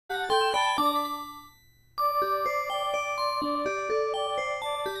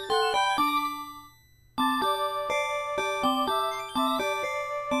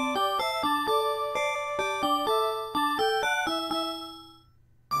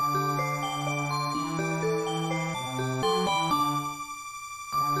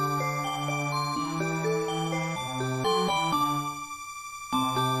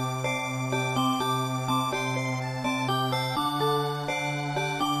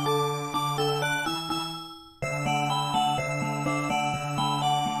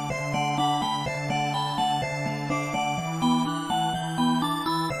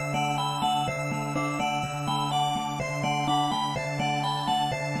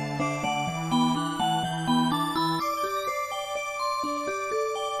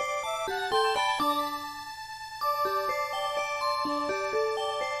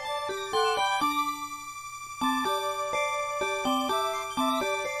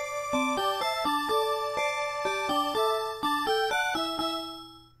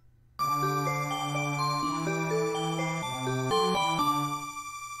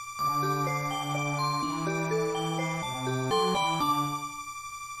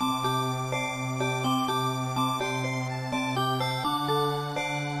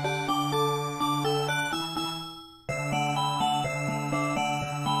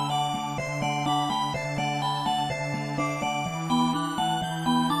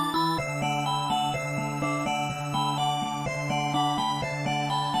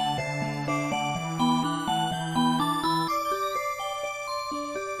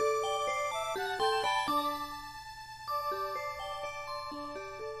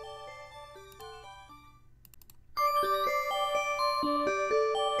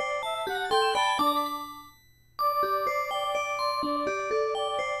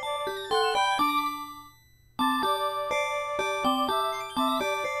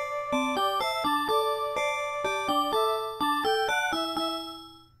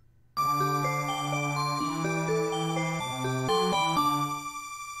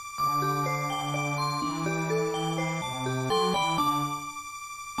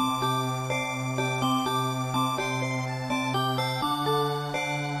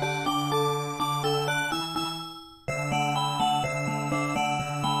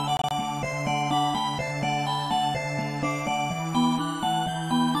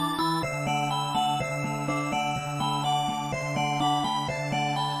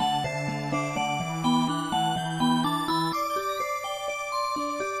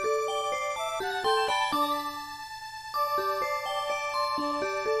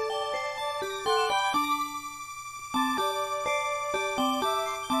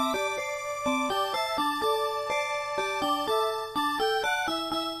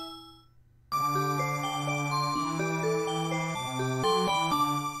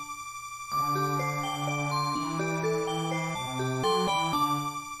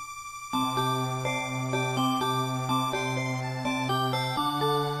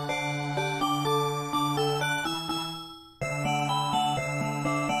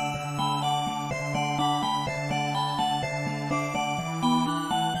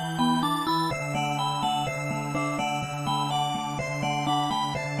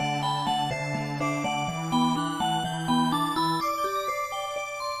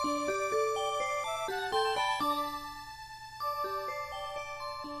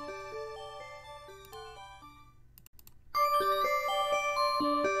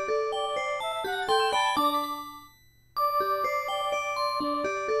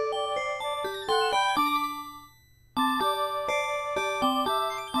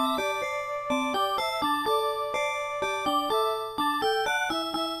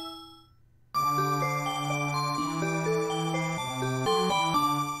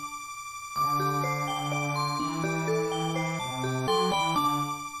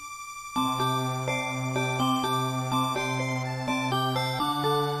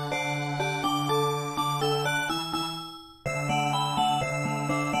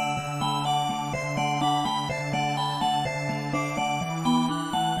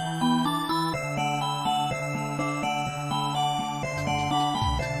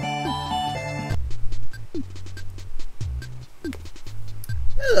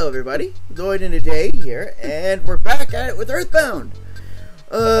Hello everybody, Lloyd in a day here, and we're back at it with Earthbound.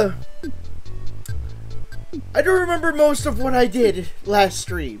 I don't remember most of what I did last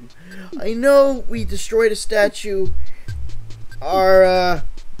stream. I know we destroyed a statue, our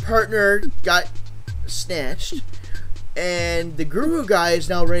partner got snatched, and the guru guy is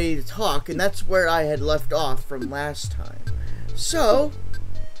now ready to talk, and that's where I had left off from last time. So,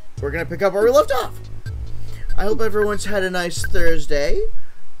 we're gonna pick up where we left off. I hope everyone's had a nice Thursday.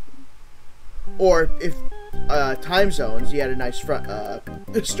 Or if time zones, you had a nice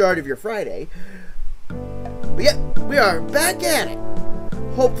start of your Friday. But yeah, we are back at it.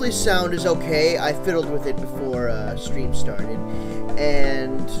 Hopefully sound is okay. I fiddled with it before stream started.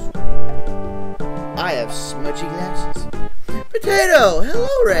 And I have smudgy glasses. Potato! Hello,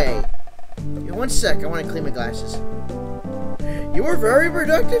 Ray! Yeah, one sec, I want to clean my glasses. You were very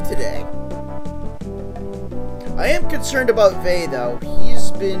productive today. I am concerned about Vay, though.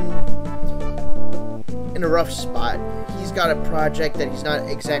 He's been in a rough spot. He's got a project that he's not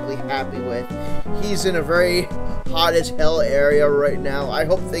exactly happy with. He's in a very hot as hell area right now. I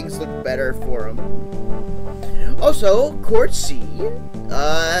hope things look better for him. Also, Court C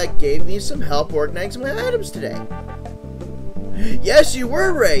gave me some help organizing my items today. Yes, you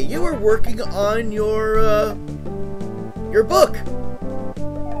were, Ray. You were working on your book.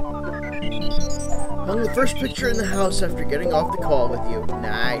 Hung the first picture in the house after getting off the call with you.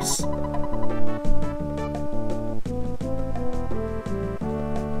 Nice.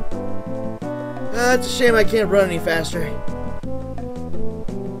 It's a shame I can't run any faster.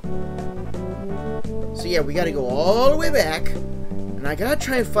 So yeah, we gotta go all the way back, and I gotta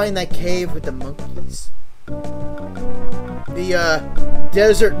try and find that cave with the monkeys. The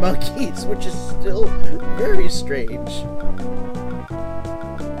desert monkeys, which is still very strange.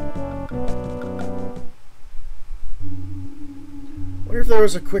 Wonder if there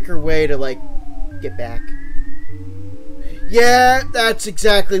was a quicker way to, like, get back. Yeah, that's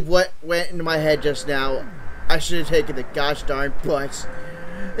exactly what went into my head just now. I should have taken the gosh darn bus.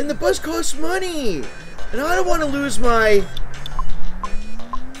 And the bus costs money! And I don't want to lose my...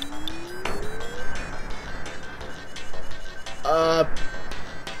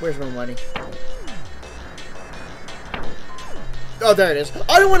 where's my money? Oh, there it is.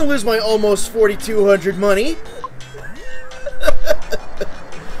 I don't want to lose my almost 4,200 money.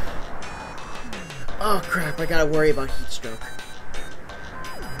 Oh crap, I gotta worry about heat stroke.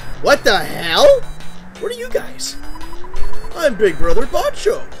 What the hell? What are you guys? I'm Big Brother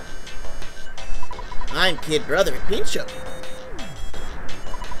Boncho. I'm Kid Brother Pincho.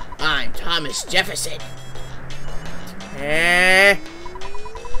 I'm Thomas Jefferson.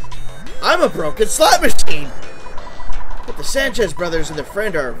 I'm a broken slot machine. But the Sanchez brothers and their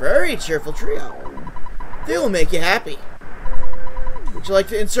friend are a very cheerful trio. They will make you happy. Would you like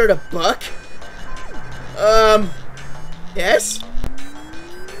to insert a buck? Yes?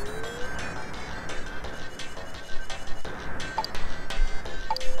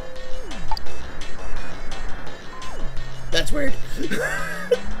 That's weird.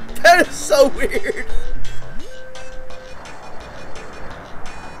 That is so weird.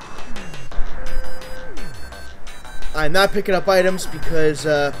 I'm not picking up items because,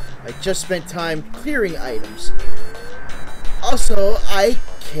 I just spent time clearing items. Also, I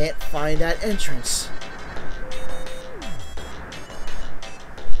can't find that entrance.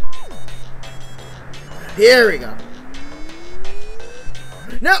 Here we go.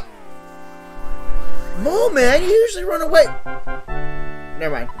 No! Mole man, you usually run away. Never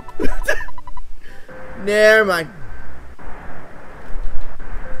mind. Never mind.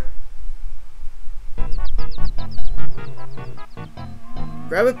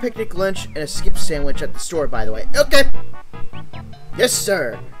 Grab a picnic lunch and a skip sandwich at the store, by the way. Okay. Yes,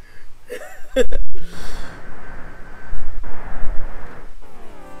 sir.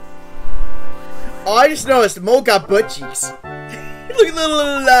 Oh, I just noticed the mole got butt cheeks. Look at the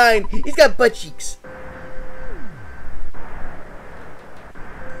little line. He's got butt cheeks.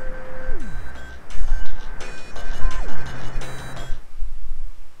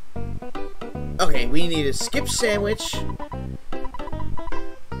 Okay, we need a skip sandwich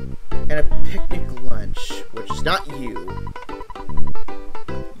and a picnic lunch, which is not you.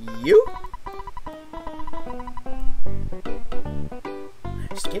 You?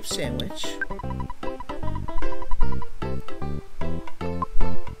 Skip sandwich.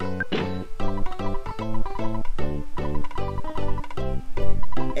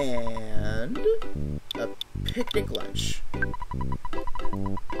 And a picnic lunch.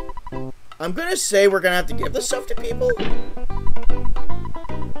 I'm gonna say we're gonna have to give this stuff to people.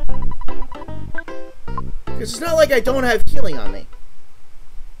 Because it's not like I don't have healing on me.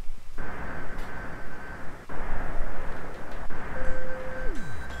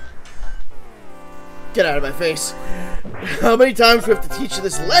 Get out of my face. How many times do we have to teach you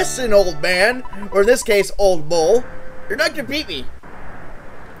this lesson, old man? Or in this case, old mole. You're not gonna beat me.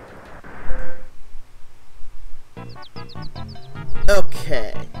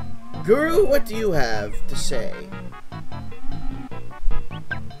 Okay. Guru, what do you have to say?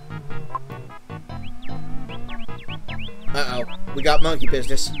 Uh-oh. We got monkey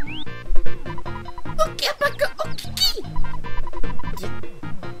business.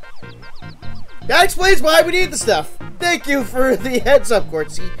 That explains why we need the stuff. Thank you for the heads up,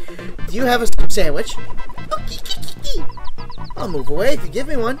 Gortsy. Do you have a skip sandwich? I'll move away if you give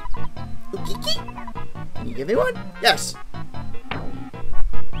me one. Can you give me one? Yes.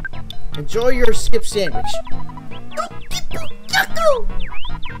 Enjoy your skip sandwich.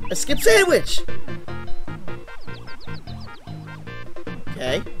 A skip sandwich!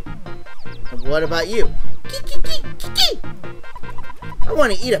 Okay. And what about you? I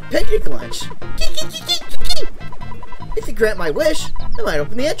want to eat a picnic lunch. If you grant my wish, I might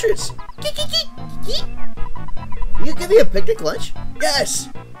open the entrance. Will you give me a picnic lunch? Yes!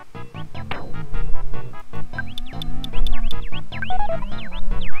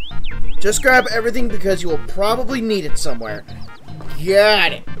 Just grab everything because you will probably need it somewhere.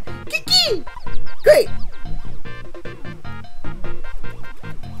 Got it. Great!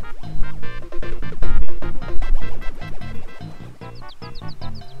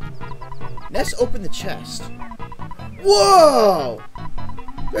 Let's open the chest. Whoa!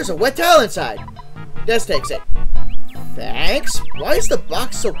 There's a wet towel inside. Des takes it. Thanks. Why is the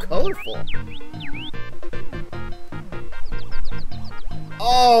box so colorful?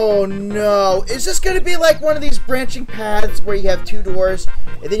 Oh no. Is this going to be like one of these branching paths where you have two doors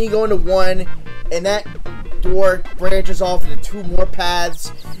and then you go into one and that door branches off into two more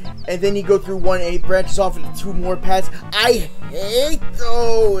paths and then you go through one and it branches off into two more paths? I hate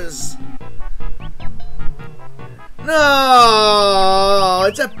those. No,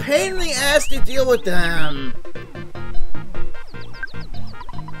 it's a pain in the ass to deal with them.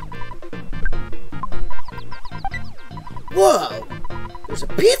 Whoa, there's a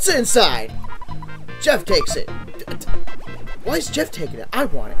pizza inside. Jeff takes it. Why is Jeff taking it? I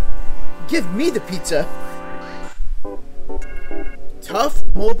want it. Give me the pizza. Tough,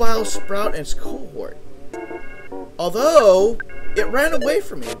 mobile sprout and its cohort. Although, it ran away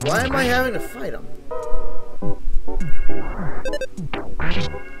from me. Why am I having to fight him?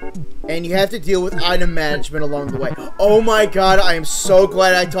 And you have to deal with item management along the way. Oh my god, I am so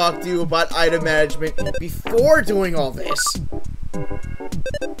glad I talked to you about item management before doing all this.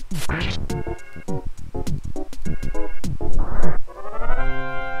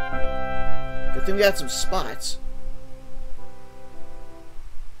 Good thing we got some spots.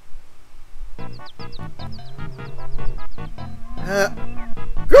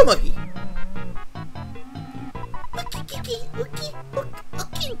 Girl monkey!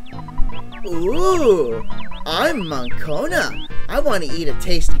 Ooh, I'm Moncona. I want to eat a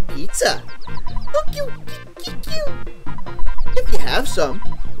tasty pizza. If you have some,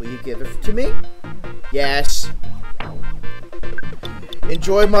 will you give it to me? Yes.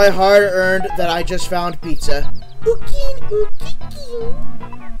 Enjoy my hard-earned that I just found pizza.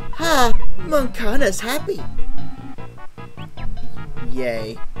 Ha! Moncona's happy.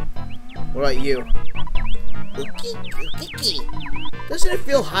 Yay. What about you? Doesn't it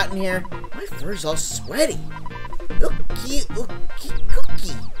feel hot in here? My fur's all sweaty. Cookie.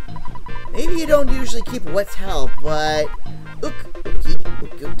 Maybe you don't usually keep a wet towel, but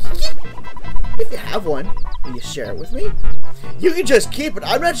if you have one, will you share it with me? You can just keep it.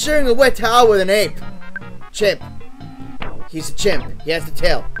 I'm not sharing a wet towel with an ape. Chimp. He's a chimp. He has the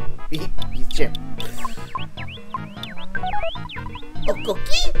tail. He's a chimp.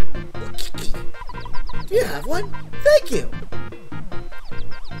 Cookie. Do you have one? Thank you.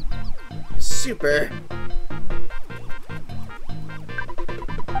 Super.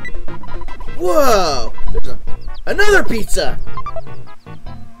 Whoa! There's another pizza!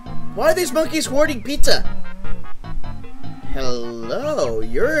 Why are these monkeys hoarding pizza? Hello,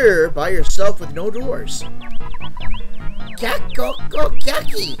 you're by yourself with no doors.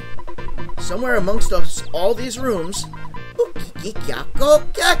 Kyaki! Somewhere amongst us, all these rooms,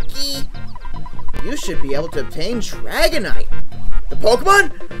 you should be able to obtain Dragonite. The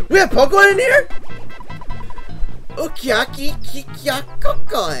Pokemon? We have Pokemon in here?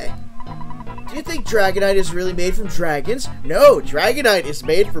 Do you think Dragonite is really made from dragons? No, Dragonite is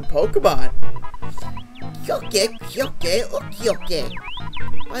made from Pokemon. Okay.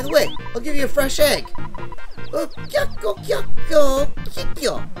 By the way, I'll give you a fresh egg.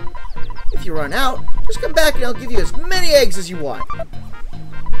 If you run out, just come back and I'll give you as many eggs as you want.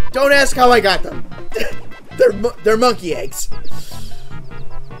 Don't ask how I got them. They're monkey eggs.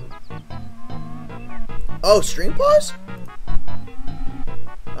 Oh, stream pause?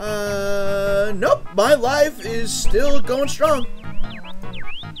 Nope. My life is still going strong.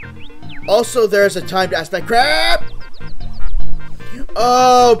 Also, there's a timed aspect. Crap!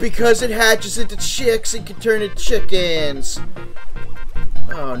 Oh, because it hatches into chicks and can turn into chickens.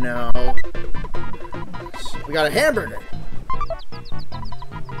 Oh, no. We got a hamburger.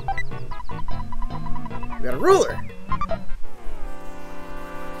 We got a ruler.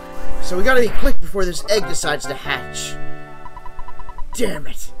 So we gotta be quick before this egg decides to hatch. Damn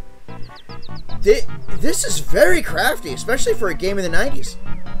it. This is very crafty, especially for a game in the 90s.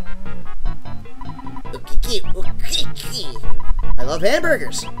 I love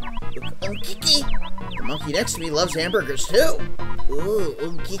hamburgers. The monkey next to me loves hamburgers too. Ooh,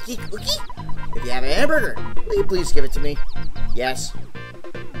 if you have a hamburger, will you please give it to me? Yes.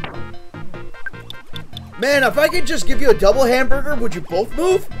 Man, if I could just give you a double hamburger, would you both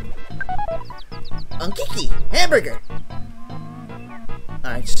move? Hamburger.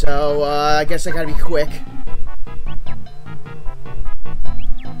 Alright, so, I guess I gotta be quick.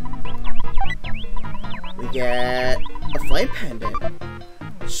 We get a flame pendant.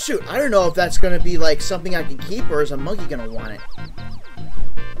 Shoot, I don't know if that's gonna be, like, something I can keep, or is a monkey gonna want it?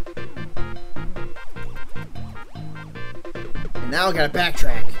 And now I gotta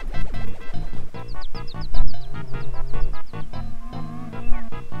backtrack.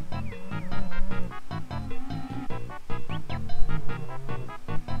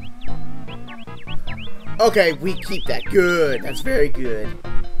 Okay, we keep that. Good. That's very good.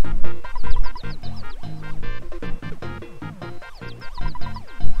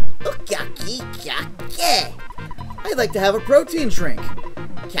 I'd like to have a protein drink.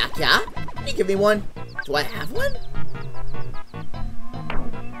 Can you give me one? Do I have one?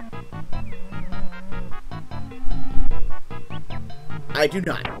 I do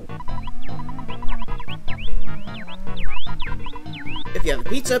not. If you have a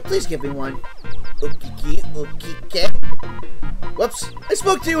pizza, please give me one. Okay. Whoops, I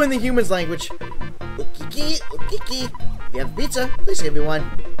spoke to you in the human's language. If you have a pizza, please give me one.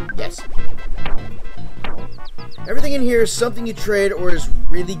 Yes. Everything in here is something you trade or is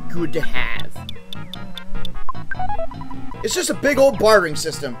really good to have. It's just a big old bartering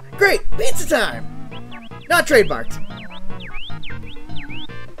system. Great, pizza time! Not trademarked.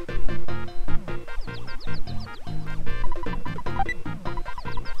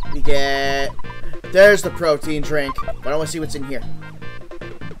 We get... There's the protein drink, but I want to see what's in here.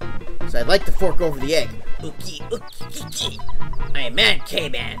 So I'd like to fork over the egg. I am man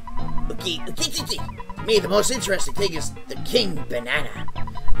K-Man. To me, the most interesting thing is the king banana.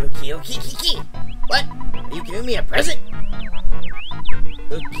 What? Are you giving me a present?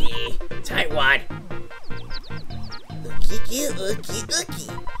 Taiwan.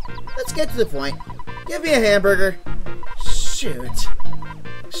 Let's get to the point. Give me a hamburger. Shoot.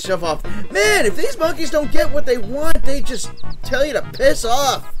 Shove off. Man, if these monkeys don't get what they want, they just tell you to piss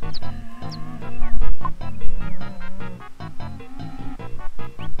off.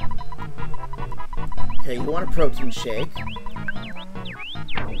 Okay, you want a protein shake.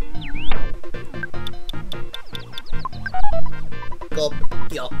 Gulp,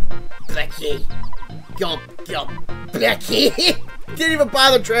 gulp, Becky. Gulp, gulp, Becky. Didn't even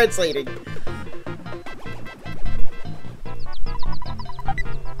bother translating.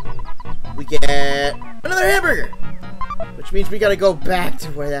 We get another hamburger, which means we gotta go back to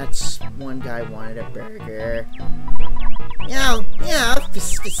where that one guy wanted a burger. Meow, meow,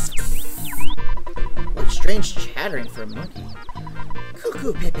 fizz, fizz, fizz. What strange chattering for a monkey.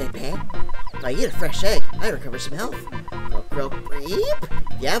 Cuckoo, pe, pe, pe. If I eat a fresh egg, I recover some health. Croak, croak, breep.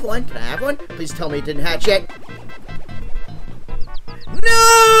 You have one? Can I have one? Please tell me it didn't hatch yet.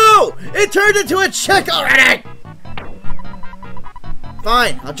 No! It turned into a chick already!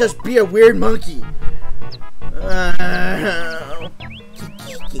 Fine, I'll just be a weird monkey.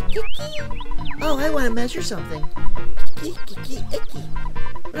 Oh, I want to measure something.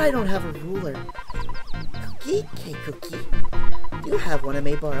 But I don't have a ruler. Cookie. Do you have one I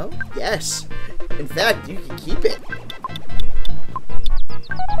may borrow? Yes. In fact, you can keep it.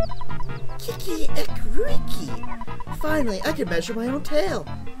 Kiki Ekriki. Finally, I can measure my own tail.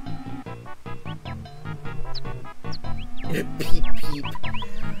 Peep peep.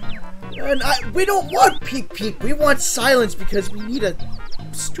 And we don't want peep peep. We want silence because we need a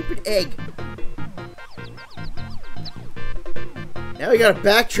stupid egg. Now we gotta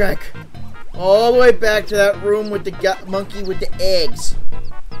backtrack all the way back to that room with the monkey with the eggs.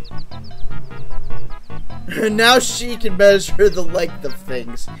 And now she can measure the length of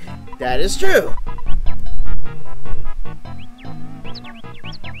things. That is true.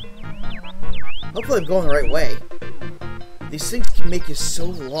 Hopefully I'm going the right way. These things can make you so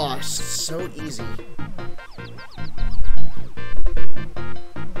lost, so easy.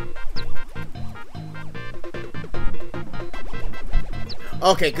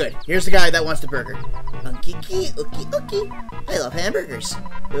 Okay, good. Here's the guy that wants the burger. Unkiki, ookie, ookie. I love hamburgers.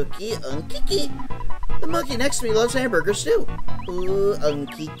 Ookie, unkiki. The monkey next to me loves hamburgers too. Ooh,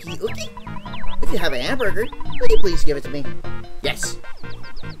 unkiki, ookie. If you have a hamburger, will you please give it to me? Yes.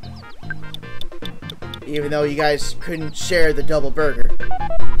 Even though you guys couldn't share the double burger.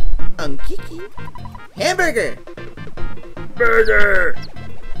 Unkiki. Hamburger! Burger!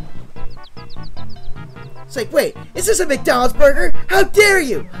 It's like, wait, is this a McDonald's burger? How dare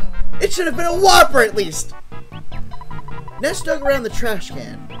you? It should have been a Whopper at least! Ness dug around the trash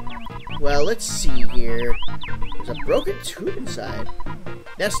can. Well, let's see here. There's a broken tube inside.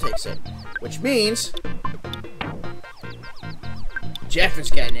 Ness takes it, which means Jeff is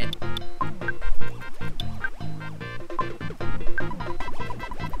getting it.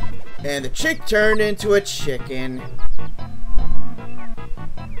 And the chick turned into a chicken.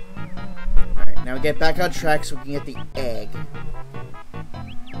 Alright, now we get back on track so we can get the egg.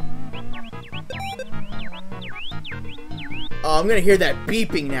 Oh, I'm gonna hear that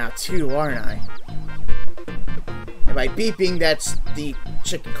beeping now too, aren't I? And by beeping, that's the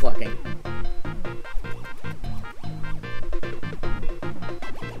chicken clucking.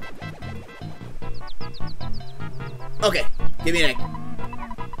 Okay, give me an egg.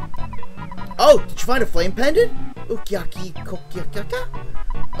 Oh, did you find a flame pendant? Ukiaki kokiakaka?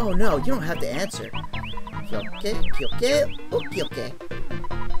 Oh no, you don't have to answer. Kyoke, kyoke, ukyoke.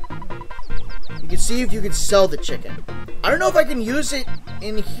 You can see if you can sell the chicken. I don't know if I can use it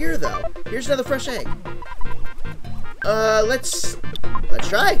in here though. Here's another fresh egg. Let's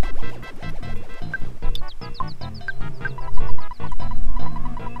try.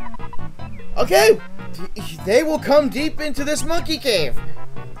 Okay, they will come deep into this monkey cave.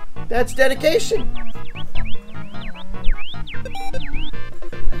 That's dedication.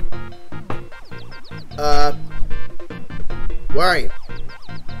 Where are you?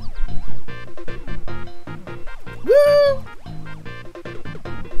 Woo!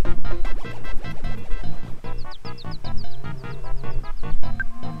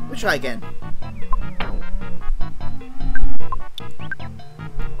 We'll try again.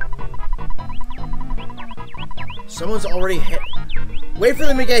 Someone's already hit. Wait for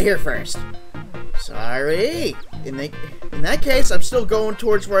them to get here first. Sorry. In that case, I'm still going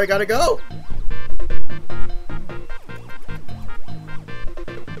towards where I gotta go.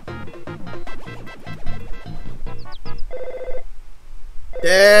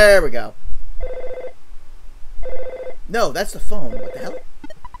 There we go. No, that's the phone. What the hell?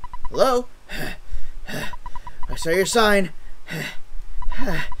 Hello? I saw your sign.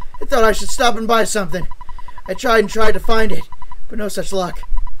 I thought I should stop and buy something. I tried to find it, but no such luck.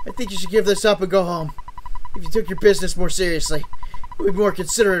 I think you should give this up and go home. If you took your business more seriously, you would be more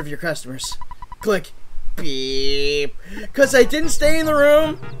considerate of your customers. Click. Beep. 'Cause I didn't stay in the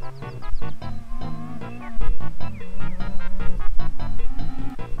room.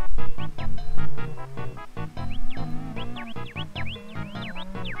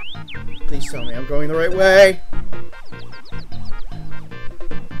 Please tell me I'm going the right way.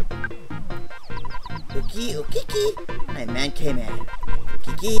 Ookie, ookiki. My man came in.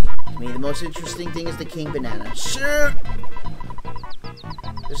 Ookiki. To me, the most interesting thing is the king banana. Shoot!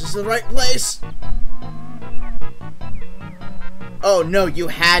 This is the right place. Oh no, you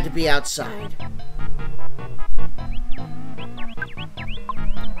had to be outside.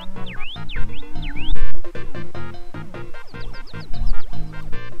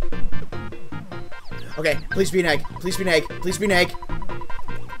 Okay, please be an egg. Please be an egg. Please be an egg.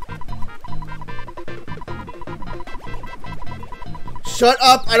 Shut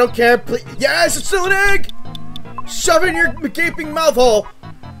up! I don't care. Please. Yes, it's still an egg. Shove it in your gaping mouth hole.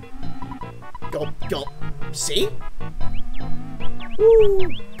 Go, go. See?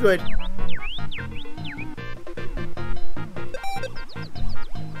 Woo! Good.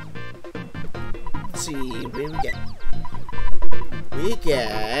 Let's see. What do we get? We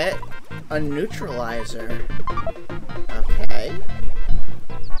get a neutralizer. Okay.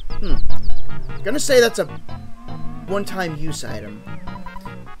 Gonna say that's a one-time use item.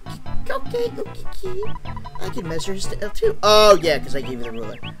 Okay, okay. I can measure his tail too. Oh yeah, because I gave you the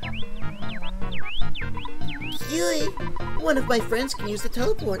ruler. Cutie, one of my friends can use the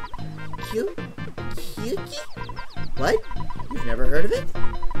teleport. Cute, cutie. What? You've never heard of it?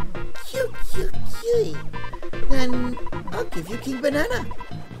 Cute, cute, cutie. Then I'll give you King Banana.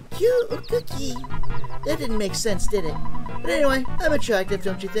 Cute or cookie. That didn't make sense, did it? But anyway, I'm attractive,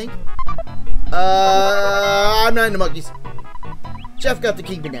 don't you think? I'm not into monkeys. Jeff got the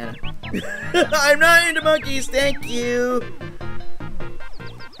king banana. I'm not into monkeys, thank you.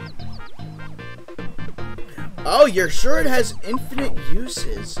 Oh, you're sure it has infinite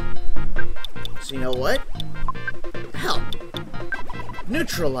uses? So you know what? Hell.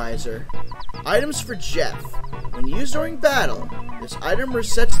 Neutralizer. Items for Jeff. When used during battle, this item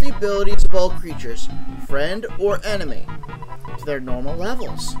resets the abilities of all creatures, friend or enemy, to their normal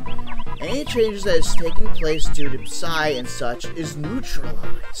levels. Any changes that has taken place due to Psi and such is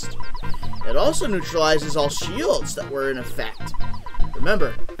neutralized. It also neutralizes all shields that were in effect.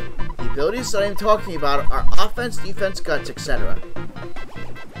 Remember, the abilities that I'm talking about are offense, defense, guts, etc.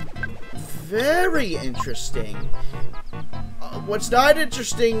 Very interesting. What's not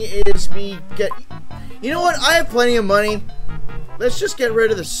interesting is me get... You know what? I have plenty of money. Let's just get rid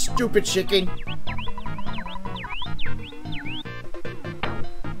of the stupid chicken.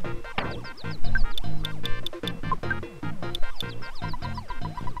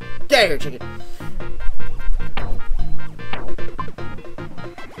 Get here, chicken.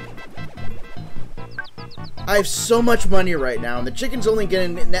 I have so much money right now, and the chicken's only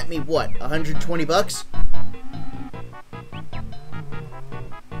gonna net me, what, 120 bucks?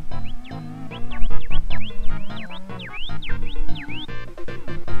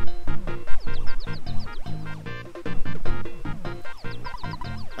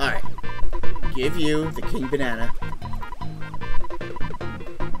 Alright. Give you the king banana.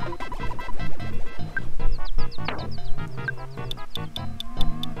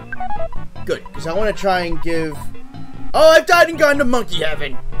 Good, because I want to try and give... Oh, I've died and gone to monkey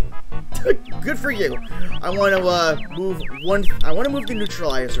heaven! Good for you. I want to move one... I want to move the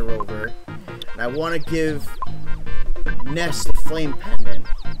neutralizer over. And I want to give Ness the flame pendant.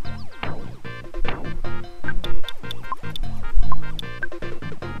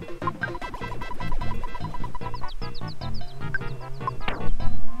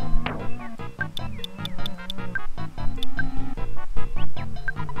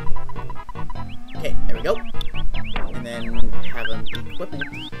 Okay, there we go. And then have him equip it.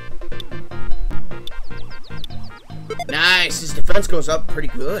 Nice! His defense goes up pretty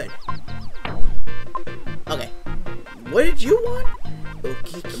good. Okay. What did you want?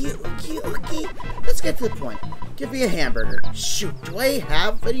 Okay. Let's get to the point. Give me a hamburger. Shoot, do I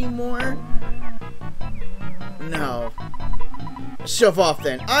have any more? No. Shove off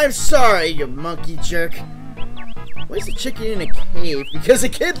then. I'm sorry, you monkey jerk. Why is the chicken in a cave? Because a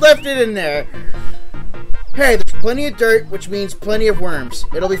kid left it in there. Hey, there's plenty of dirt, which means plenty of worms.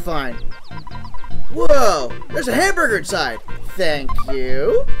 It'll be fine. Whoa! There's a hamburger inside. Thank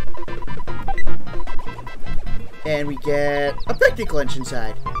you. And we get a picnic lunch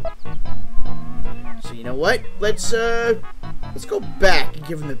inside. So you know what? Let's go back and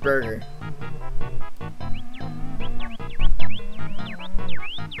give him the burger.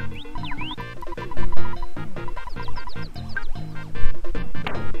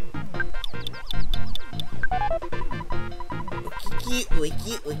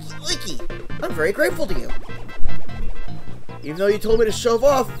 Wiki. I'm very grateful to you. Even though you told me to shove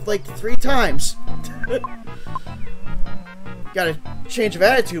off like 3 times. Got a change of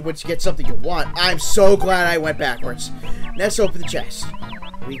attitude once you get something you want. I'm so glad I went backwards. Let's open the chest.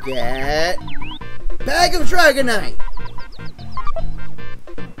 We get... Bag of Dragonite!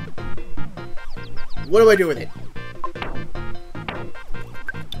 What do I do with it?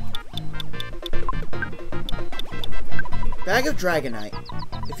 Bag of Dragonite.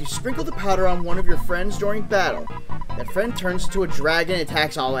 If you sprinkle the powder on one of your friends during battle, that friend turns into a dragon and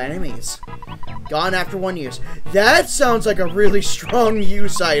attacks all enemies. Gone after 1 use. That sounds like a really strong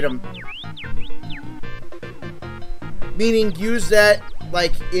use item. Meaning use that,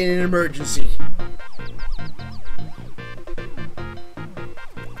 like, in an emergency.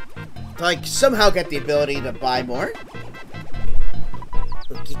 Like, somehow get the ability to buy more.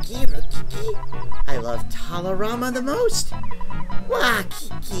 Rukiki. I love Talarama the most.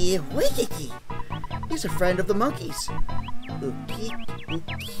 Wakiki Wikiki. He's a friend of the monkeys.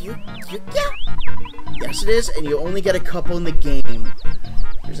 Yes, it is, and you only get a couple in the game.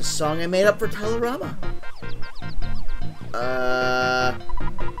 There's a song I made up for Talarama.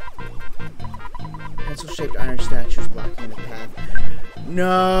 Pencil-shaped iron statues blocking the path.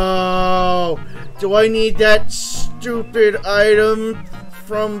 No! Do I need that stupid item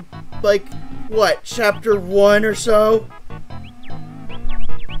from, like, what, chapter 1 or so?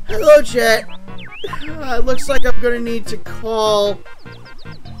 Hello, chat. Looks like I'm gonna need to call...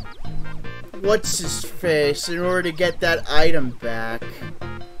 What's-his-face in order to get that item back.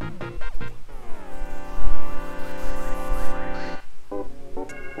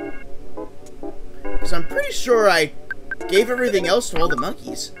 sure I gave everything else to all the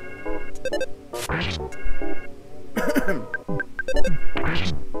monkeys.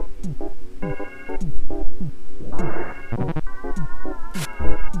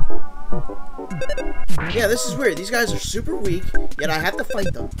 Yeah, this is weird. These guys are super weak, yet I have to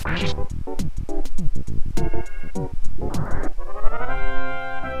fight them.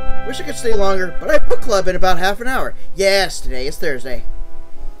 Wish I could stay longer, but I have book club in about half an hour. Yes, today is Thursday.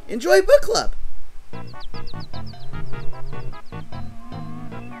 Enjoy book club!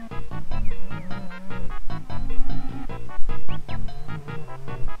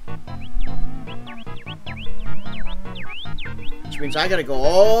 Which means I gotta go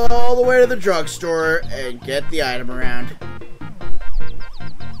all the way to the drugstore and get the item around.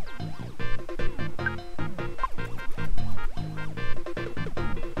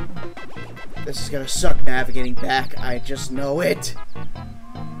 This is gonna suck navigating back, I just know it.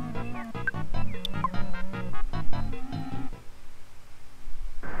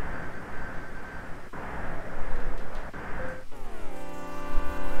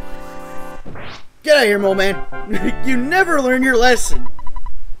 Get out of here, mole man. You never learn your lesson.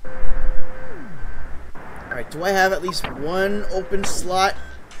 Alright, do I have at least one open slot?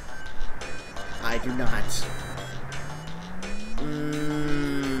 I do not.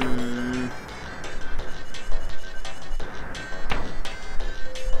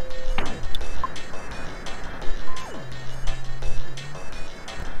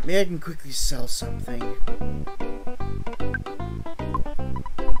 Maybe I can quickly sell something.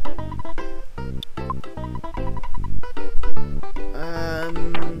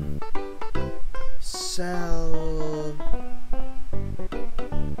 Sell.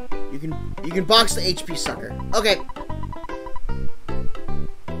 You can box the HP sucker. Okay.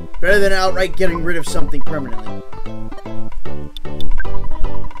 Better than outright getting rid of something permanently.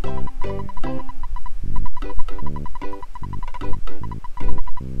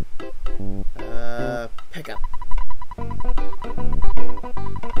 Pick up.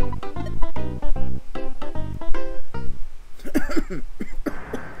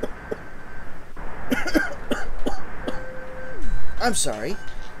 I'm sorry.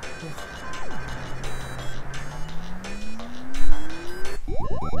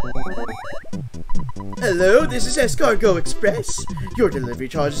 Hello, this is Escargot Express. Your delivery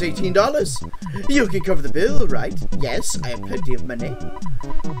charge is $18. You can cover the bill, right? Yes, I have plenty of money.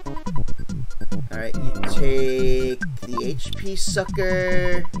 Alright, you take the HP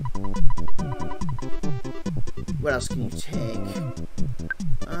sucker. What else can you take?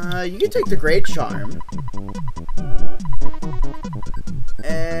 You can take the Great Charm.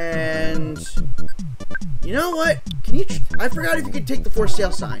 And you know what? Can you? I forgot if you could take the for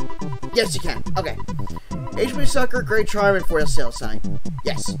sale sign. Yes, you can. Okay. HP sucker, Great Charm, and for sale sign.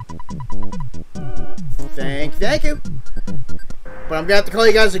 Yes. Thank you. But I'm gonna have to call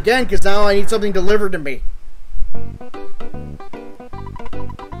you guys again because now I need something delivered to me.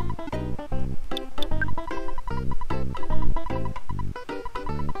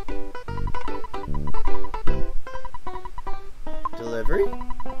 Delivery?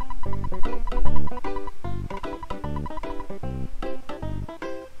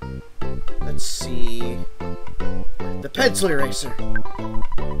 Let's see. The pencil eraser.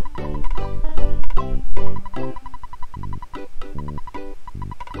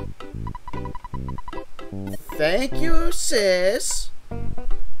 Thank you, sis.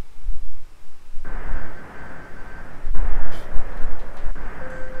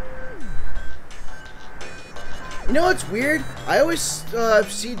 You know what's weird? I always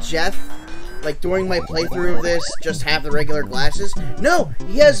see Jeff, like during my playthrough of this, just have the regular glasses. No,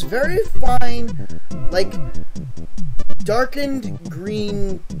 he has very fine, like, darkened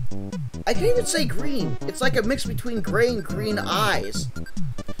green. I can't even say green. It's like a mix between gray and green eyes.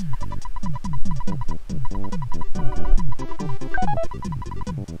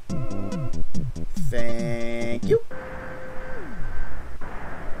 Thank you.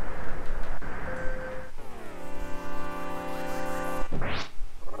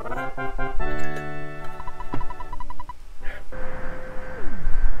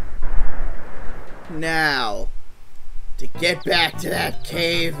 Now, to get back to that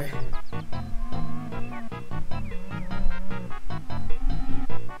cave.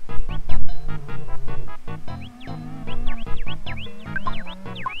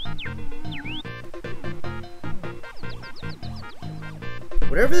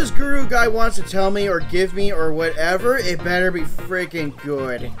 Whatever this guru guy wants to tell me or give me or whatever, it better be freaking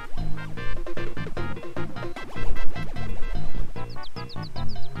good.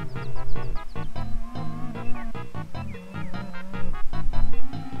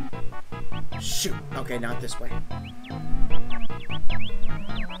 Shoot. Okay, not this way.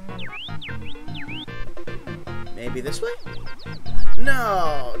 Maybe this way?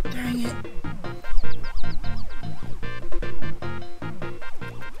 No! Dang it!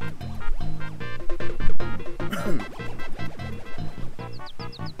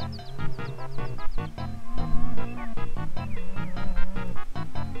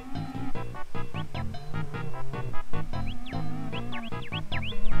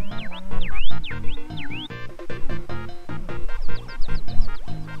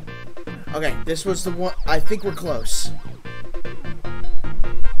 Okay, this was the one. I think we're close.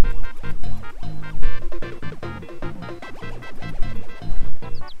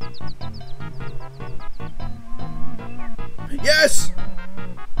 Yes!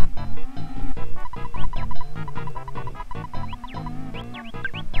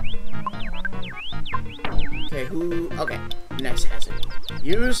 Okay, who? Okay, Ness has it.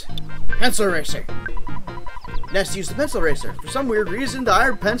 Use pencil eraser. Ness used the pencil eraser. For some weird reason, the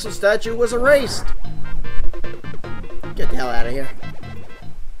iron pencil statue was erased. Get the hell out of here.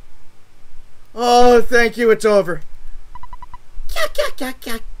 Oh, thank you, it's over. Kya, kya, kya,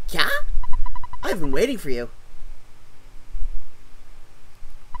 kya, kya? I've been waiting for you.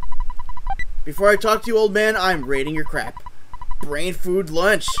 Before I talk to you, old man, I'm raiding your crap. Brain food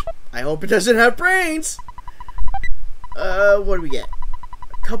lunch. I hope it doesn't have brains. What do we get?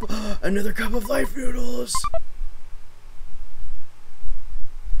 Another cup of life noodles.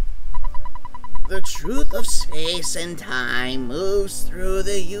 The truth of space and time moves through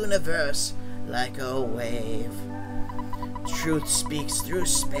the universe like a wave. Truth speaks through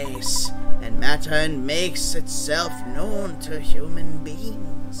space and matter and makes itself known to human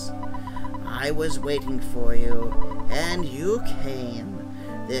beings. I was waiting for you, and you came.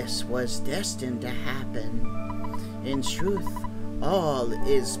 This was destined to happen. In truth, all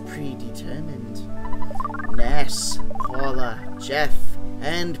is predetermined. Ness, Paula, Jeff,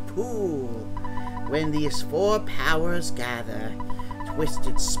 and Poole. When these four powers gather,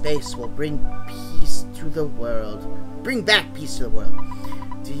 twisted space will bring peace to the world. Bring back peace to the world.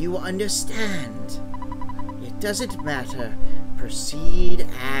 Do you understand? It doesn't matter. Proceed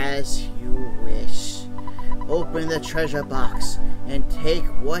as you wish. Open the treasure box and take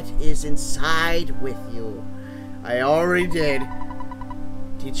what is inside with you. I already did.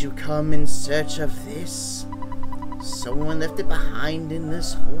 Did you come in search of this? Someone left it behind in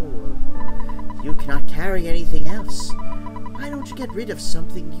this hole. You cannot carry anything else. Why don't you get rid of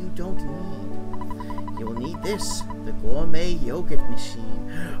something you don't need? You will need this, the gourmet yogurt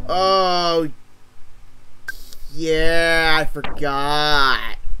machine. Oh, yeah, I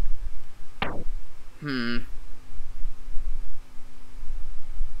forgot.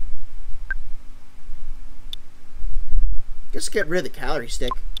 Just get rid of the calorie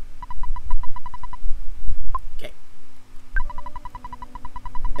stick. Okay.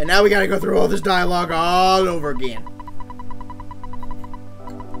 And now we gotta go through all this dialogue all over again.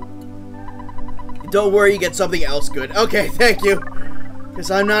 Don't worry, you get something else good. Okay, thank you. Because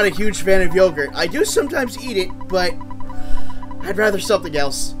I'm not a huge fan of yogurt. I do sometimes eat it, but I'd rather something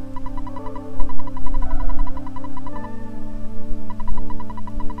else.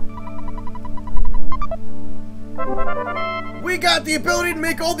 We got the ability to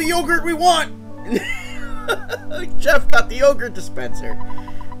make all the yogurt we want! Jeff got the yogurt dispenser.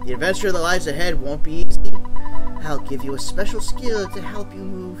 The adventure that lies ahead won't be easy. I'll give you a special skill to help you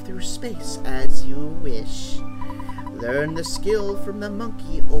move through space as you wish. Learn the skill from the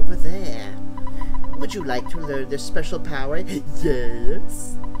monkey over there. Would you like to learn this special power?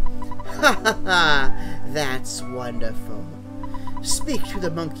 Yes. Ha ha ha! That's wonderful. Speak to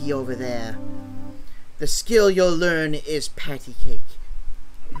the monkey over there. The skill you'll learn is patty cake.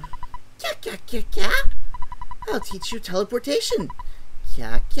 Kya kya kya kya? I'll teach you teleportation.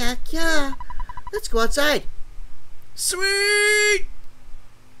 Kya kya kya? Let's go outside. Sweet!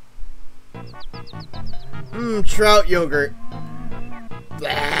 Trout yogurt.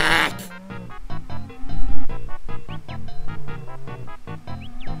 Black.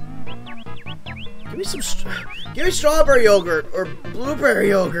 Give me strawberry yogurt or blueberry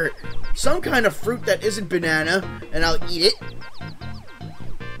yogurt. Some kind of fruit that isn't banana, and I'll eat it.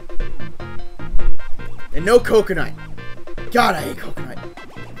 And no coconut. God, I hate coconut.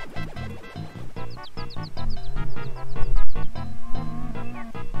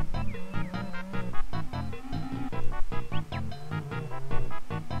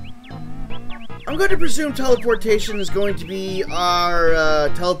 I'm going to presume teleportation is going to be our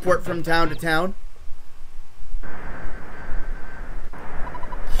teleport from town to town.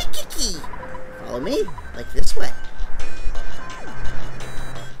 Follow me, like this way.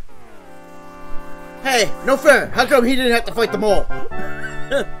 Hey, no fair. How come he didn't have to fight the mole?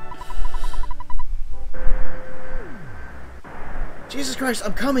 Jesus Christ,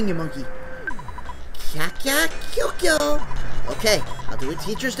 I'm coming, you monkey. Kya kya kyo kyo. Okay, I'll do a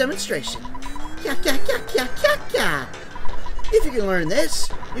teacher's demonstration. Kya kya kya kya kya kya. If you can learn this,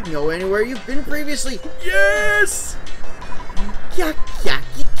 you can go anywhere you've been previously. Yes! Kya kya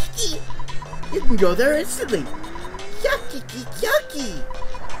ki ki. You can go there instantly. Kya ki ki kya ki.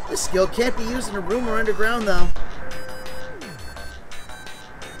 This skill can't be used in a room or underground, though.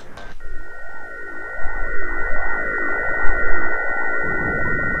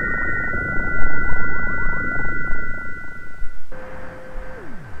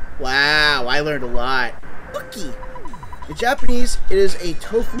 Wow, I learned a lot. Uki. In Japanese, it is a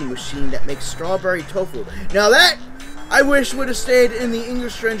tofu machine that makes strawberry tofu. Now that, I wish would have stayed in the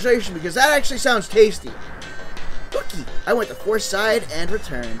English translation because that actually sounds tasty. Uki. I went to fourth side and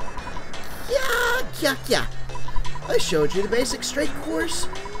returned. Kya kya kya. I showed you the basic straight course,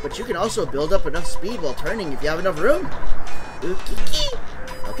 but you can also build up enough speed while turning if you have enough room. Uki.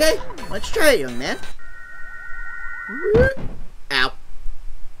 Okay, let's try it, young man. Ow.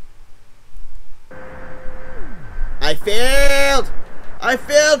 I failed! I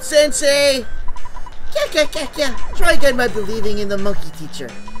failed, Sensei! Kya kya kya kya. Try again by believing in the monkey teacher.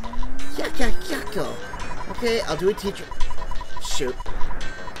 Kya kya kya kyo. Okay, I'll do a teacher. Shoot.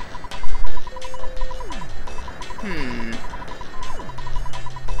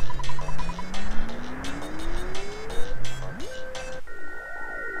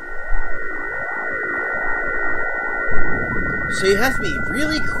 So you have to be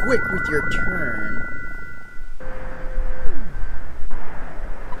really quick with your turn.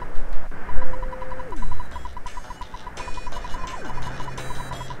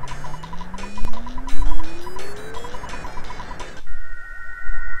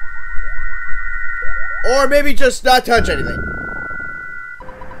 Or maybe just not touch anything.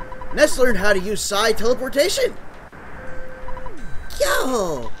 Let's learn how to use side teleportation.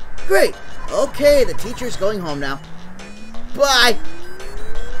 Yo! Great! Okay, the teacher's going home now. Bye!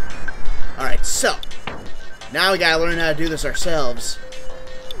 Alright, so. Now we gotta learn how to do this ourselves.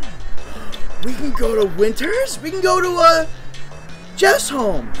 We can go to Winter's? We can go to, Jeff's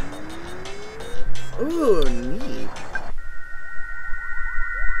home! Ooh, neat.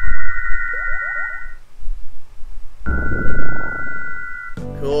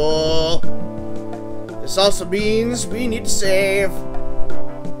 Cool. This also means we need to save.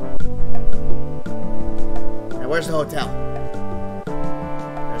 Now, where's the hotel?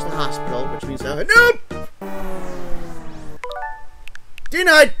 There's the hospital, which means that. Nope!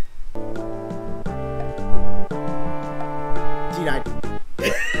 Denied! Denied.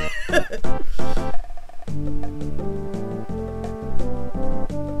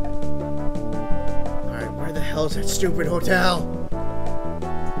 Alright, where the hell is that stupid hotel?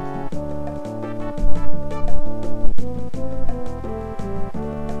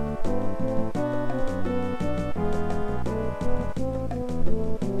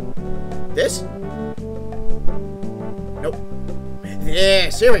 This? Nope.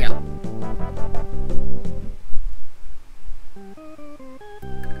 This. Here we go.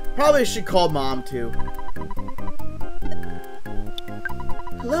 Probably should call Mom, too.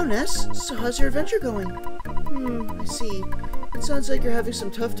 Hello, Ness. So how's your adventure going? I see. It sounds like you're having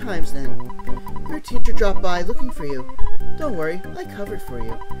some tough times, then. Your teacher dropped by looking for you. Don't worry. I covered for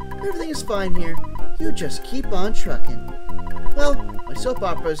you. Everything is fine here. You just keep on trucking. Well, my soap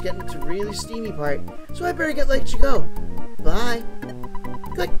opera is getting to really steamy part, so I better let you go. Bye.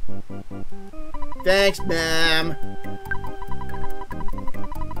 Click. Thanks, ma'am.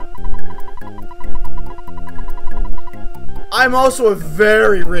 I'm also a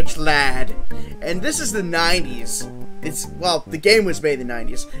very rich lad, and this is the 90s. Well, the game was made in the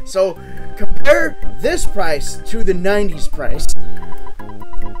 90s, so compare this price to the 90s price.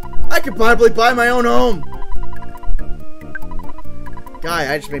 I could probably buy my own home.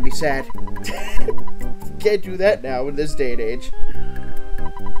 Guy, I just made me sad. Can't do that now in this day and age.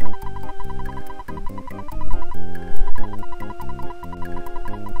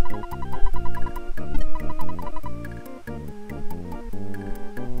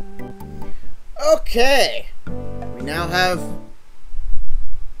 Okay. We now have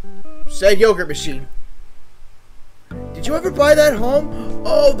said yogurt machine. Did you ever buy that home?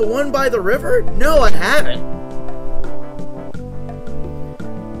 Oh, the one by the river? No, I haven't.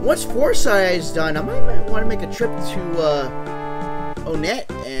 Once Foresight is done, I might want to make a trip to Onett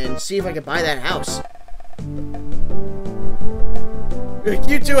and see if I can buy that house.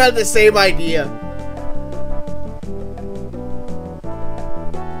 You two had the same idea.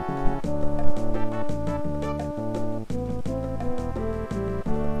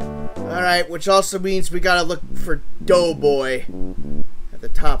 Alright, which also means we gotta look for Doughboy at the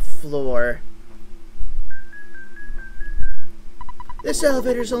top floor. This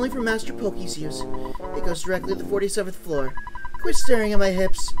elevator is only for Master Pokey's use. It goes directly to the 47th floor. Quit staring at my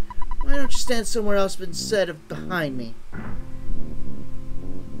hips. Why don't you stand somewhere else instead of behind me?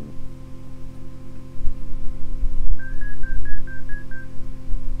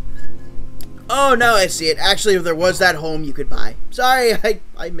 Oh, now I see it. Actually, if there was that home you could buy. Sorry,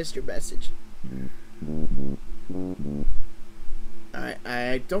 I missed your message. Alright,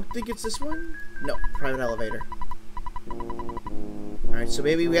 I don't think it's this one. No, private elevator. Alright, so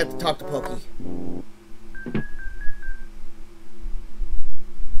maybe we have to talk to Pokey.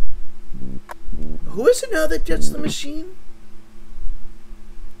 Who is it now that gets the machine?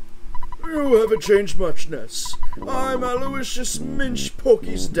 You haven't changed much, Ness. I'm Aloysius Minch,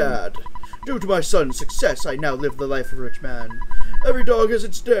 Pokey's dad. Due to my son's success, I now live the life of a rich man. Every dog has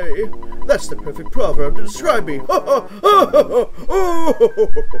its day. That's the perfect proverb to describe me.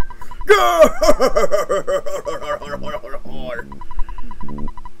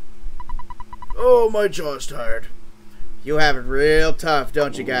 Oh, my jaw's tired. You have it real tough,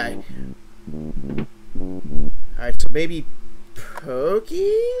 don't you, guy? Alright, so maybe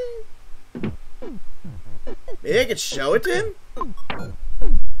Pokey? Maybe I could show it to him?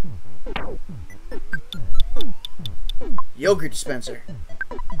 Yogurt dispenser.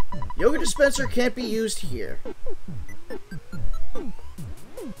 Yogurt dispenser can't be used here.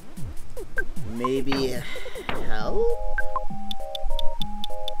 Maybe help?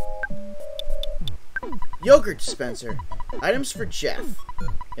 Yogurt dispenser. Items for Jeff.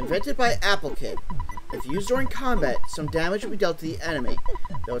 Invented by Apple Kid. If used during combat, some damage will be dealt to the enemy.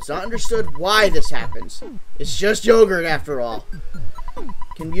 Though it's not understood why this happens. It's just yogurt after all.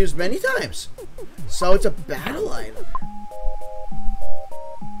 Can be used many times. So it's a battle item.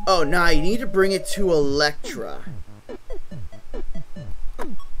 Oh, nah, you need to bring it to Electra.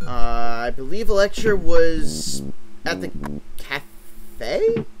 I believe Electra was at the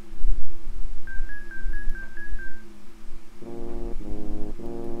cafe?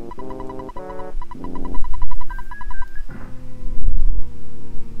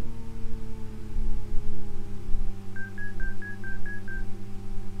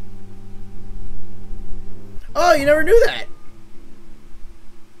 Oh, you never knew that.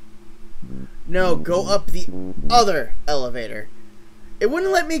 No, go up the other elevator. It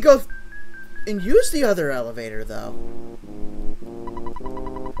wouldn't let me go and use the other elevator, though.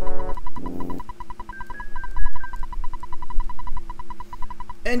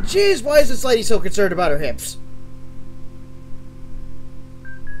 And geez, why is this lady so concerned about her hips?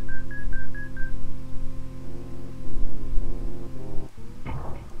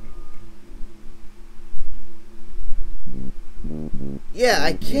 Yeah,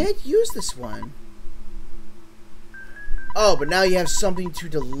 I can't use this one. Oh, but now you have something to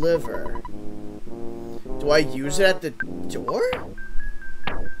deliver. Do I use it at the door?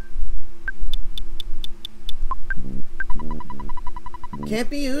 Can't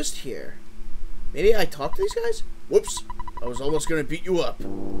be used here. Maybe I talk to these guys? Whoops. I was almost gonna beat you up.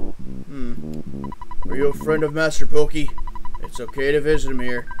 Are you a friend of Master Pokey? It's okay to visit him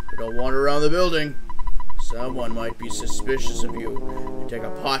here, but don't wander around the building. Someone might be suspicious of you and take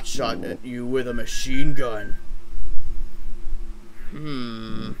a pot shot at you with a machine gun.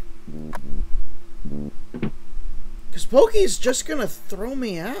 Because Pokey's just gonna throw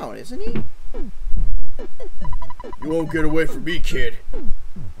me out, isn't he? You won't get away from me, kid.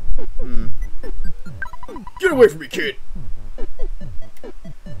 Get away from me, kid!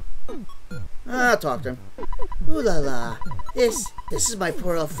 I'll talk to him. Ooh la la. This is my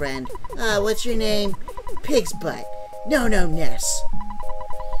poor old friend. What's your name? Pig's Butt. No, Ness.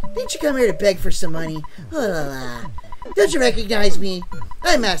 Didn't you come here to beg for some money? Ooh la la. Don't you recognize me?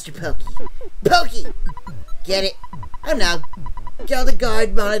 I'm Master Pokey. Pokey! Get it? I'm now Gelder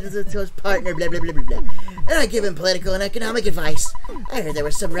Guard, monitor to his partner, blah, blah, blah, blah, blah. And I give him political and economic advice. I heard there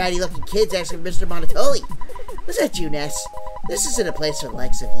were some ratty-looking kids asking for Mr. Monotoli. Was that you, Ness? This isn't a place for the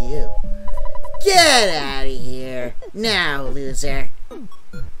likes of you. Get out of here. Now, loser.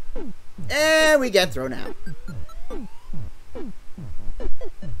 And we get thrown out.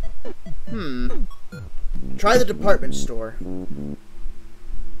 Try the department store. You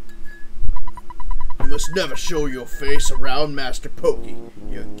must never show your face around Master Pokey.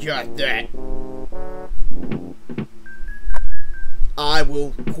 You got that? I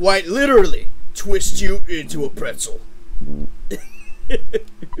will quite literally twist you into a pretzel.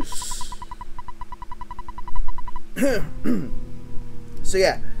 So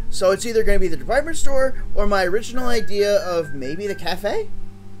yeah, so it's either going to be the department store or my original idea of maybe the cafe?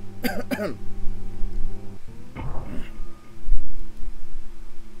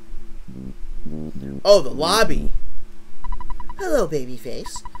 Oh, the lobby. Hello,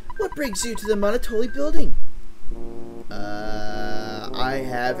 babyface. What brings you to the Monotoli building? I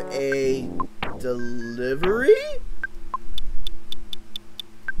have a delivery?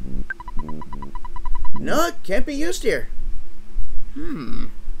 No, it can't be used here.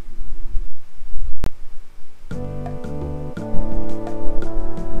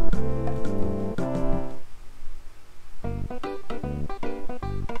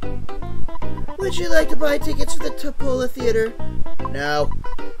 Would you like to buy tickets for the Topola Theater? No.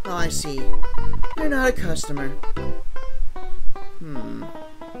 Oh, I see. You're not a customer.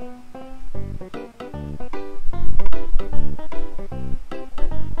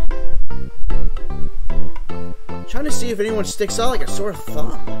 Trying to see if anyone sticks out like a sore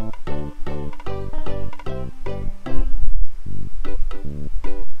thumb.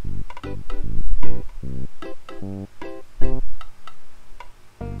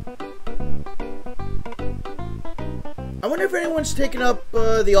 I wonder if anyone's taken up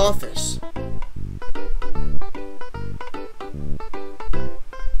the office.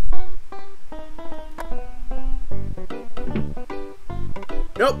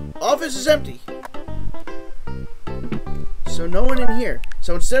 Nope, office is empty. So no one in here.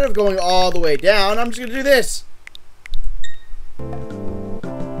 So instead of going all the way down, I'm just gonna do this.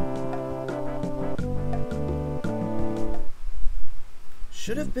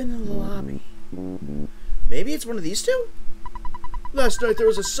 Should have been in the lobby. Maybe it's one of these two? Last night there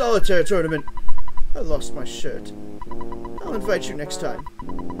was a solitaire tournament. I lost my shirt. I'll invite you next time.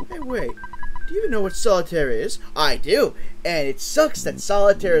 Hey, wait. Do you even know what solitaire is? I do. And it sucks that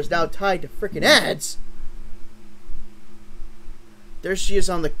solitaire is now tied to frickin' ads. There she is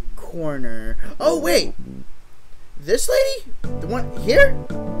on the corner. Oh, wait. This lady? The one here?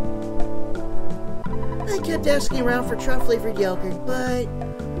 I kept asking around for truffle-flavored yogurt, but...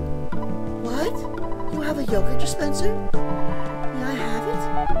 What? You have a yogurt dispenser? May I have it?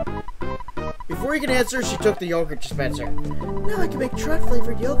 Before you can answer, she took the yogurt dispenser. Now I can make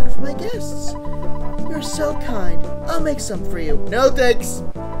truffle-flavored yogurt for my guests. You're so kind. I'll make some for you. No thanks.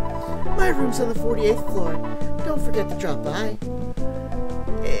 My room's on the 48th floor. Don't forget to drop by.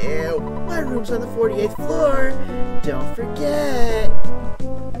 Ew. My room's on the 48th floor. Don't forget.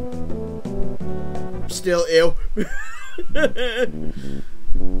 Still ew.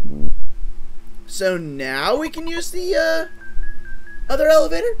 So now we can use the other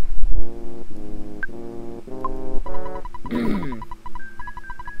elevator?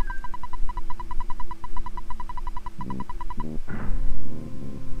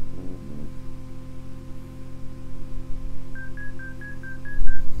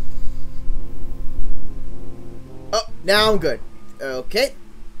 Oh, now I'm good. Okay.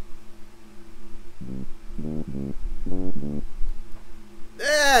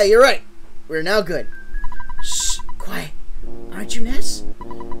 Ah, you're right. We're now good. Shh, quiet. Aren't you Ness?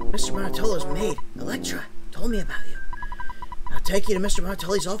 Mr. Monotolo's maid, Electra, told me about you. I'll take you to Mr.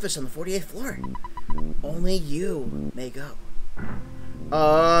 Monotoli's office on the 48th floor. Only you may go.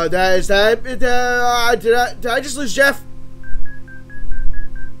 Did I just lose Jeff?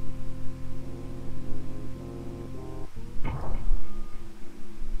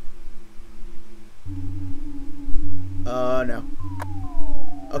 No.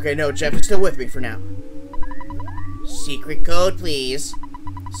 Okay, no, Jeff is still with me for now. Secret code, please.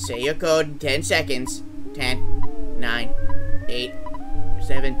 Say your code in 10 seconds. 10, 9, 8,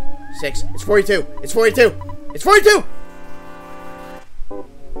 7, 6. It's 42. It's 42. It's 42!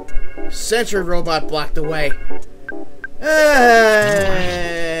 Sentry robot blocked the way.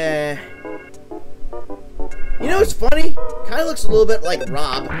 You know what's funny? Kind of looks a little bit like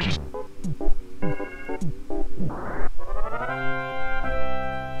Rob.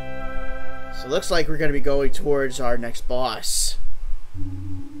 So it looks like we're going to be going towards our next boss.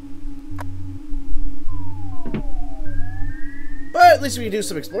 But at least we can do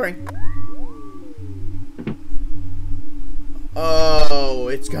some exploring. Oh,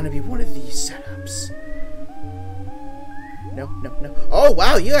 it's going to be one of these setups. No, no, no. Oh,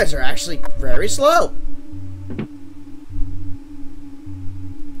 wow, you guys are actually very slow.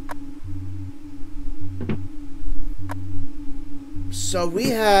 So we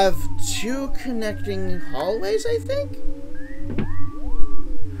have 2 connecting hallways, I think?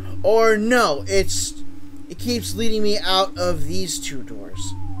 Or no, it keeps leading me out of these 2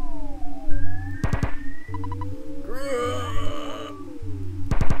 doors.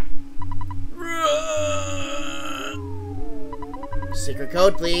 Secret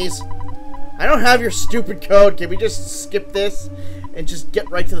code, please. I don't have your stupid code. Can we just skip this? and just get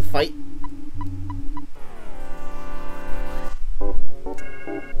right to the fight.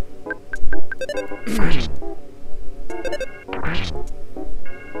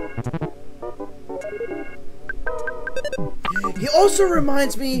 He also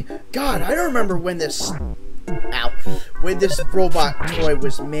reminds me, God, I don't remember when this, when this robot toy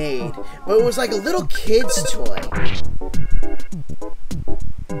was made, but it was like a little kid's toy.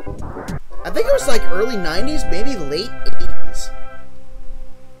 I think it was like early 90s, maybe late 80s.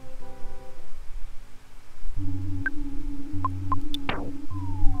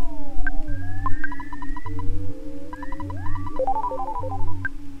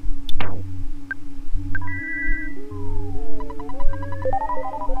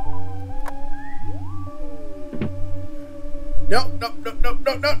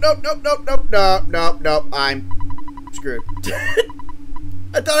 Nope, I'm screwed.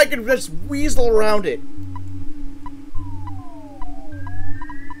 I thought I could just weasel around it.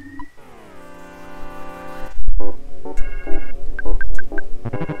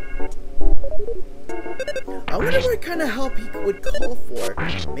 I wonder what kind of help he would call for.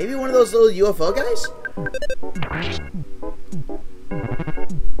 Maybe one of those little UFO guys?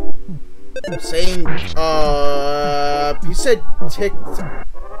 Saying, he said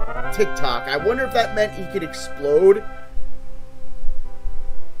TikTok. I wonder if that meant he could explode.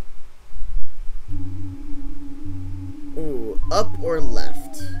 Ooh, up or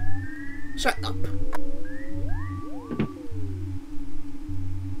left? Shut up.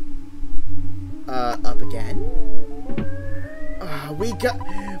 Up again?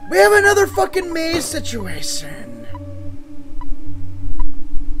 We have another fucking maze situation.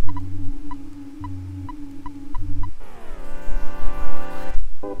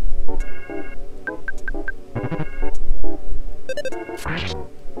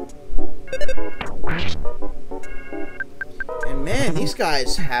 And man, these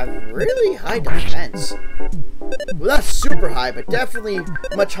guys have really high defense. Well, not super high, but definitely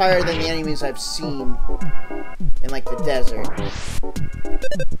much higher than the enemies I've seen in, like, the desert.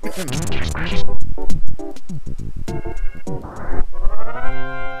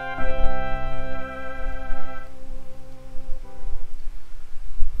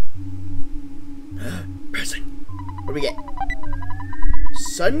 Present. What do we get?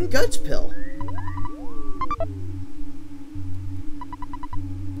 Sudden Guts Pill.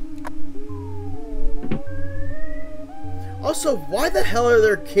 Also, why the hell are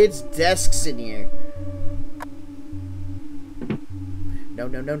there kids' desks in here? No.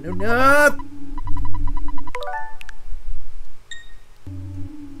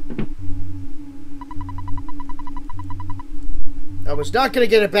 I was not gonna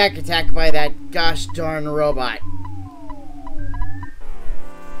get a back attack by that gosh darn robot.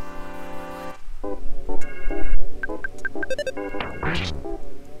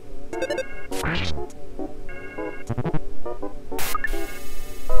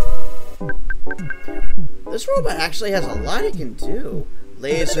 This robot actually has a lot it can do.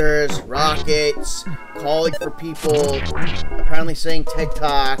 Lasers, rockets, calling for people, apparently saying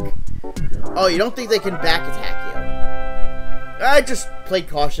TikTok. Oh, you don't think they can back attack you? I just played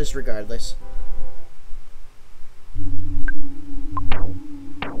cautious regardless.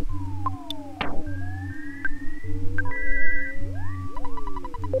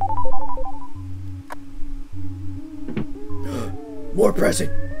 More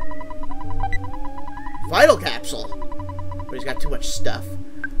present! Vital capsule! But he's got too much stuff.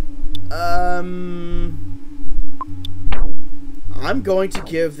 I'm going to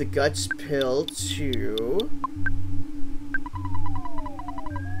give the guts pill to...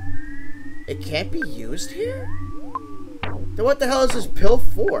 It can't be used here? Then what the hell is this pill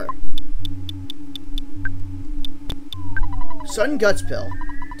for? Sudden Guts Pill.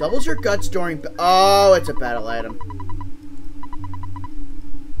 Doubles your guts during... Oh, it's a battle item.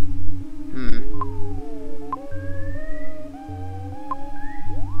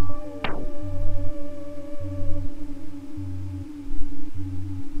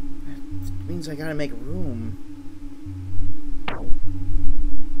 That means I gotta make room.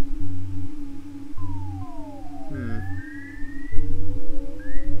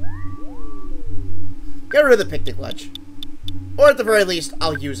 Get rid of the picnic lunch. Or at the very least,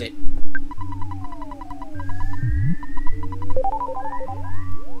 I'll use it.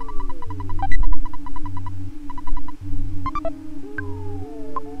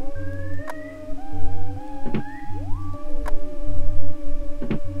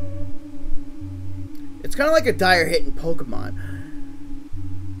 It's kind of like a dire hit in Pokemon.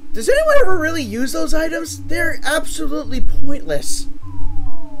 Does anyone ever really use those items? They're absolutely pointless.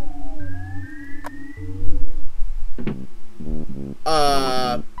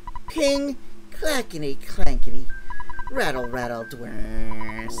 Ping, clackety, clankety. Rattle, rattle,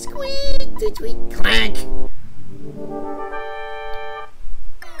 dwir. Squeak, tweak, clank.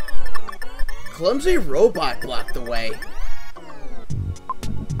 Clumsy robot blocked the way.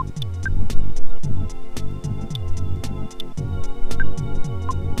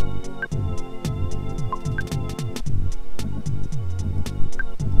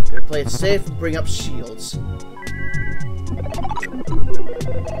 Gonna play it safe and bring up shields.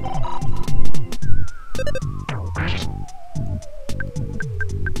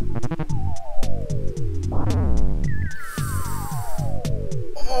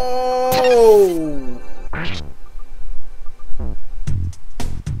 Oh!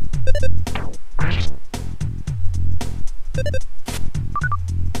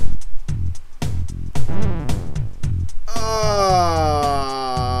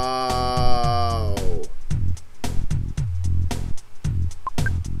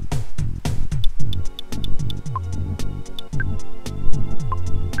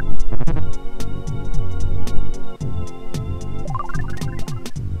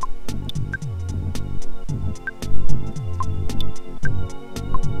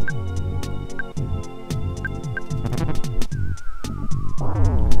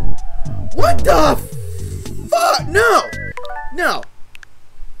 What the fuck? No! No!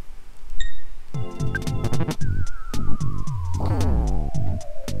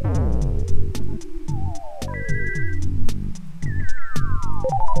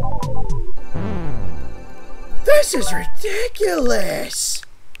 This is ridiculous!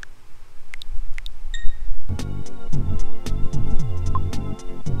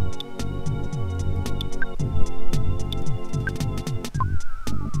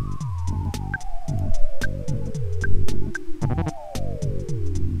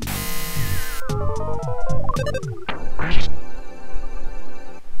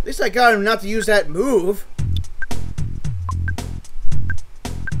 At least I got him not to use that move.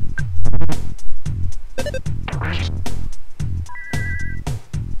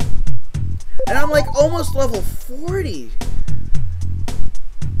 And I'm like almost level 40.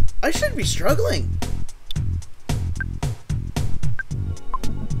 I shouldn't be struggling.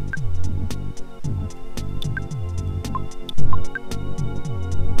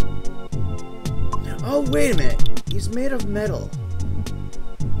 Oh, wait a minute. He's made of metal.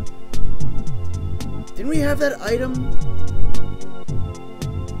 Didn't we have that item?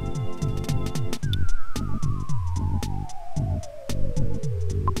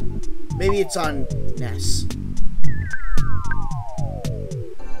 Maybe it's on Ness.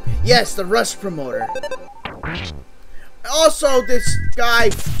 Yes, the rust promoter. Also, this guy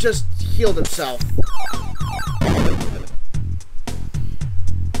just healed himself.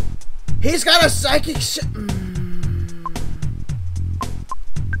 He's got a psychic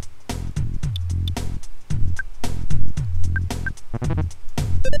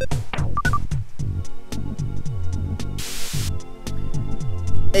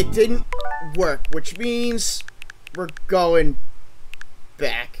It didn't work, which means we're going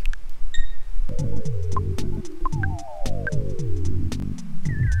back.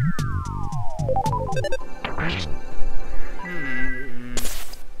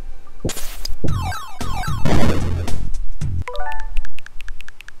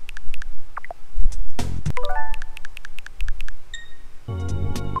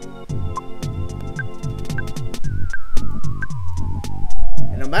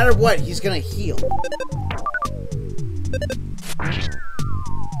 No matter what, he's gonna heal.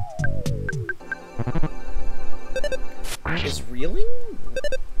 Is reeling?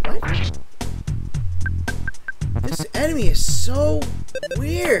 What? This enemy is so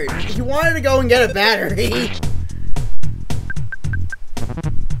weird. He wanted to go and get a battery.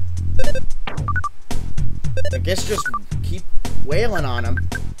 I guess just keep wailing on him.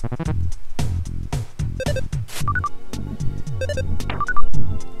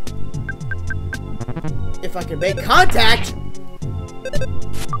 If I can make contact.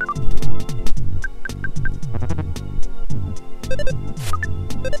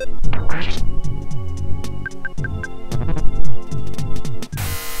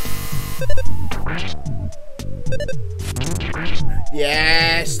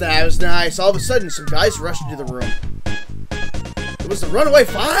 Yes, that was nice. All of a sudden, some guys rushed into the room. It was the Runaway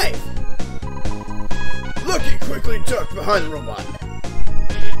Five. Look, he quickly ducked behind the robot.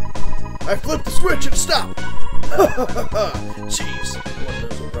 I flipped the switch and stopped. Jeez, one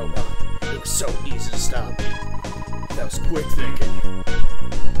little robot. It was so easy to stop. That was quick thinking.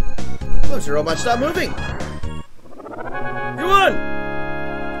 Look, the robot stopped moving. You won!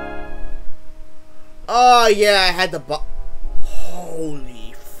 Oh, yeah, I had the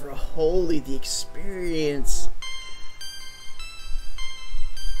Holy, the experience.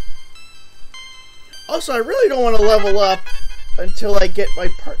 Also, I really don't want to level up until I get my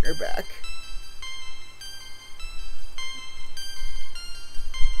partner back.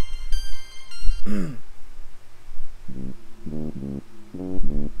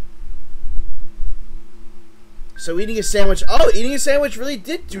 So eating a sandwich... Oh, eating a sandwich really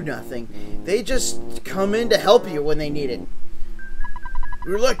did do nothing. They just come in to help you when they need it.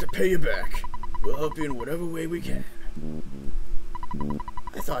 We would like to pay you back. We'll help you in whatever way we can.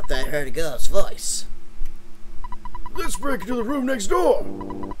 I thought that heard a girl's voice. Let's break into the room next door.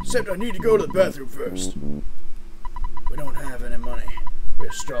 Except I need to go to the bathroom first. We don't have any money.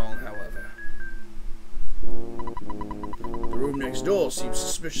 We're strong, however. The room next door seems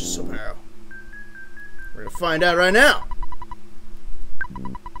suspicious somehow. We're gonna find out right now.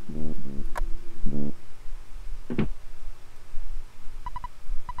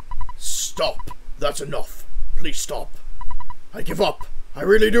 Stop. That's enough. Please stop. I give up. I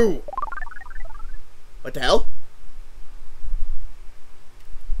really do. What the hell?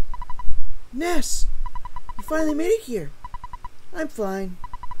 Ness, you finally made it here. I'm fine.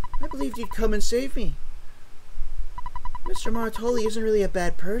 I believed you'd come and save me. Mr. Martoli isn't really a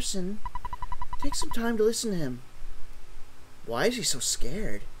bad person. Take some time to listen to him. Why is he so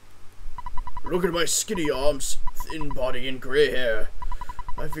scared? Look at my skinny arms, thin body, and gray hair.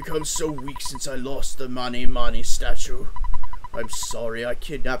 I've become so weak since I lost the Mani statue. I'm sorry I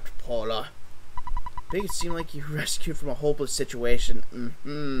kidnapped Paula. Make it seem like you rescued from a hopeless situation.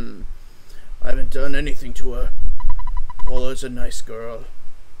 I haven't done anything to her. Paula's a nice girl.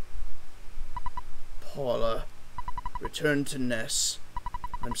 Paula, return to Ness.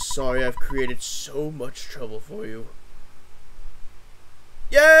 I'm sorry I've created so much trouble for you.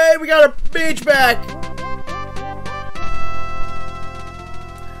 Yay, we got our mage back!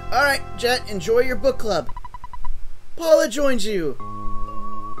 Alright, Jet, enjoy your book club. Paula joins you.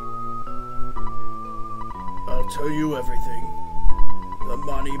 I'll tell you everything. The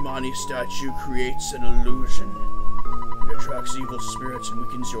Mani statue creates an illusion. It attracts evil spirits and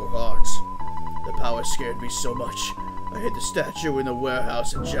weakens your heart. The power scared me so much, I hid the statue in the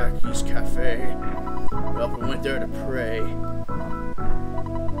warehouse at Jackie's cafe. I often went there to pray.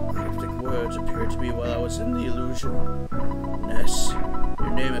 Cryptic words appeared to me while I was in the illusion. Ness,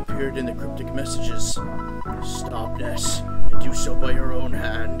 your name appeared in the cryptic messages. Stop, Ness, and do so by your own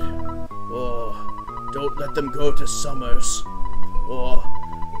hand. Oh, don't let them go to Summers. Or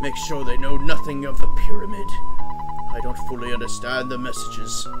make sure they know nothing of the pyramid. I don't fully understand the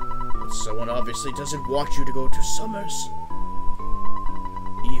messages, but someone obviously doesn't want you to go to Summers.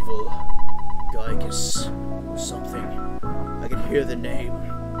 Evil Geigus or something. I can hear the name.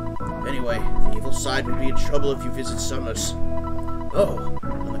 Anyway, the evil side would be in trouble if you visit Summers. Oh,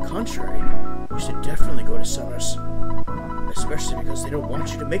 on the contrary, you should definitely go to Summers. Especially because they don't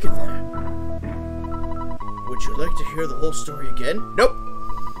want you to make it there. Would you like to hear the whole story again? Nope.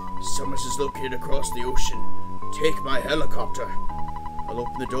 Summers is located across the ocean. Take my helicopter. I'll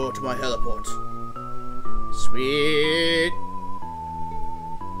open the door to my heliport. Sweet.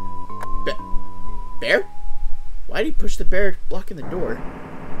 Bear? Why did he push the bear blocking the door?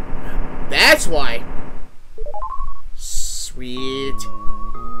 That's why. Sweet.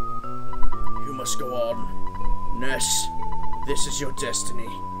 You must go on. Ness, this is your destiny.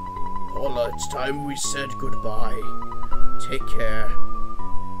 Paula, it's time we said goodbye. Take care.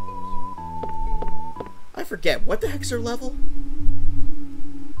 I forget, what the heck's her level?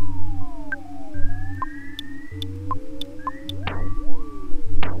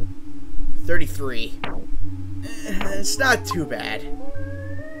 $33. It's not too bad.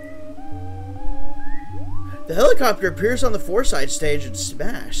 The helicopter appears on the Foresight stage in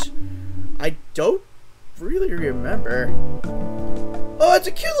Smash. I don't really remember. Oh, it's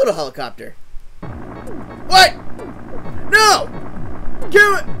a cute little helicopter. What? No! Give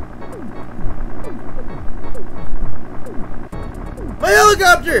it! My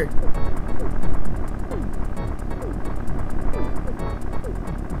helicopter!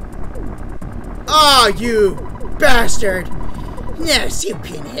 Aw, oh, you bastard! Nurse, you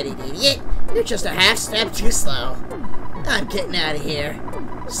pin-headed idiot. You're just a half-step too slow. I'm getting out of here.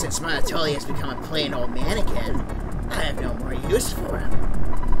 Since Monotoli has become a plain old man again, I have no more use for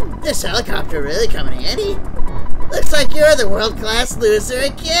him. This helicopter really come in handy. Looks like you're the world-class loser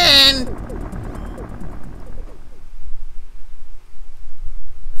again.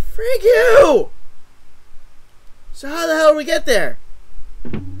 Frig you! So how the hell do we get there?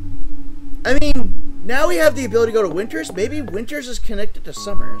 I mean, now we have the ability to go to Winters. Maybe Winters is connected to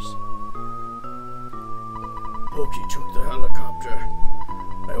Summers. Pokey took the helicopter.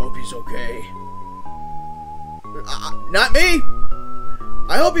 I hope he's he's okay. Not me!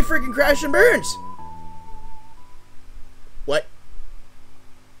 I hope he freaking crashes and burns! What?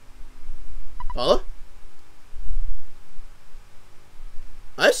 Paula?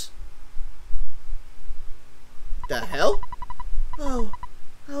 Us? The hell? Oh,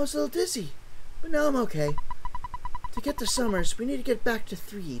 I was a little dizzy, but now I'm okay. To get to Summers, we need to get back to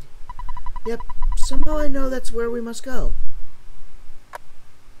Threed. Yep, somehow I know that's where we must go.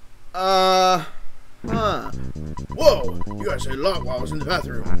 Whoa, you guys said a lot while I was in the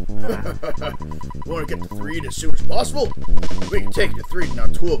bathroom. You want to get to Threed as soon as possible? We can take you to Threed, now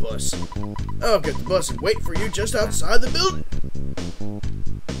 2 of us. I'll get the bus and wait for you just outside the building.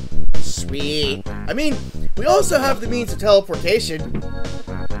 Sweet. I mean, we also have the means of teleportation.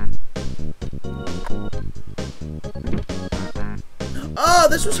 Oh,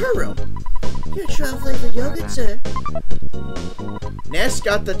 this was her room. Your trout flavored yogurt, sir. Ness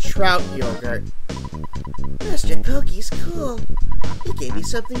got the trout yogurt. Master Pokey's cool. He gave me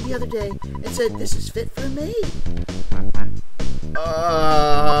something the other day and said this is fit for a maid.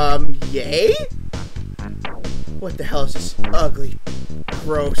 Yay? What the hell is this ugly,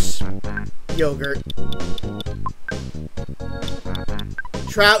 gross yogurt?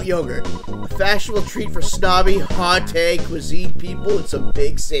 Trout yogurt. A fashionable treat for snobby, haughty cuisine people in some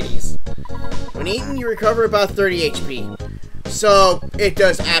big cities. When eaten, you recover about 30 HP. So, it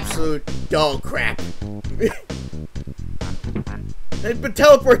does absolute dog crap. But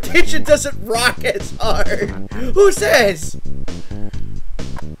teleportation doesn't rock as hard. Who says?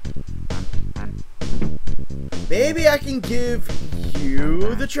 Maybe I can give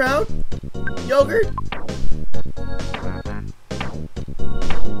you the trout yogurt?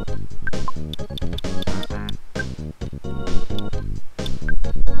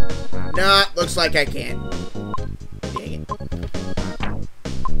 Nah, looks like I can't. Dang it.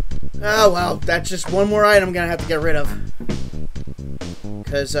 Oh well, that's just one more item I'm gonna have to get rid of.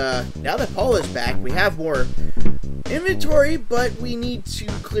 Because now that Paula's back, we have more inventory, but we need to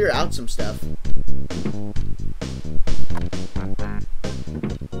clear out some stuff.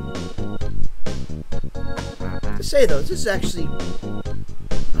 To say though, this is actually, I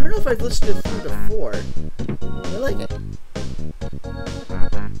don't know if I've listened to food before. I like it.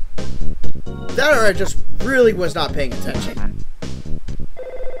 That or I just really was not paying attention.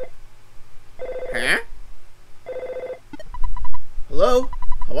 Huh? Hello?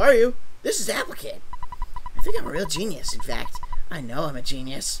 How are you? This is Applicant. I think I'm a real genius. In fact, I know I'm a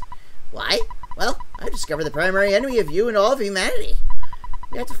genius. Why? Well, I discovered the primary enemy of you and all of humanity.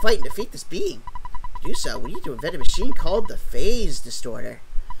 We have to fight and defeat this being. To do so, we need to invent a machine called the Phase Distorter.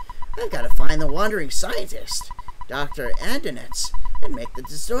 I've got to find the wandering scientist, Dr. Andonetz, and make the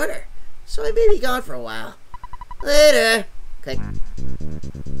distorter. So I may be gone for a while. Later. Okay.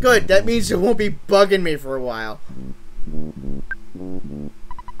 Good, that means it won't be bugging me for a while.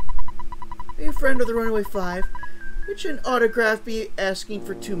 Are you a friend of the Runaway Five? Would an autograph be asking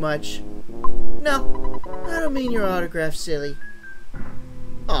for too much? No, I don't mean your autograph, silly.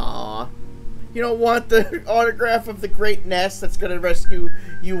 Aww. You don't want the autograph of the great Ness that's gonna rescue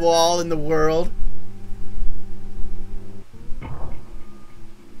you all in the world?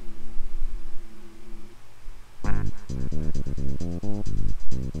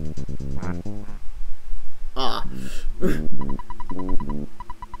 Ah.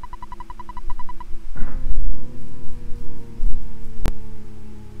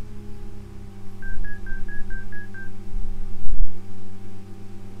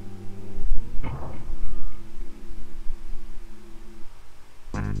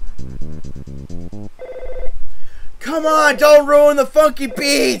 Come on, don't ruin the funky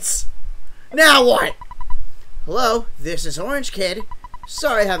beats! Now what? Hello, this is Orange Kid.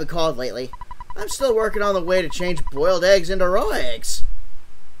 Sorry I haven't called lately. I'm still working on the way to change boiled eggs into raw eggs.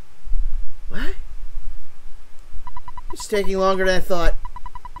 What? It's taking longer than I thought.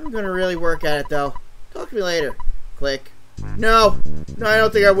 I'm gonna really work at it, though. Talk to me later. Click. No, I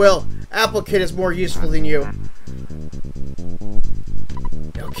don't think I will. Apple Kid is more useful than you.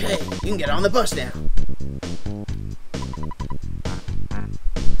 Okay, you can get on the bus now.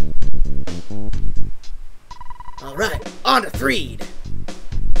 Alright, on to Threed.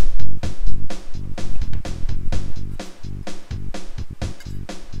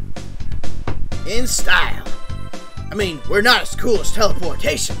 In style. I mean, we're not as cool as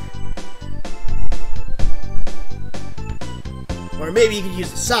teleportation. Or maybe you could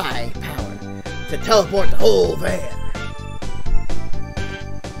use the psi power to teleport the whole van.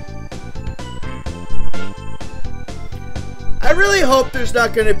 I really hope there's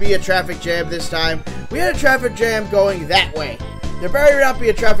not going to be a traffic jam this time. We had a traffic jam going that way. There better not be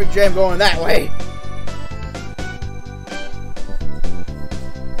a traffic jam going that way.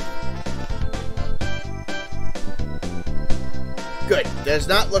 Good. Does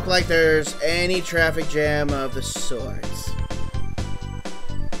not look like there's any traffic jam of the sorts.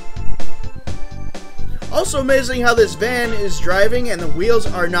 Also amazing how this van is driving and the wheels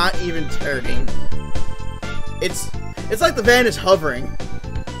are not even turning. It's like the van is hovering.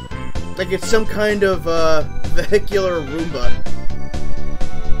 Like it's some kind of vehicular Roomba.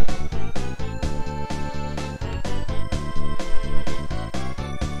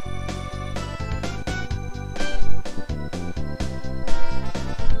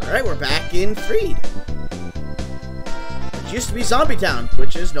 Alright, we're back in Freed. Which used to be Zombie Town,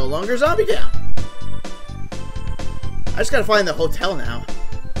 which is no longer Zombie Town. I just gotta find the hotel now.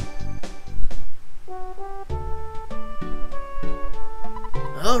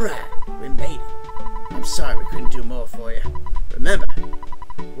 Alright, we made it. I'm sorry we couldn't do more for you. Remember,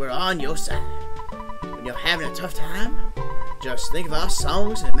 we're on your side. When you're having a tough time, just think of our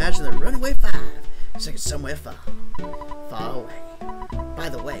songs and imagine the Runaway Five singing somewhere far, far away. By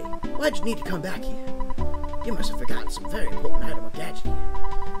the way, why'd you need to come back here? You must have forgotten some very important item or gadget here.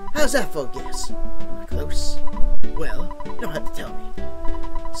 How's that for a guess? Am I close? Well, you don't have to tell me.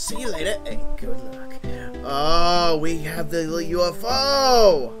 See you later, and good luck. Oh, we have the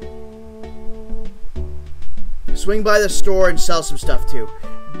UFO! Swing by the store and sell some stuff too.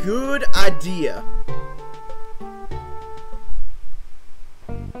 Good idea.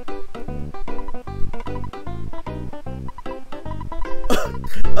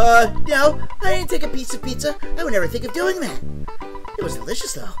 No, I didn't take a piece of pizza. I would never think of doing that. It was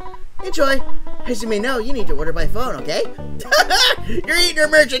delicious, though. Enjoy. As you may know, you need to order by phone, okay? You're eating your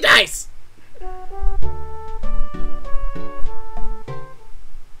merchandise!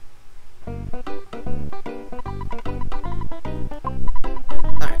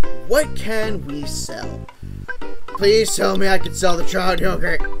 Alright, what can we sell? Please tell me I can sell the child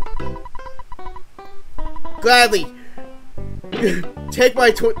yogurt. Gladly. Take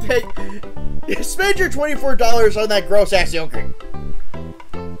my spend your $24 on that gross ass yogurt.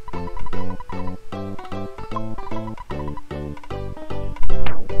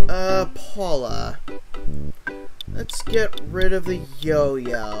 Paula. Let's get rid of the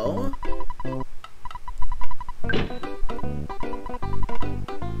yo-yo.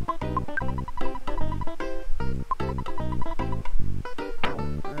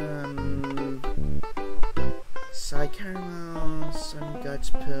 Side caramel, Sun Guts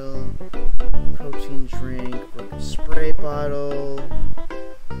pill, protein drink, broken spray bottle.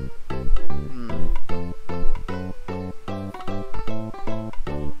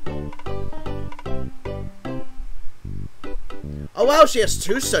 Oh wow, she has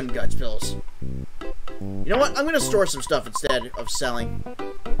 2 Sun Guts pills. You know what? I'm gonna store some stuff instead of selling.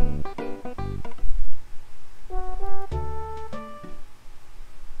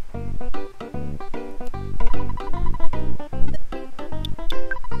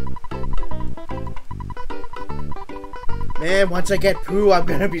 Man, once I get poo, I'm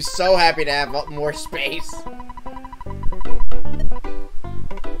gonna be so happy to have more space.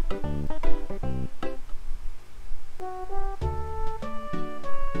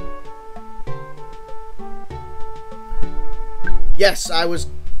 Yes, I was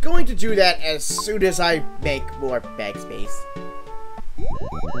going to do that as soon as I make more bag space.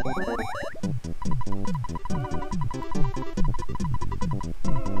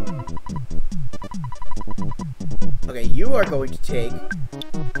 Okay, you are going to take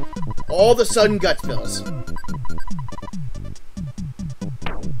all the Sun Guts pills.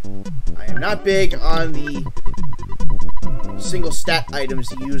 I am not big on the single stat items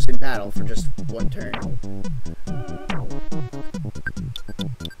you use in battle for just 1 turn.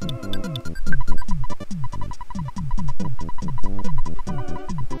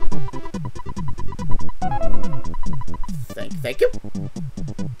 Thank you.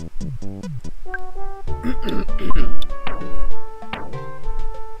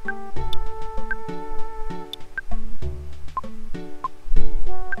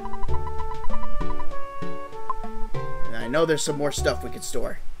 I know there's some more stuff we could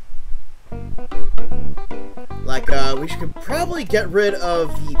store. Like, we could probably get rid of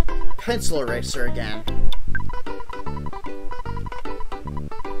the pencil eraser again.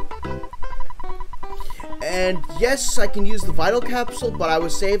 And yes, I can use the vital capsule, but I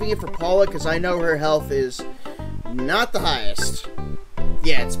was saving it for Paula because I know her health is not the highest.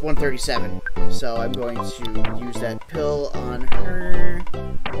 Yeah, it's 137. So I'm going to use that pill on her.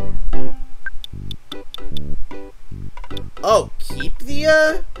 Oh, keep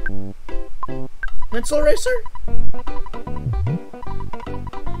the pencil eraser?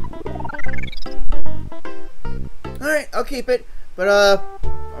 Alright, I'll keep it. But,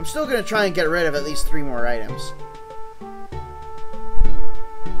 I'm still gonna try and get rid of at least 3 more items.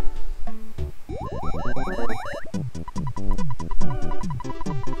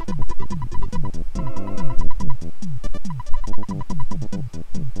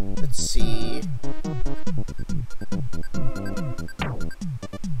 Let's see.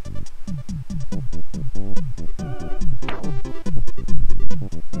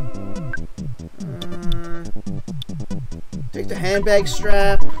 Take the handbag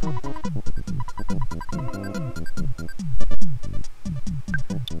strap.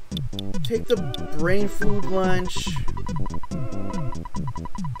 Take the brain food lunch.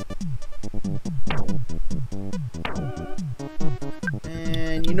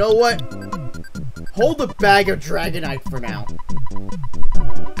 And you know what? Hold the bag of Dragonite for now.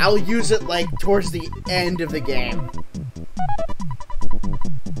 I'll use it, like, towards the end of the game.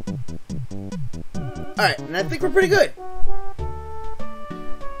 Alright, and I think we're pretty good.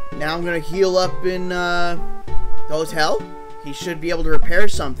 Now I'm gonna heal up in, the hotel. He should be able to repair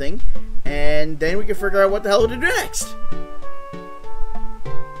something. And then we can figure out what the hell to do next.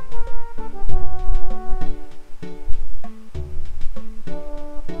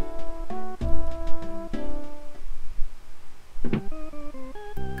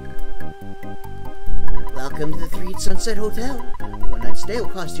 Welcome to the Three Sunset Hotel. One night stay will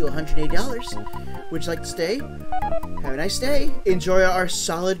cost you $180. Would you like to stay? Have a nice day. Enjoy our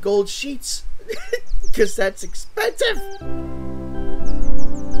solid gold sheets. Because that's expensive.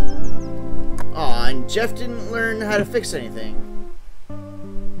 Aw, and Jeff didn't learn how to fix anything.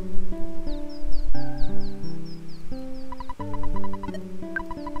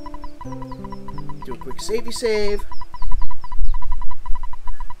 Do a quick savey save.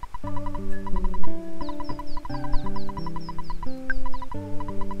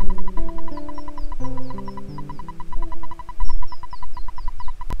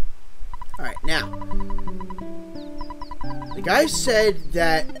 Alright, now. The guy said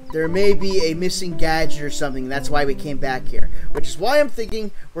that there may be a missing gadget or something, and that's why we came back here. Which is why I'm thinking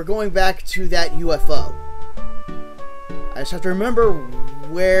we're going back to that UFO. I just have to remember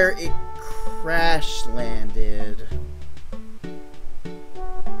where it crash landed.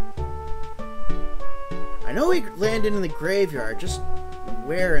 I know it landed in the graveyard, just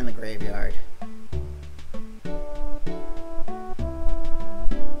where in the graveyard?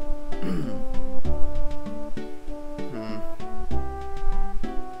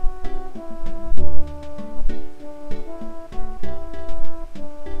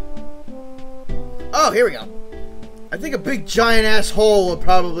 Oh, here we go. I think a big giant ass hole would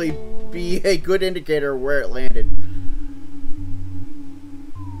probably be a good indicator of where it landed.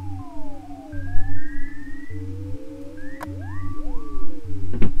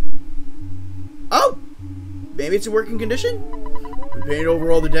 Oh! Maybe it's in working condition? We painted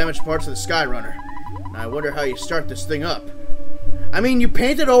over all the damaged parts of the Skyrunner. Now I wonder how you start this thing up. I mean, you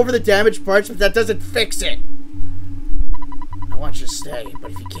painted over the damaged parts, but that doesn't fix it. I want you to stay,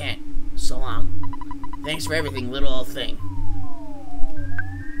 but if you can't, so long. Thanks for everything, little old thing.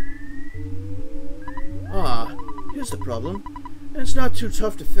 Ah, here's the problem. And it's not too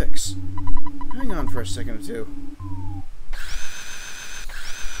tough to fix. Hang on for a second or two.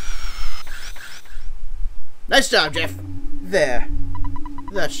 Nice job, Jeff. There.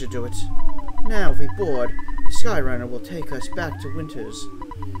 That should do it. Now, if we board, the Skyrunner will take us back to Winters.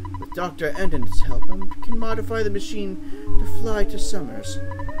 With Dr. Endon's help, I can modify the machine to fly to Summers.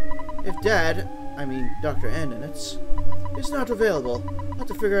 If Dr. Endon's is not available, I'll have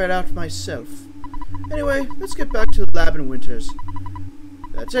to figure it out myself. Anyway, let's get back to the lab in Winters.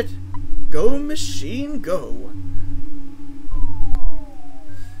 That's it. Go, machine, go.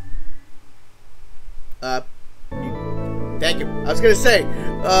 Thank you. I was gonna say,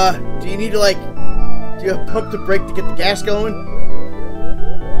 do you need to, like, do you have a pump to brake to get the gas going?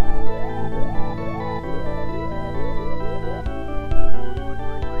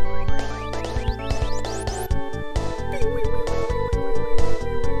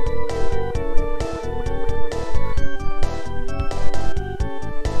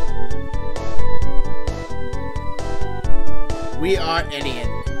 We are idiots.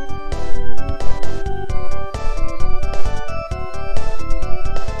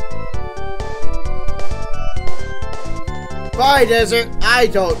 Bye, desert. I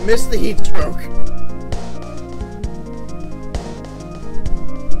don't miss the heat stroke.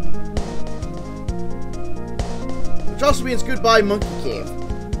 Which also means goodbye, Monkey Cave.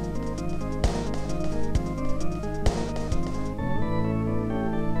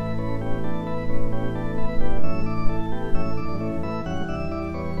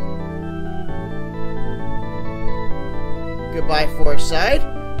 Goodbye, Forsyth.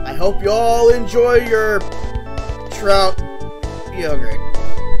 I hope you all enjoy your trout yogurt.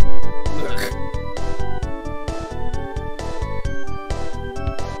 Ugh.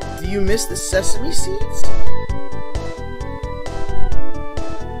 Do you miss the sesame seeds?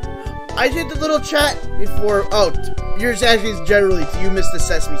 I did the little chat before. Oh, yours actually is generally, do you miss the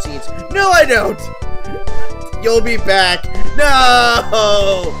sesame seeds? No, I don't. You'll be back.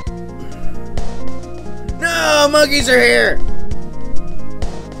 No! No, monkeys are here!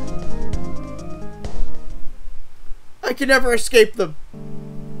 I can never escape them.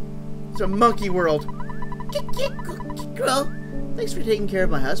 It's a monkey world. Girl, thanks for taking care of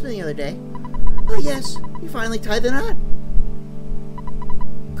my husband the other day. Oh yes, you finally tied the knot.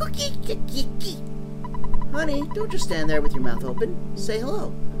 Honey, don't just stand there with your mouth open. Say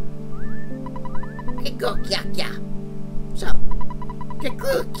hello. So,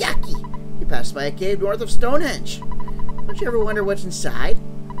 you passed by a cave north of Stonehenge. Don't you ever wonder what's inside?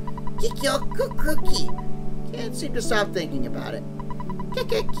 Can't seem to stop thinking about it.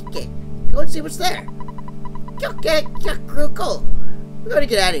 Go and see what's there. We're going to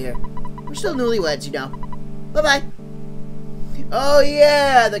get out of here. We're still newlyweds, you know. Bye-bye. Oh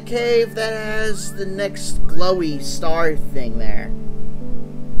yeah, the cave that has the next glowy star thing there.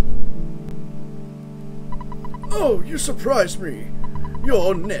 Oh, you surprised me.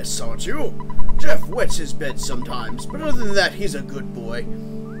 You're Ness, aren't you? Jeff wets his bed sometimes, but other than that, he's a good boy.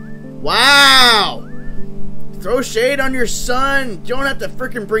 Wow! Throw shade on your son. You don't have to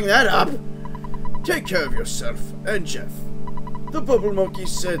frickin' bring that up. Take care of yourself and Jeff. The Bubble Monkey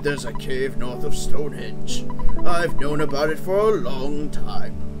said there's a cave north of Stonehenge. I've known about it for a long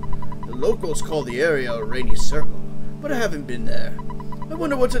time. The locals call the area a rainy circle, but I haven't been there. I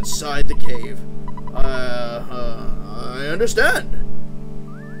wonder what's inside the cave. I understand.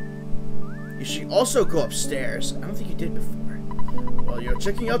 You should also go upstairs. I don't think you did before. While you're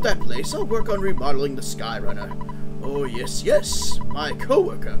checking out that place, I'll work on remodeling the Skyrunner. Oh, yes. My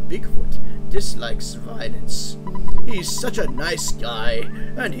coworker, Bigfoot, dislikes violence. He's such a nice guy,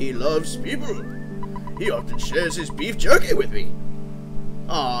 and he loves people. He often shares his beef jerky with me.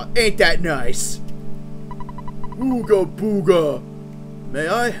 Aw, ain't that nice? Ooga booga. May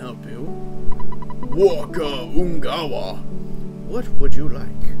I help you? Waka ungawa. What would you like?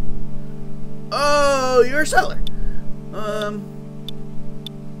 Oh, you're a seller.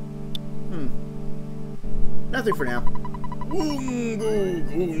 Nothing for now. Ungu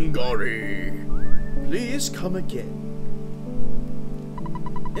gungari. Please come again.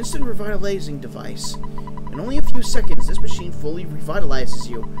 Instant revitalizing device. In only a few seconds, this machine fully revitalizes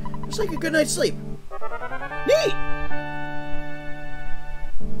you. Just like a good night's sleep. Neat!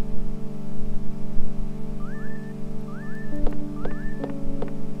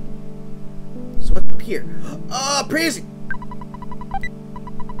 So what's up here? Praising!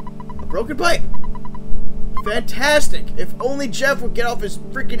 A broken pipe! Fantastic! If only Jeff would get off his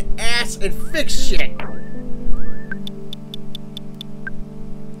freaking ass and fix shit!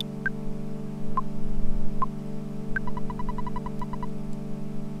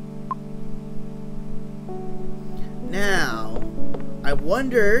 Now, I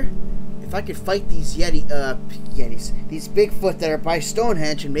wonder if I could fight these Yetis, these Bigfoot that are by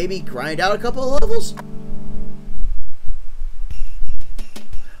Stonehenge and maybe grind out a couple of levels?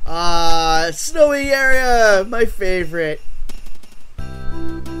 Snowy area! My favorite.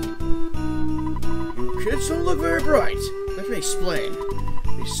 You kids don't look very bright. Let me explain.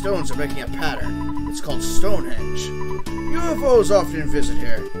 These stones are making a pattern. It's called Stonehenge. UFOs often visit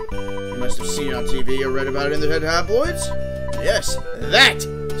here. You must have seen it on TV or read about it in the tabloids. Yes, that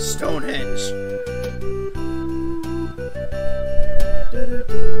Stonehenge.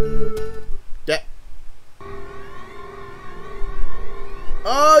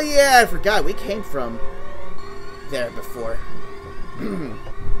 Oh yeah, I forgot. We came from there before.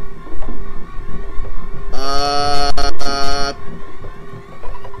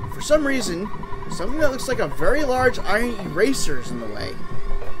 For some reason, something that looks like a very large iron eraser is in the way.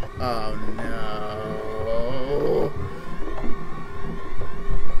 Oh no.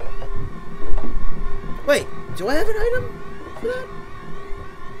 Wait, do I have an item for that?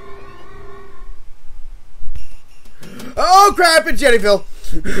 Oh crap, it's Yetiville!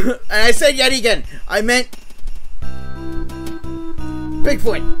 And I said Yeti again. I meant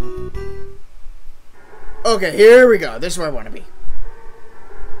Bigfoot. Okay, here we go. This is where I want to be.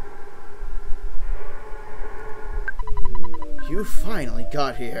 You finally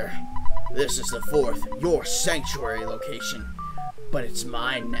got here. This is the fourth, your sanctuary location. But it's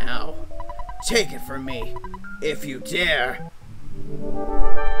mine now. Take it from me, if you dare.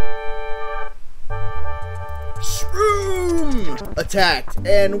 Shroom! contact,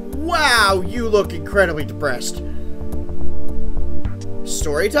 and wow, you look incredibly depressed.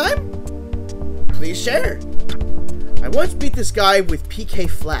 Story time? Please share. I once beat this guy with PK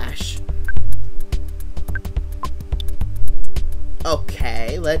Flash.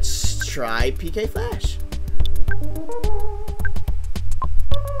 Okay, let's try PK Flash.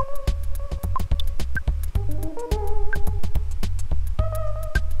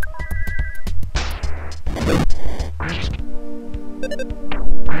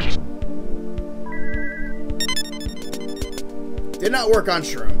 Did not work on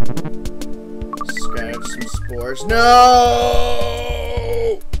Shroom. Scratch some spores. No!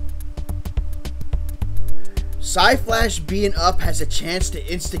 Psy-Flash being up has a chance to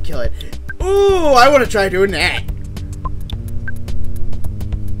insta-kill it. Ooh, I want to try doing that.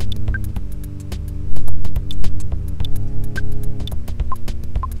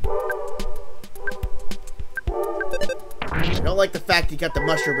 I don't like the fact he got the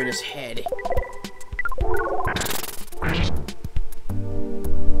mushroom in his head.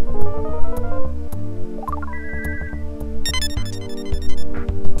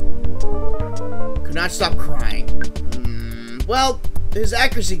 Could not stop crying. Well, his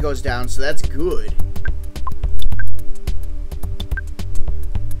accuracy goes down, so that's good.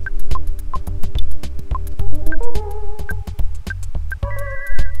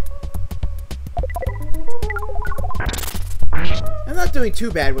 I'm not doing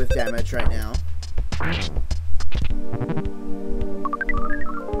too bad with damage right now.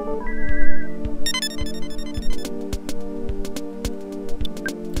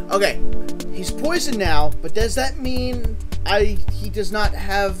 Okay, he's poisoned now, but does that mean he does not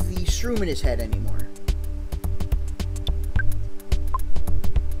have the shroom in his head anymore?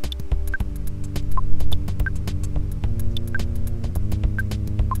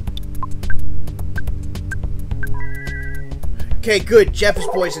 Okay, good. Jeff is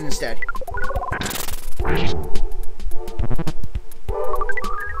poisoned instead.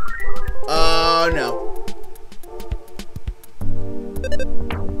 Oh, no.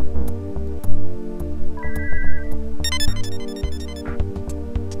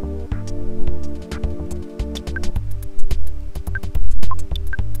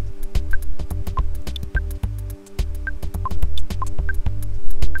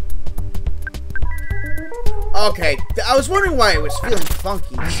 Okay, I was wondering why it was feeling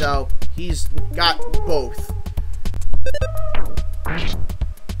funky, so he's got both.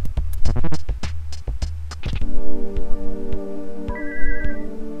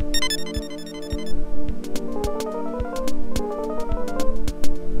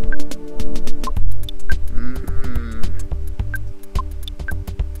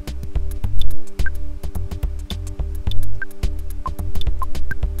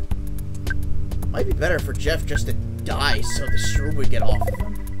 Might be better for Jeff just to die so the shroom would get off of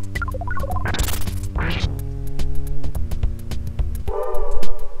him.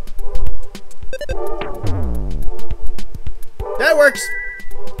 That works!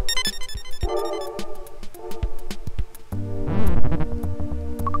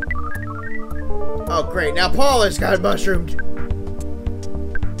 Oh great, now Paula's got mushroomed.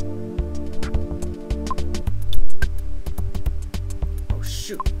 Oh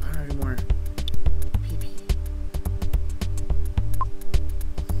shoot, I don't have any more.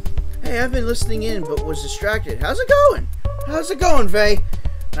 Hey, I've been listening in, but was distracted. How's it going? How's it going, Faye?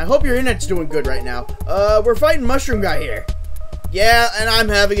 I hope your internet's doing good right now. We're fighting Mushroom Guy here. Yeah, and I'm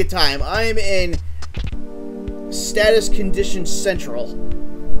having a time. I'm in Status Condition Central.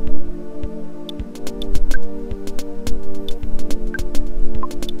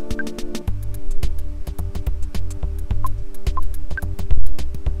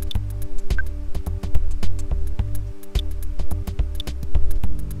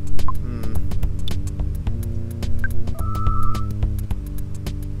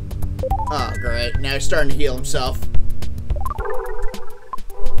 Oh, great. Now he's starting to heal himself.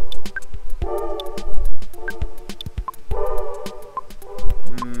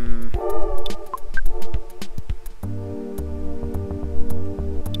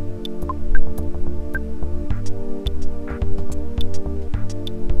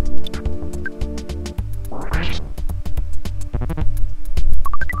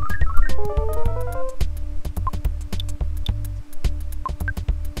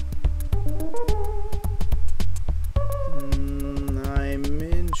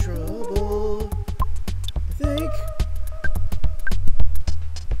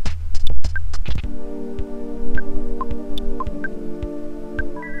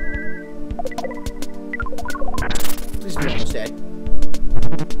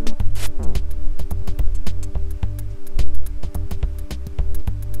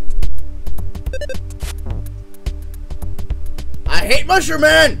 Mushroom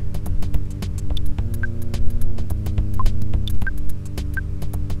Man!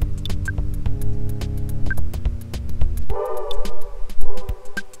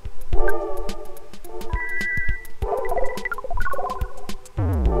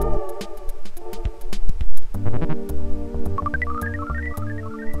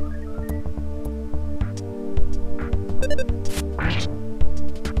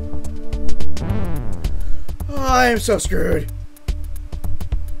 I am so screwed.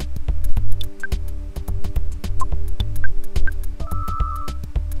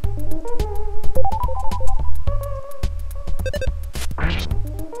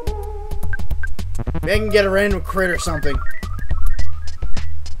 Maybe I can get a random crit or something.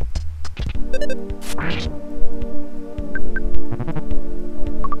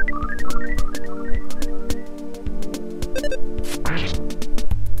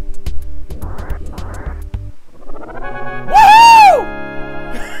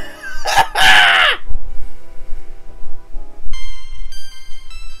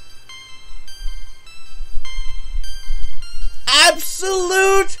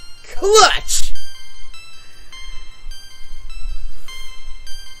 Absolute clutch!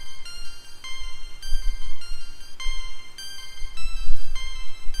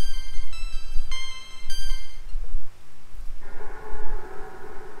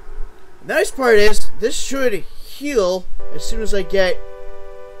 The nice part is, this should heal as soon as I get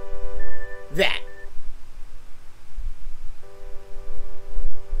that.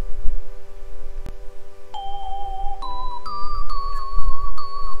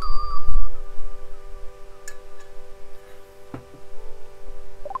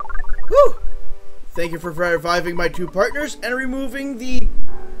 Whew! Thank you for reviving my two partners and removing the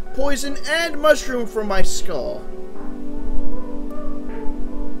poison and mushroom from my skull.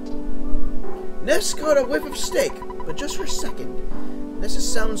 Ness caught a whiff of steak, but just for a second. Ness's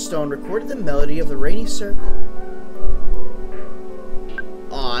soundstone recorded the melody of the rainy circle.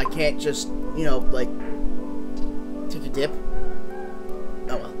 Aw, I can't just, you know, like, take a dip.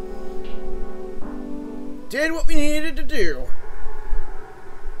 Oh well. Did what we needed to do.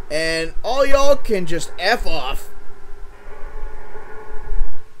 And all y'all can just F off.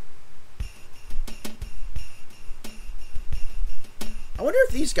 I wonder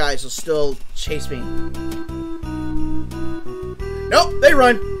if these guys will still chase me. Nope, they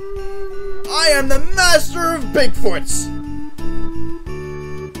run. I am the master of Bigfoots.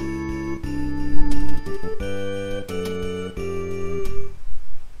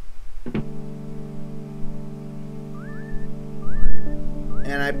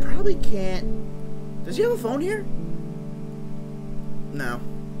 And I probably can't... Does he have a phone here? No.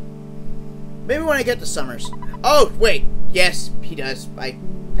 Maybe when I get to Summers. Oh, wait. Yes, he does. I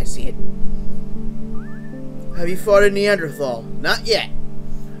see it. Have you fought a Neanderthal? Not yet.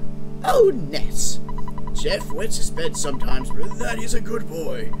 Oh, Ness. Jeff wets his bed sometimes, but that he's a good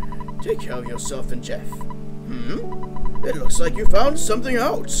boy. Take care of yourself and Jeff. It looks like you found something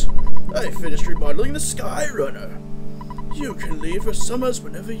out. I finished remodeling the Skyrunner. You can leave for Summers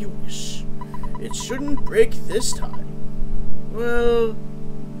whenever you wish. It shouldn't break this time. Well,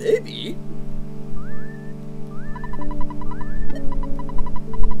 maybe.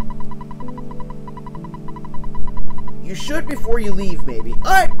 You should before you leave, maybe.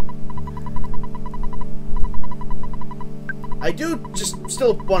 Alright! I do just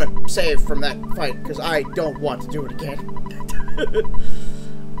still want to save from that fight, because I don't want to do it again.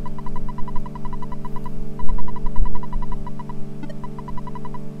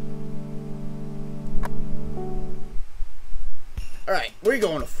 Alright, we're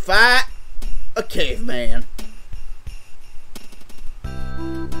going to fight a caveman.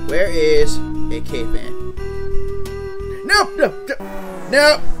 Where is a caveman? No, no,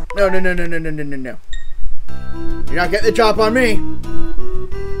 no, no, no, no, no, no, no, no, no, no. You're not getting the drop on me.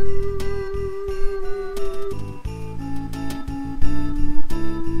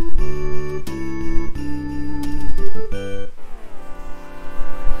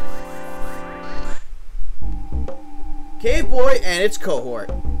 Cave Boy and its cohort.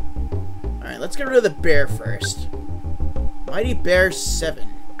 Alright, let's get rid of the bear first. Mighty Bear 7.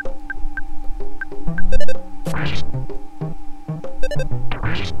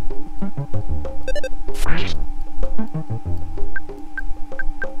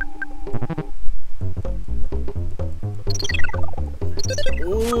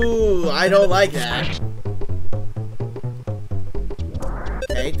 Ooh, I don't like that.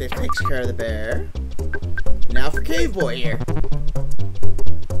 Okay, this takes care of the bear. Now for Cave Boy here.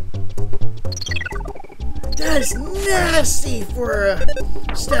 That is nasty for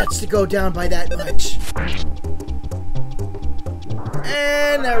stats to go down by that much.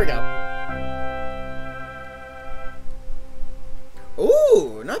 And there we go.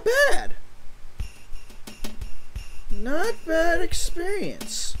 Ooh, not bad. Not bad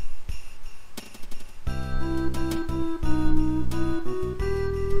experience.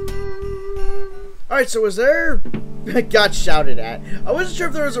 Alright, so was there... got shouted at. I wasn't sure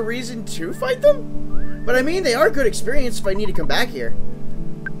if there was a reason to fight them. But I mean, they are good experience if I need to come back here.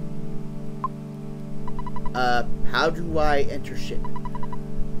 How do I enter ship?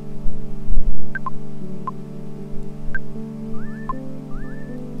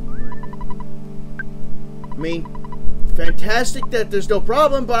 I mean, fantastic that there's no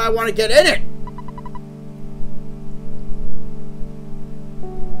problem, but I want to get in it.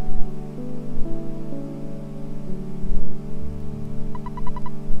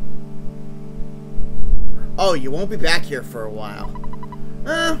 Oh, you won't be back here for a while.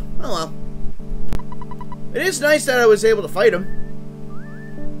 Oh well. It is nice that I was able to fight him.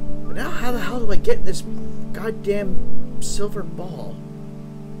 But now how the hell do I get this goddamn silver ball?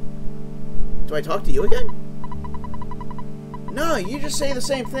 Do I talk to you again? No, you just say the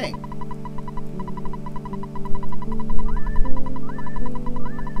same thing.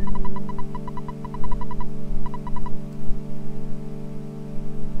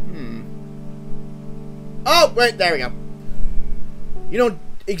 Oh, wait, there we go. You don't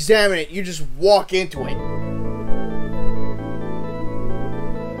examine it, you just walk into it.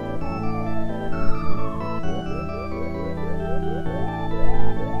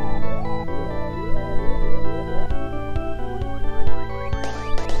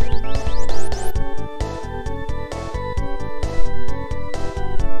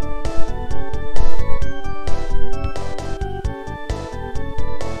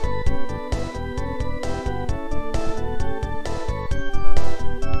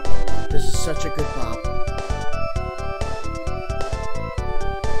 Such a good pop.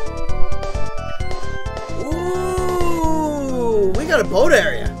 Ooh, we got a boat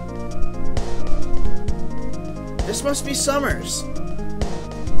area. This must be Summers.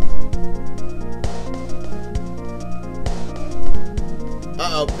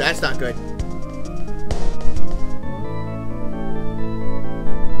 Uh-oh, that's not good.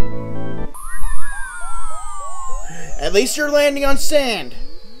 At least you're landing on sand.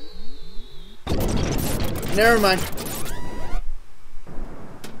 Never mind.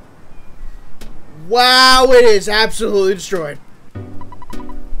 Wow, it is absolutely destroyed.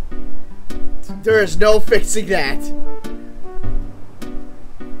 There is no fixing that.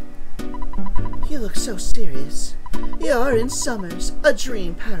 You look so serious. You're in Summers, a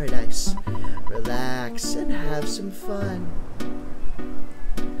dream paradise. Relax and have some fun.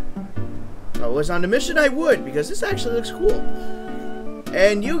 If I was on the mission, I would, because this actually looks cool.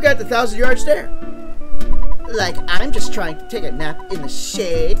 And you got the 1,000-yard stare. Like I'm just trying to take a nap in the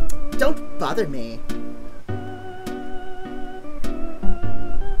shade. Don't bother me.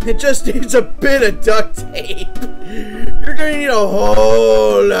 It just needs a bit of duct tape. You're gonna need a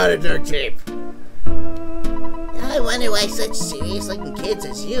whole lot of duct tape. I wonder why such serious-looking kids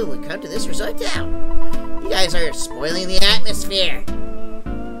as you would come to this resort town. You guys are spoiling the atmosphere.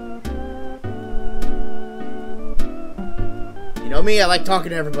 You know me, I like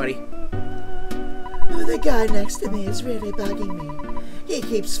talking to everybody. Oh, the guy next to me is really bugging me. He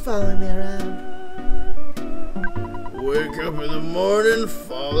keeps following me around. Wake up in the morning,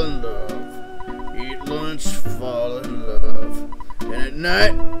 fall in love. Eat lunch, fall in love. And at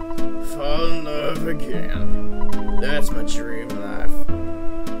night, fall in love again. That's my dream life.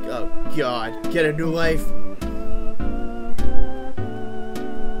 Oh, God. Get a new life.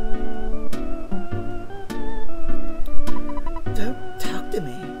 Don't talk to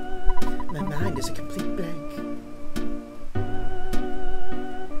me. My mind is a complete blank.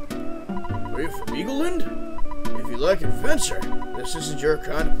 Are you from Eagleland? If you like adventure, this isn't your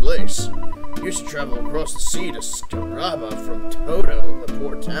kind of place. You should travel across the sea to Scaraba from Toto, the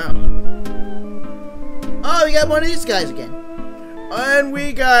port town. Oh, we got one of these guys again. And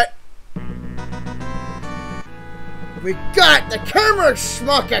we got the camera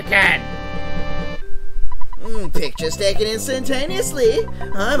schmuck again. Pictures taken instantaneously.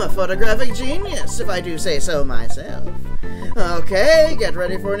 I'm a photographic genius, if I do say so myself. Okay, get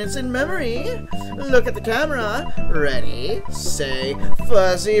ready for an instant memory. Look at the camera. Ready, say,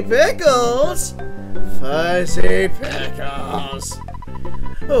 Fuzzy Pickles. Fuzzy Pickles.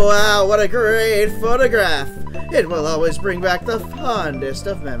 Wow, what a great photograph. It will always bring back the fondest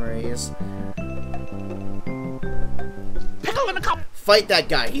of memories. Pickle in the cup. Fight that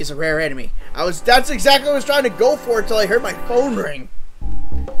guy. He's a rare enemy. That's exactly what I was trying to go for until I heard my phone ring.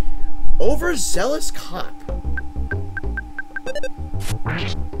 Overzealous cop.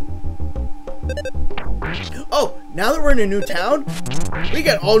 Oh, now that we're in a new town, we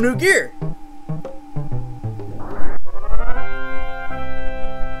got all new gear.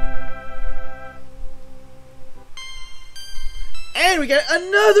 And we got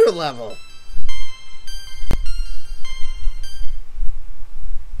another level.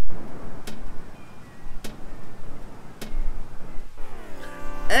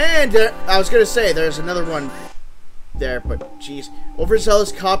 And I was gonna say there's another one there, but jeez,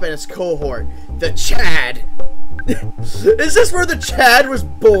 overzealous cop and its cohort, the Chad. Is this where the Chad was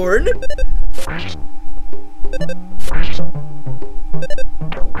born?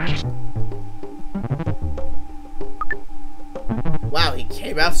 Wow, he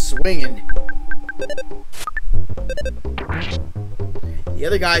came out swinging. The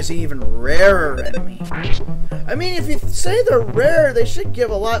other guy's an even rarer enemy. I mean, if you say they're rare, they should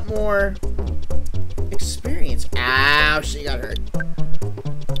give a lot more experience. Ow, she got hurt.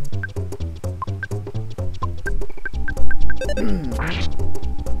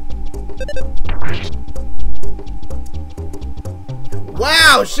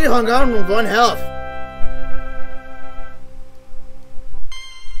 Wow, she hung on with 1 health.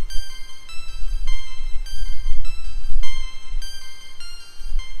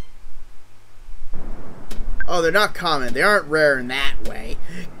 Oh, they're not common. They aren't rare in that way.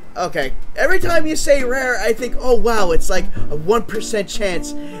 Okay, every time you say rare, I think, oh wow, it's like a 1%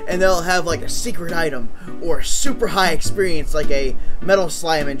 chance, and they'll have like a secret item, or super high experience like a Metal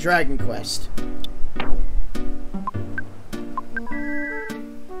Slime in Dragon Quest.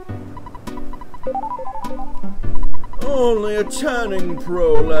 Only a tanning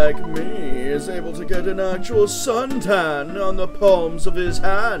pro like me is able to get an actual suntan on the palms of his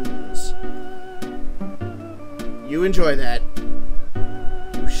hands. You enjoy that,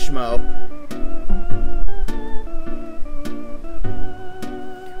 you schmo.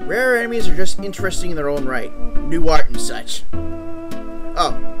 Rare enemies are just interesting in their own right. New art and such.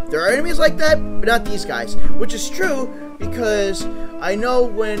 Oh, there are enemies like that, but not these guys. Which is true, because I know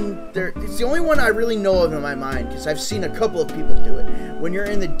when they're... It's the only one I really know of in my mind, because I've seen a couple of people do it. When you're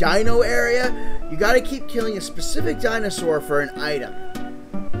in the dino area, you gotta keep killing a specific dinosaur for an item.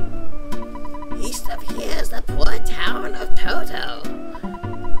 East of here is the poor town of Toto.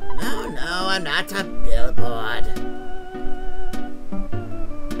 No, I'm not a billboard.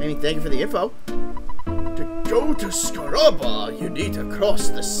 I mean, thank you for the info. To go to Scaraba, you need to cross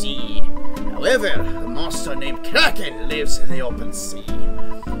the sea. However, a monster named Kraken lives in the open sea.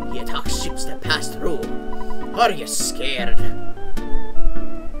 He attacks ships that pass through. Are you scared?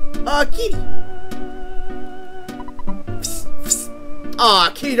 Kitty.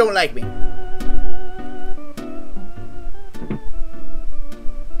 Kitty don't like me.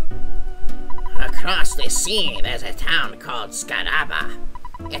 Across the sea, there's a town called Scaraba.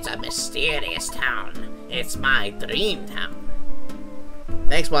 It's a mysterious town. It's my dream town.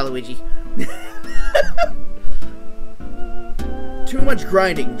 Thanks, Waluigi. Too much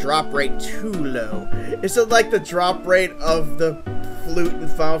grinding, drop rate too low. Is it like the drop rate of the flute in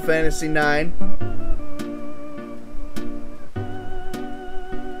Final Fantasy IX?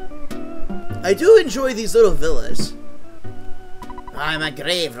 I do enjoy these little villas. I'm a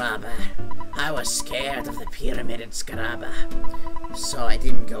grave robber. I was scared of the pyramid in Scaraba, so I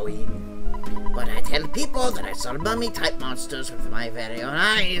didn't go in. But I tell people that I saw mummy-type monsters with my very own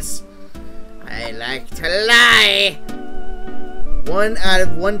eyes. I like to lie. 1 out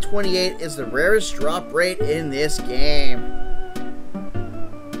of 128 is the rarest drop rate in this game.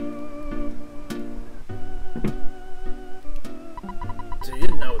 Do you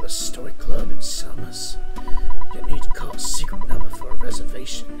know the Stoic Club in Summers? You need to call a secret number for a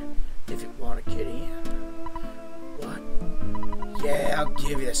reservation if you want to get in. What? Yeah, I'll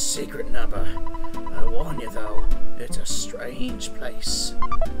give you a secret number. I warn you though, it's a strange place.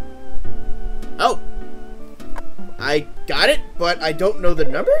 Oh! I got it, but I don't know the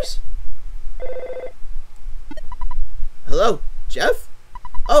numbers? Hello, Jeff?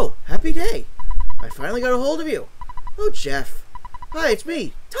 Oh, happy day. I finally got a hold of you. Oh, Jeff. Hi, it's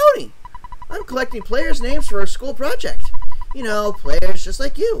me, Tony. I'm collecting players' names for a school project. You know, players just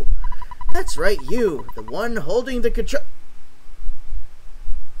like you. That's right, you, the one holding the control.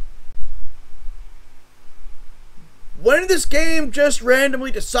 When did this game just randomly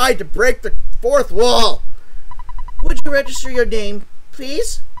decide to break the fourth wall? Would you register your name,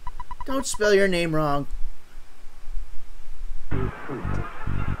 please? Don't spell your name wrong.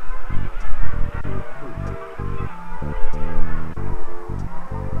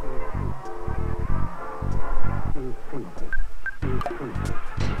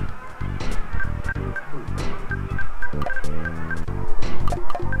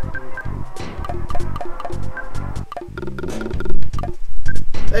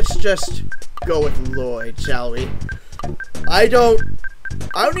 let's just go with Lloyd, shall we? I don't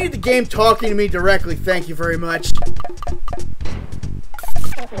need the game talking to me directly, thank you very much.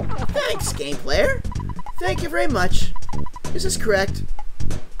 Thanks, game player. Thank you very much. Is this correct?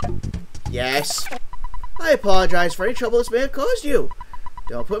 Yes. I apologize for any trouble this may have caused you.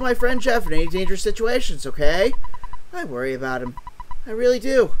 Don't put my friend Jeff in any dangerous situations, okay? I worry about him. I really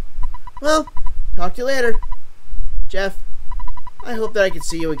do. Well, talk to you later. Jeff, I hope that I can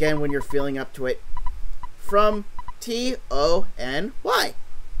see you again when you're feeling up to it. From T-O-N-Y.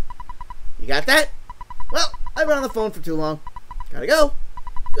 You got that? Well, I've been on the phone for too long. Gotta go.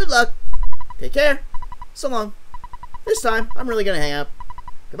 Good luck. Take care. So long. This time, I'm really gonna hang up.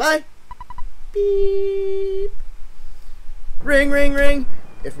 Goodbye. Beep. Ring, ring, ring.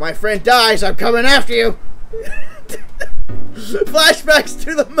 If my friend dies, I'm coming after you. Flashbacks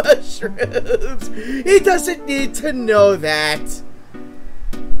to the mushrooms. He doesn't need to know that.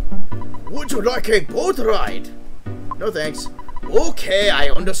 Would you like a boat ride? No thanks. Okay, I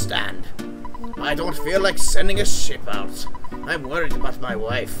understand. I don't feel like sending a ship out. I'm worried about my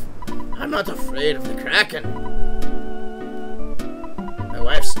wife. I'm not afraid of the Kraken. My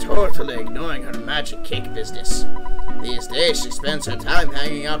wife's totally ignoring her magic cake business. These days, she spends her time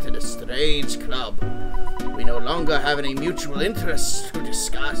hanging out at a strange club. We no longer have any mutual interests to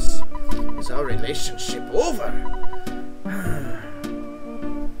discuss. Is our relationship over?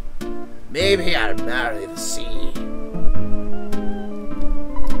 Maybe I'll marry the sea.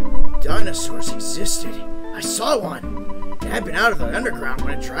 Dinosaurs existed. I saw one. It had been out of the underground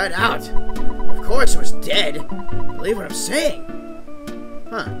when it dried out. Of course, it was dead. Believe what I'm saying.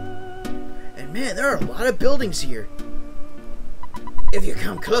 Huh. And man, there are a lot of buildings here. If you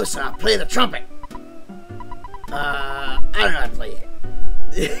come closer, I'll play the trumpet. I don't know how to play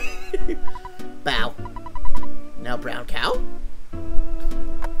it. Bow. Now brown cow.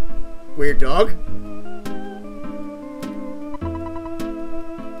 Weird dog.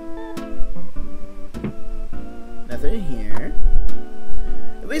 Nothing in here.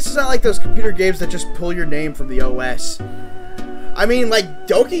 At least it's not like those computer games that just pull your name from the OS. I mean, like,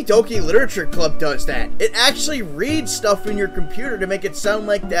 Doki Doki Literature Club does that. It actually reads stuff in your computer to make it sound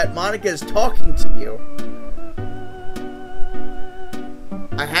like that Monica is talking to you.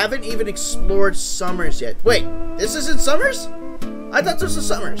 I haven't even explored Summers yet. Wait, this isn't Summers? I thought this was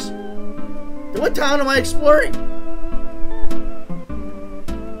Summers. Then what town am I exploring?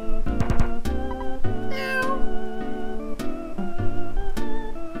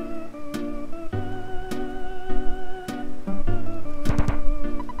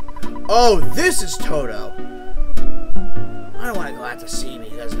 Oh, this is Toto. I don't want to go out to sea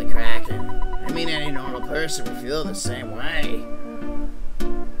because of the Kraken. I mean, any normal person would feel the same way.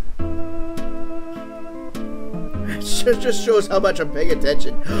 It just shows how much I'm paying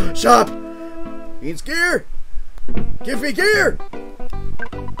attention. Shop! Means gear! Give me gear!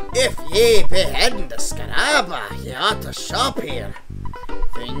 If ye be heading to Scaraba, ye ought to shop here.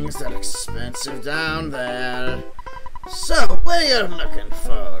 Things are expensive down there. So, what are you looking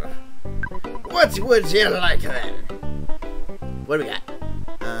for? What would you like then? What do we got?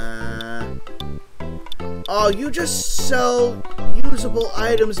 Oh, you just sell usable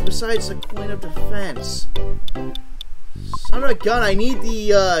items besides the coin of defense. Son of a gun, I need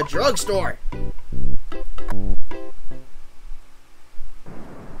the drugstore.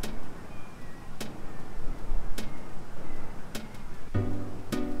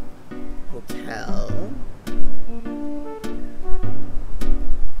 Hotel.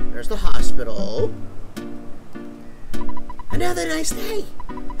 There's the hospital. Another nice day.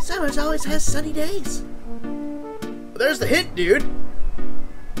 Summers always has sunny days. There's the hint, dude.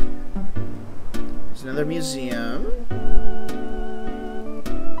 There's another museum.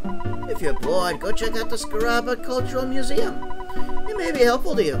 If you're bored, go check out the Scaraba Cultural Museum. It may be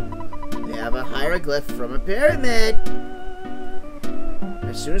helpful to you. They have a hieroglyph from a pyramid.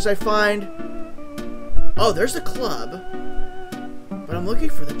 As soon as I find... Oh, there's the club. But I'm looking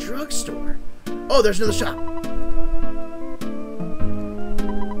for the drugstore. Oh, there's another shop.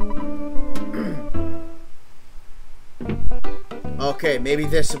 Okay, maybe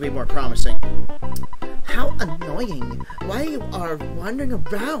this will be more promising. How annoying. Why you are wandering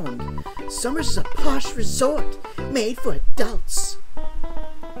around? Summers is a posh resort made for adults.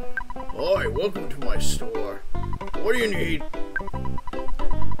 Hi, welcome to my store. What do you need?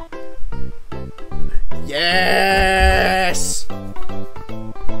 Yes!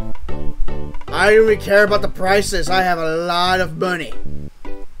 I don't even care about the prices. I have a lot of money.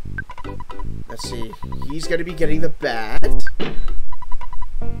 Let's see. He's going to be getting the bat.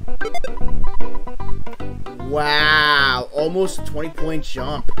 Wow. almost a 20-point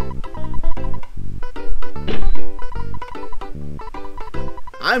jump.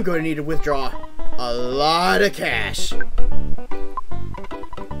 I'm going to need to withdraw a lot of cash.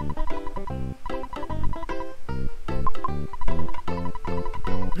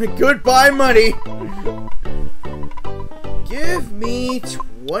 Goodbye, money. Give me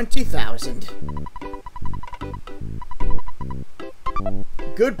 20,000.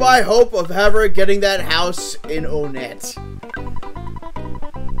 Goodbye, hope of ever getting that house in Onet.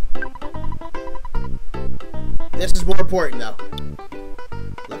 This is more important, though.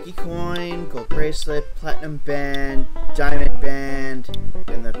 Lucky coin, gold bracelet, platinum band, diamond band,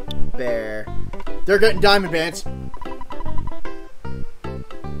 and the bear. They're getting diamond bands.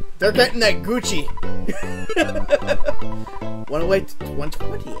 They're getting that Gucci. 108 to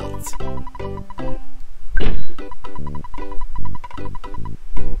 128.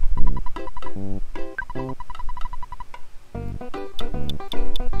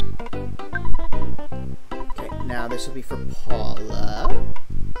 Okay, now this will be for Paula.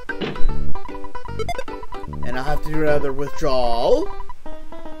 And I'll have to do another withdrawal.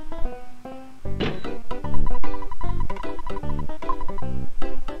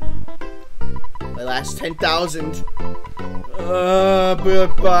 My last 10,000.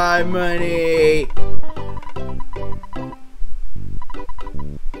 Goodbye, money.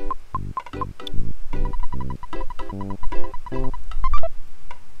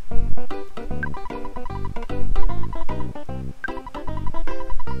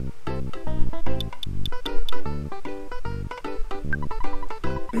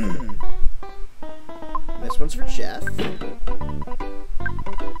 This one's for Jeff.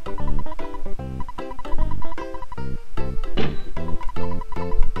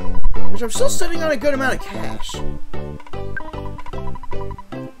 Which I'm still sitting on a good amount of cash.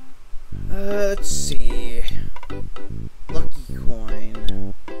 Let's see. Lucky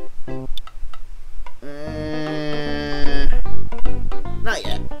coin. Not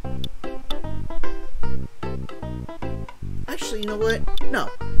yet. Actually, you know what? No.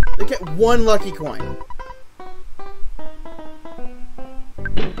 They get one lucky coin.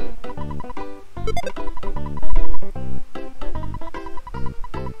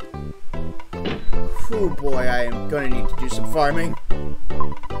 Oh boy, I am gonna need to do some farming.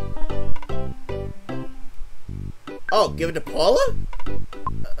 Oh, give it to Paula?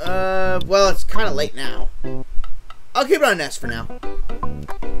 Well, it's kind of late now. I'll keep it on Nest for now.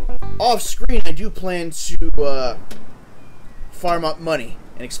 Off screen, I do plan to, farm up money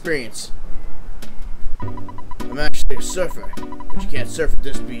and experience. I'm actually a surfer, but you can't surf at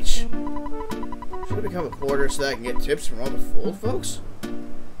this beach. Should I become a porter so that I can get tips from all the old folks?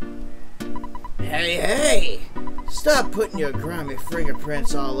 Hey, hey! Stop putting your grimy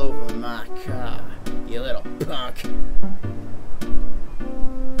fingerprints all over my car, you little punk.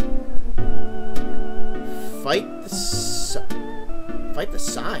 Fight the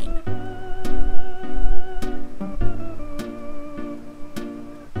sign.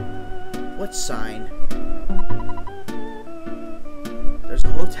 What sign? There's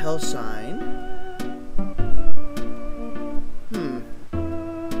a hotel sign.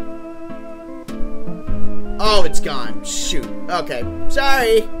 Oh, it's gone. Shoot. Okay.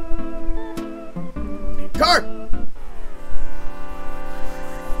 Sorry. Car!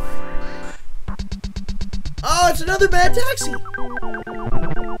 Oh, it's another bad taxi!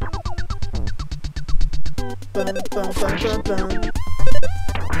 Bum, bum, bum, bum, bum.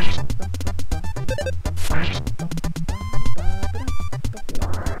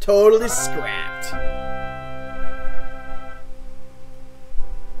 Totally scrapped.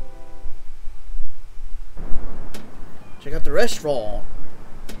 Check out the restaurant.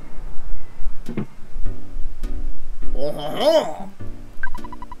 Oh,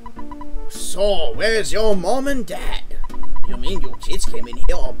 so, where's your mom and dad? You mean your kids came in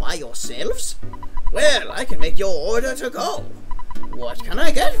here all by yourselves? Well, I can make your order to go. What can I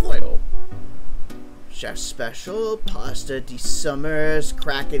get for you? Chef special, pasta de summers,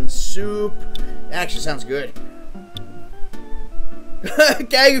 kraken soup. Actually sounds good. A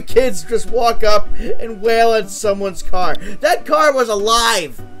gang of kids just walk up and wail at someone's car. That car was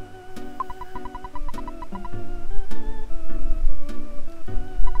alive!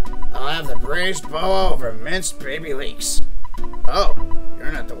 I'll have the braised boa over minced baby leeks. Oh,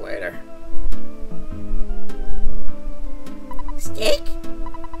 you're not the waiter. Steak?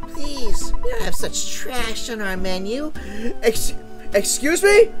 Please, we don't have such trash on our menu. Excuse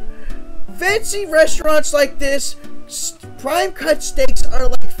me? Fancy restaurants like this, prime cut steaks are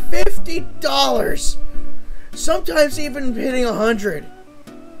like $50. Sometimes even hitting $100.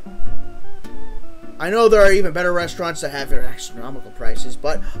 I know there are even better restaurants that have their astronomical prices,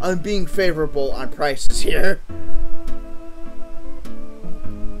 but I'm being favorable on prices here.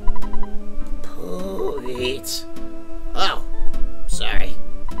 Pooit. Oh, sorry.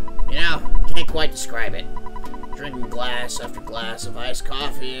 You know, can't quite describe it. Drinking glass after glass of iced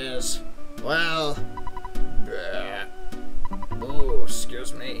coffee is, well, bleh. Ooh,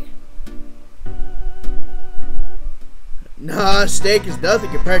 excuse me. Nah, steak is nothing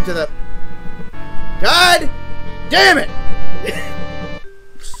compared to the... God damn it!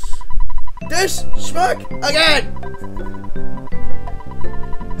 This schmuck again!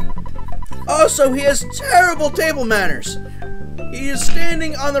 Also, he has terrible table manners. He is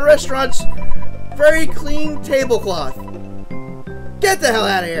standing on the restaurant's very clean tablecloth. Get the hell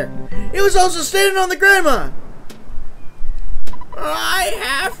out of here! He was also standing on the grandma! I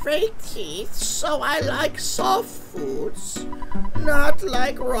have fake teeth, so I like soft foods. Not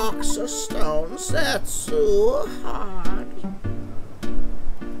like rocks or stones, that's too hard.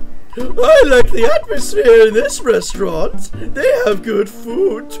 I like the atmosphere in this restaurant. They have good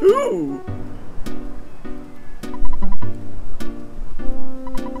food, too.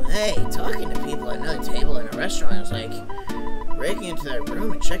 Hey, talking to people at another table in a restaurant is like breaking into their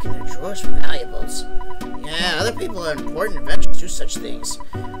room and checking their drawers for valuables. Yeah, other people at important adventures do such things.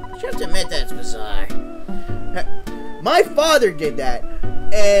 But you have to admit that it's bizarre. My father did that,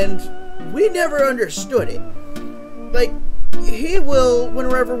 and we never understood it. Like, he will,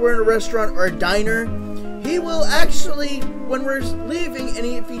 whenever we're in a restaurant or a diner, he will actually, when we're leaving, and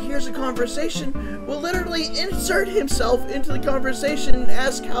if he hears a conversation, will literally insert himself into the conversation and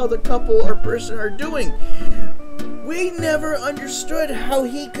ask how the couple or person are doing. We never understood how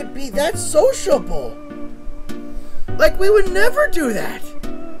he could be that sociable. Like, we would never do that.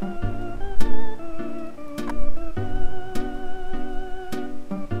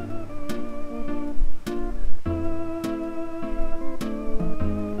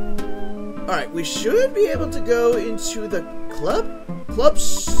 Alright, we should be able to go into the club? Club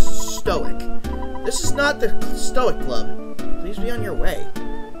Stoic. This is not the Stoic Club. Please be on your way.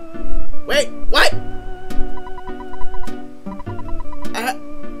 Wait, what?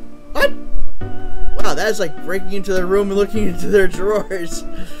 What? Wow, that is like breaking into their room and looking into their drawers.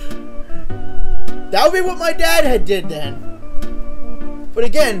 That would be what my dad had did then. But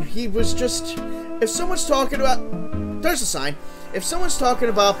again, he was just... If someone's talking about... There's a sign. If someone's talking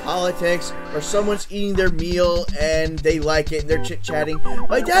about politics or someone's eating their meal and they like it and they're chit-chatting,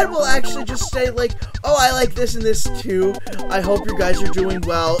 my dad will actually just say like, oh, I like this and this too. I hope you guys are doing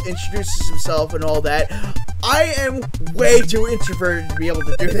well. Introduces himself and all that. I am way too introverted to be able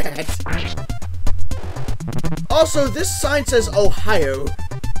to do that. Also, this sign says Ohio.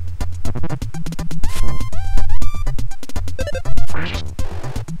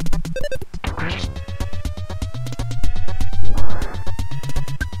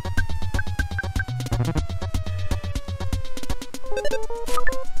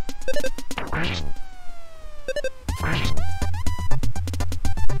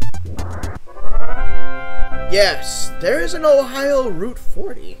 Yes, there is an Ohio Route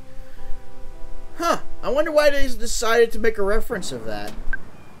 40. Huh, I wonder why they decided to make a reference of that.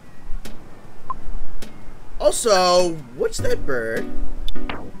 Also, what's that bird?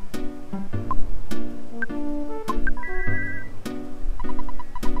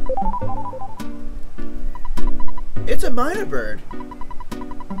 It's a minor bird.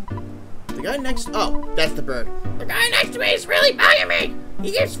 The guy next... Oh, that's the bird. The guy next to me is really bugging me.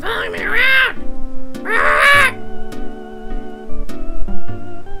 He keeps following me around.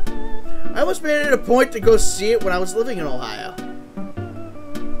 I almost made it a point to go see it when I was living in Ohio.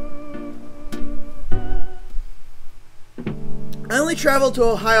 I only traveled to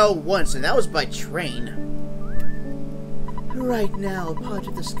Ohio once, and that was by train. Right now, part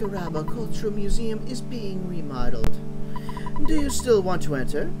of the Scaraba Cultural Museum is being remodeled. Do you still want to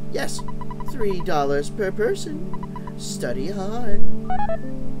enter? Yes, $3 per person. Study hard.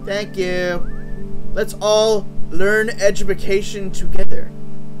 Thank you. Let's all learn education together.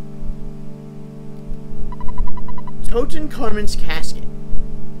 Tutankhamun's casket.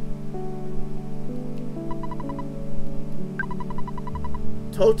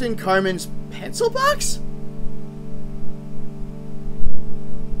 Tutankhamun's pencil box?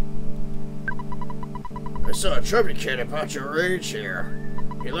 I saw a chubby kid about your age here.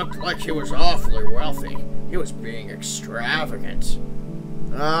 He looked like he was awfully wealthy. He was being extravagant.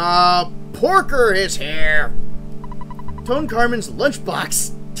 Porker is here. Tutankhamun's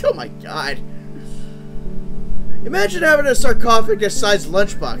lunchbox. Oh my god. Imagine having a sarcophagus-sized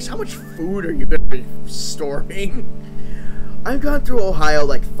lunchbox. How much food are you going to be storing? I've gone through Ohio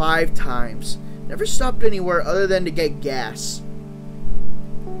like 5 times. Never stopped anywhere other than to get gas.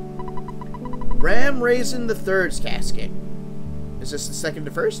 Ram Raisin the Third's casket. Is this the second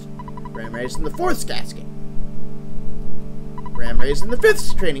to first? Ram Raisin the Fourth's casket. Ram Raisin the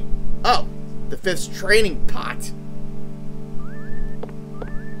Fifth's training. Oh, the Fifth's training pot.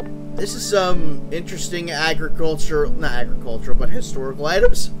 This is some interesting not agricultural, but historical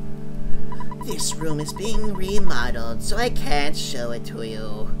items. This room is being remodeled, so I can't show it to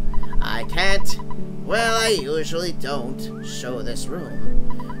you. I can't. Well, I usually don't show this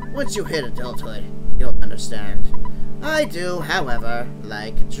room. Once you hit adulthood, you'll understand. I do, however,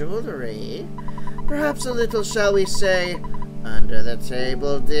 like jewelry. Perhaps a little, shall we say,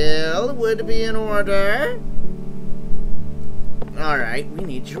 under-the-table deal would be in order. Alright, we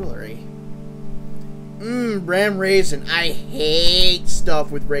need jewelry. Ram Raisin. I hate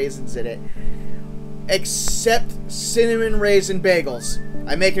stuff with raisins in it. Except cinnamon raisin bagels.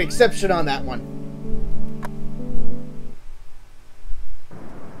 I make an exception on that one.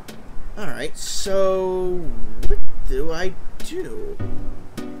 Alright, so what do I do?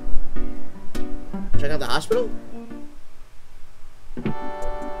 Check out the hospital?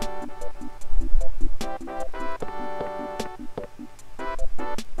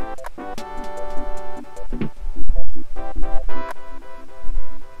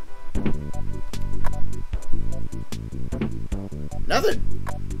 Nothing.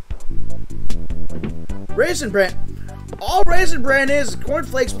 Raisin Bran. All Raisin Bran is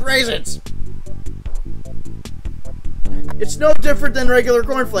cornflakes with raisins. It's no different than regular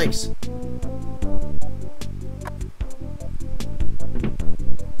cornflakes.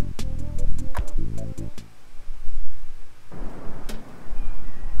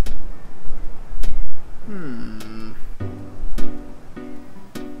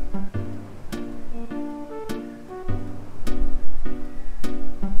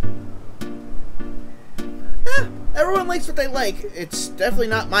 Everyone likes what they like. It's definitely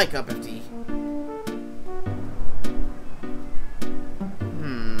not my cup of tea.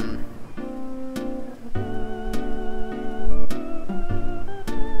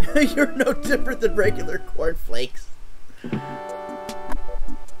 You're no different than regular cornflakes. You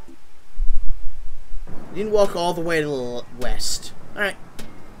didn't walk all the way to the west. Alright.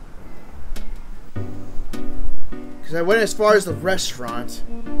 Because I went as far as the restaurant.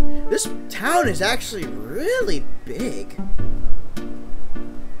 This town is actually really big.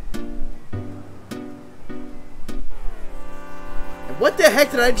 And what the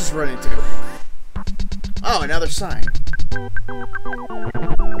heck did I just run into? Oh, another sign.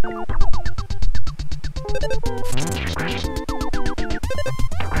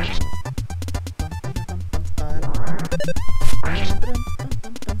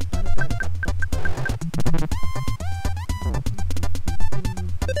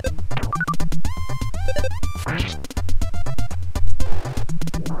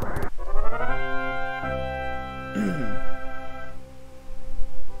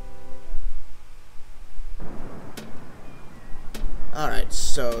 Alright,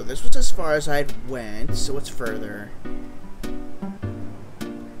 so this was as far as I went, so what's further?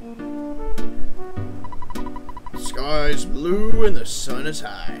 The sky's blue and the sun is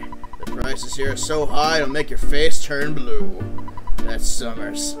high. The prices here are so high it'll make your face turn blue. That's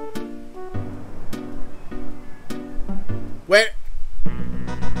Summers. Where?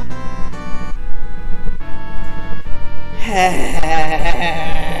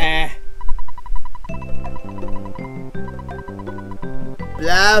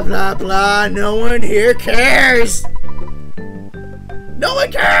 Blah, blah, blah. No one here cares. No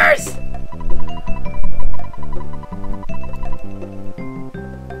one cares.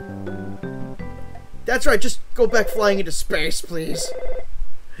 That's right. Just go back flying into space, please.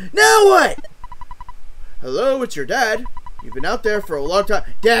 Now what? Hello, it's your dad. You've been out there for a long time.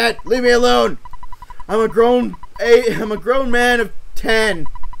 Dad, leave me alone. I'm a grown man of 10.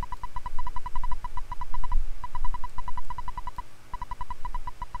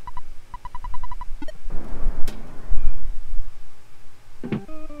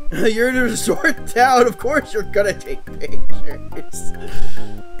 You're in a resort town, of course you're gonna take pictures.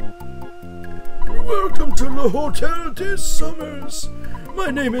 Welcome to the Hotel des Summers.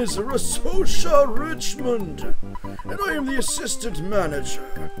 My name is Rasosha Richmond, and I am the assistant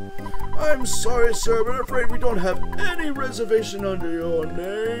manager. I'm sorry, sir, but I'm afraid we don't have any reservation under your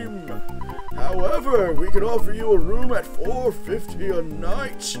name. However, we can offer you a room at $4.50 a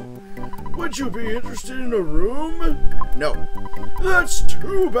night. Would you be interested in a room? No. That's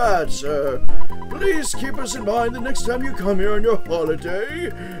too bad, sir. Please keep us in mind the next time you come here on your holiday,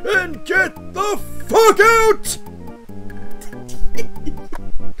 and get the fuck out!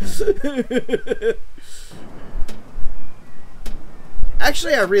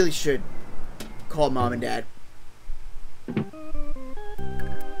 Actually, I really should call Mom and Dad.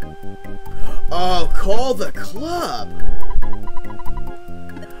 Oh, call the club.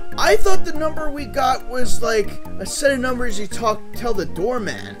 I thought the number we got was like a set of numbers you tell the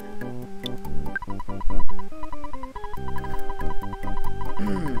doorman.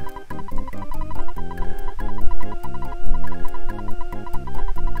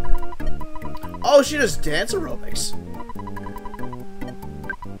 Oh, she does dance aerobics.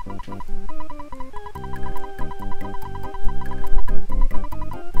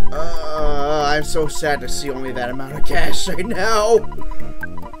 I'm so sad to see only that amount of cash right now.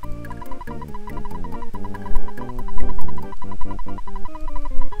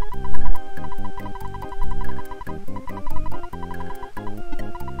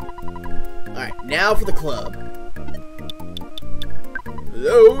 Alright, now for the club.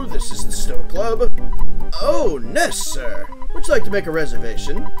 Hello, this is the Stowe Club. Oh, Ness, sir. Would you like to make a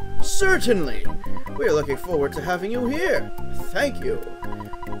reservation? Certainly. We are looking forward to having you here. Thank you.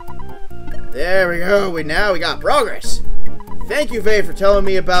 There we go. Now we got progress. Thank you, Vay, for telling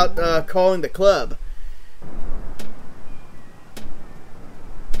me about calling the club.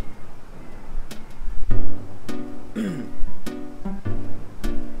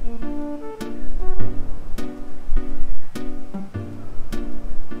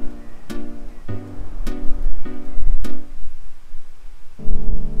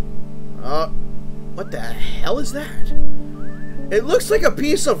 What the hell is that? It looks like a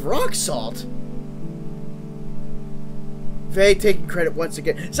piece of rock salt. Vay taking credit once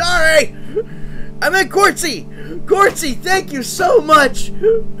again. Sorry! I meant Quartzy! Quartzy, thank you so much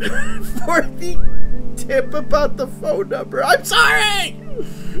for the tip about the phone number. I'm sorry!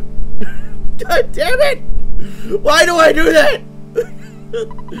 God damn it! Why do I do that?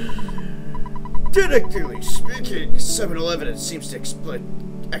 Technically speaking, 7-Eleven seems to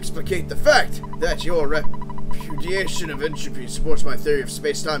explicate the fact that your repudiation of entropy supports my theory of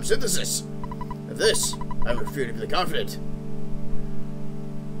space-time synthesis. Of this, I'm irrefutably confident.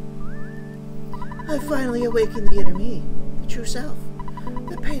 I finally awakened the inner me, the true self.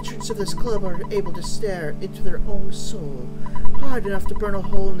 The patrons of this club are able to stare into their own soul, hard enough to burn a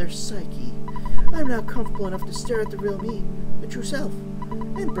hole in their psyche. I'm now comfortable enough to stare at the real me, the true self,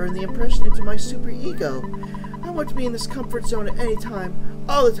 and burn the impression into my superego. I want to be in this comfort zone at any time,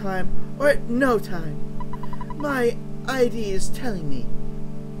 all the time, or at no time. My ID is telling me.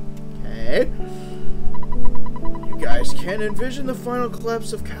 Okay. You guys can envision the final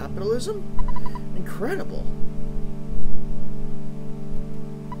collapse of capitalism? Incredible.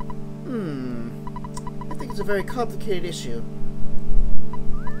 I think it's a very complicated issue.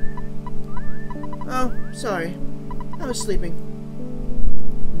 Oh, sorry. I was sleeping.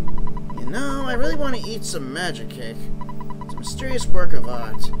 You know, I really want to eat some magic cake. It's a mysterious work of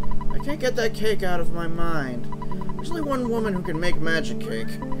art. I can't get that cake out of my mind. There's only one woman who can make magic cake.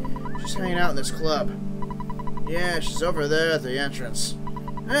 She's hanging out in this club. Yeah, she's over there at the entrance.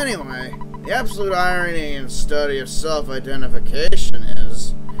 Anyway, the absolute irony and study of self-identification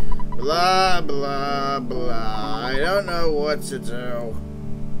is blah, blah, blah. I don't know what to do.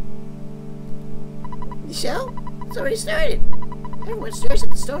 The show? It's already started. Everyone stares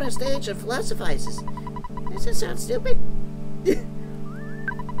at the stone on stage and philosophizes. Does that sound stupid?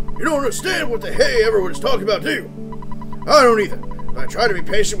 You don't understand what the hey everyone's talking about, do you? I don't either, but I try to be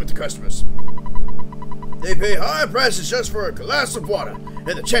patient with the customers. They pay high prices just for a glass of water and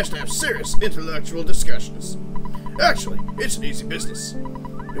the chance to have serious intellectual discussions. Actually, it's an easy business.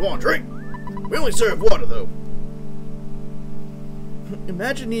 You want a drink? We only serve water, though.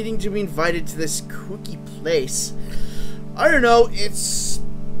 Imagine needing to be invited to this kooky place. I don't know, it's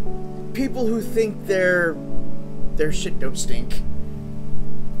people who think their shit don't stink.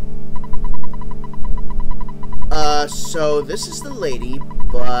 So this is the lady,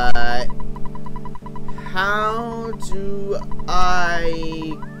 but how do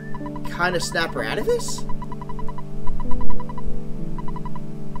I kind of snap her out of this?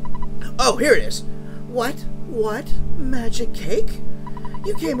 Oh, here it is. What? What? Magic cake?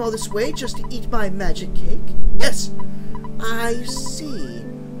 You came all this way just to eat my magic cake? Yes. I see.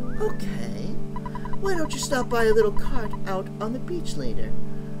 Okay. Why don't you stop by a little cart out on the beach later?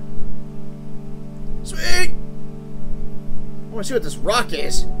 Sweet! I want to see what this rock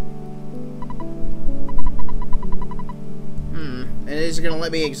is. And it is going to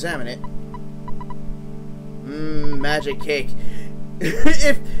let me examine it. Magic cake.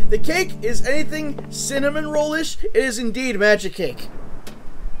 If the cake is anything cinnamon roll-ish, it is indeed magic cake.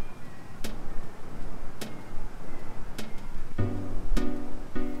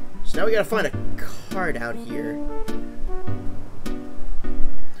 now we gotta find a card out here.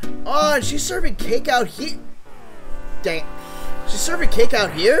 Oh, and she's serving cake out here. Dang it. She's serving cake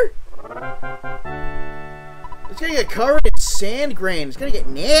out here? It's gonna get covered in sand grain. It's gonna get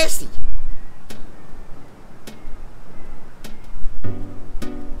nasty.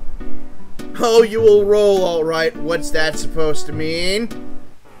 Oh, you will roll, alright. What's that supposed to mean?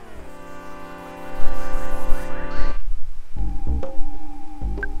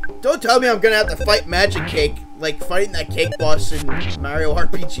 Don't tell me I'm gonna have to fight Magic Cake, like fighting that cake boss in Mario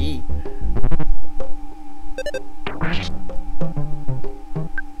RPG.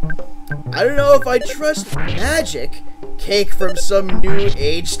 I don't know if I trust Magic Cake from some new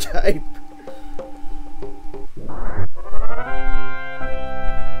age type.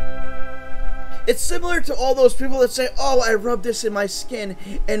 It's similar to all those people that say, oh, I rubbed this in my skin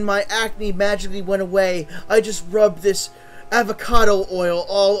and my acne magically went away. I just rubbed this avocado oil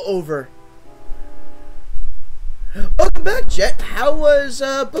all over. Welcome back, Jet. How was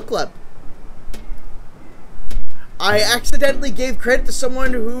book club? I accidentally gave credit to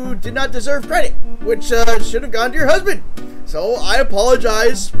someone who did not deserve credit, which should have gone to your husband. So I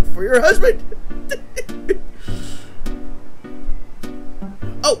apologize for your husband.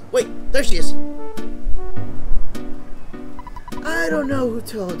 Oh, wait, there she is. I don't know who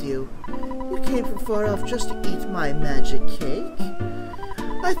told you. You came from far off just to eat my magic cake.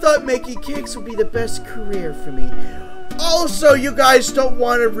 I thought making cakes would be the best career for me. Also, you guys don't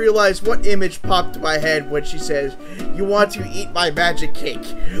want to realize what image popped to my head when she says, you want to eat my magic cake.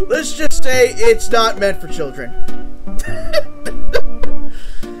 Let's just say it's not meant for children.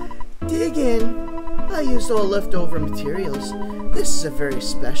 Dig in. I used all leftover materials. This is a very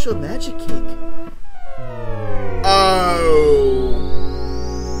special magic cake. Oh.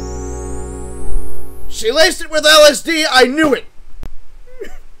 She laced it with LSD. I knew it.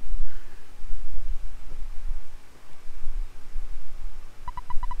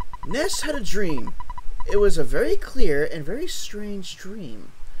 Ness had a dream. It was a very clear and very strange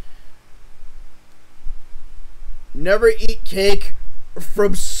dream. Never eat cake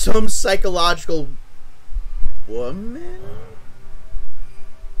from some psychological woman?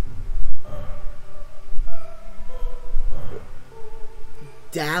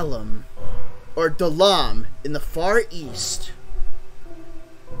 Dalam, or Dalam, in the Far East.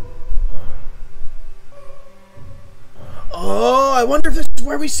 Oh, I wonder if this is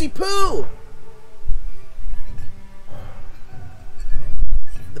where we see Pooh!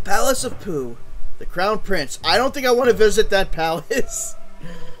 The Palace of Pooh, the Crown Prince. I don't think I want to visit that palace.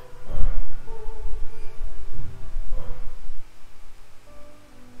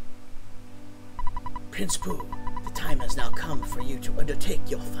 Prince Pooh, the time has now come for you to undertake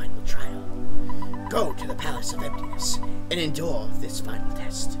your final trial. Go to the Palace of Emptiness and endure this final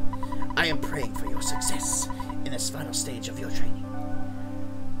test. I am praying for your success in this final stage of your training.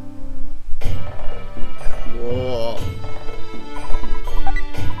 Whoa.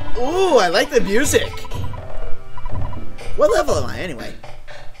 Ooh, I like the music. What level am I, anyway?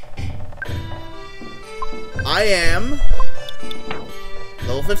 I am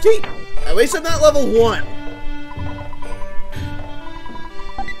level 15. At least I'm not level 1.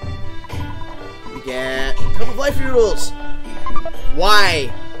 We get a cup of life noodles.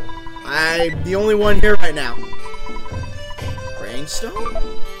 Why? I'm the only one here right now. Brainstone?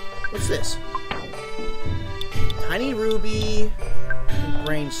 What's this? Tiny ruby and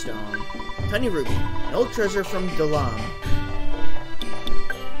brainstone. Tiny ruby. An old treasure from Dalam.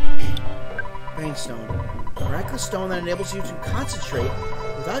 Brainstone. A miraculous stone that enables you to concentrate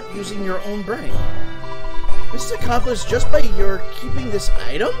without using your own brain. This is accomplished just by your keeping this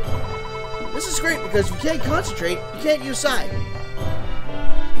item? This is great because if you can't concentrate, you can't use Psi.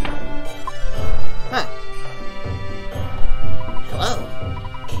 Huh. Hello?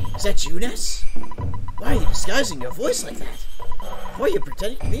 Is that you, Ness? Why are you disguising your voice like that? Who are you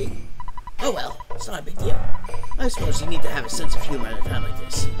pretending to be? Oh well, it's not a big deal. I suppose you need to have a sense of humor at a time like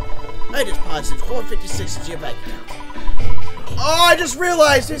this. I just deposited $4.56 into your bank account. Oh, I just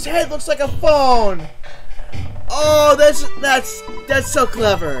realized his head looks like a phone. Oh, that's so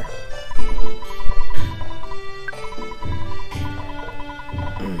clever.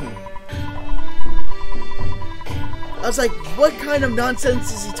 I was like, what kind of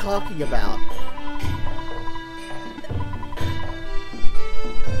nonsense is he talking about?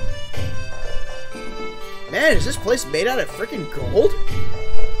 Man, is this place made out of freaking gold?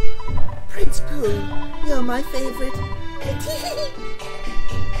 Prince Pooh, you're my favorite.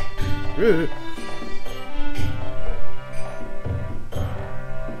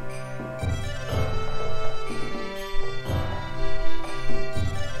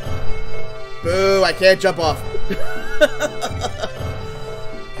 can't jump off.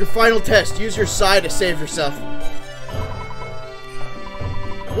 Your final test. Use your side to save yourself.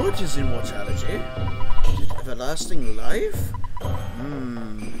 What is immortality? Is it everlasting life?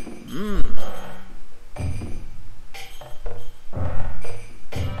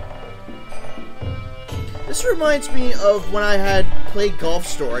 This reminds me of when I had played Golf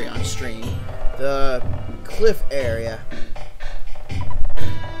Story on stream. The cliff area.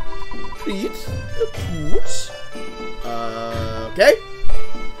 Pete? Poots? Okay.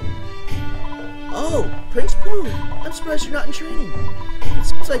 Oh, Prince Pooh. I'm surprised you're not in training. It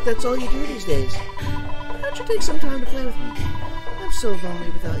seems like that's all you do these days. Why don't you take some time to play with me? I'm so lonely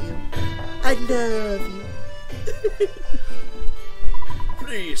without you. I love you.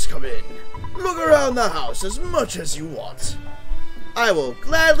 Please come in. Look around the house as much as you want. I will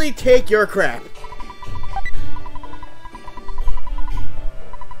gladly take your crap.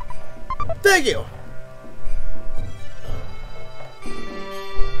 Thank you.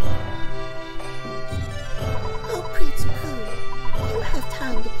 Oh, Prince Pooh, you have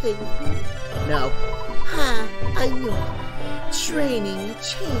time to play with me? No. Ha, I knew it. Training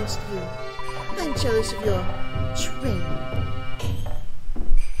changed you. I'm jealous of your training.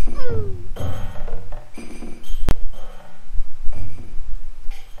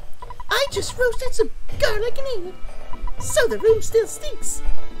 I just roasted some garlic and onion, so the room still stinks.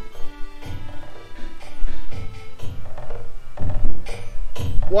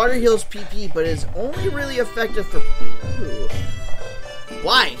 Water heals PP, but is only really effective for poo.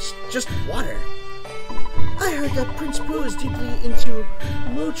 Why? It's just water. I heard that Prince Pooh is deeply into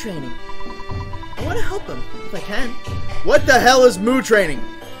moo training. I want to help him, if I can. What the hell is moo training?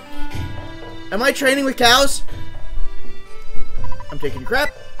 Am I training with cows? I'm taking a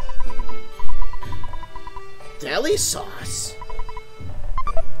crap. Deli sauce.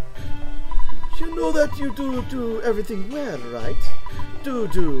 You know that you do everything well, right?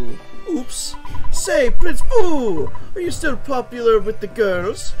 Do. Oops. Say, Prince Pooh, are you still popular with the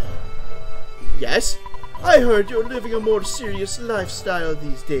girls? Yes. I heard you're living a more serious lifestyle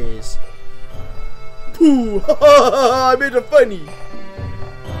these days. Pooh, I made it funny.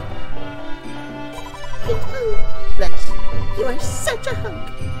 Prince Pooh, bless, you are such a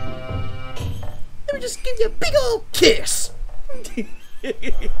hunk. Let me just give you a big old kiss.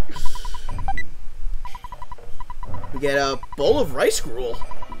 We get a bowl of rice gruel.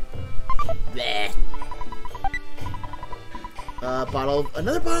 Bleh.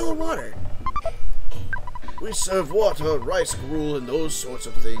 Another bottle of water. We serve water, rice gruel, and those sorts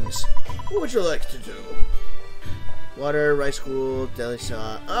of things. What would you like to do? Water, rice gruel, deli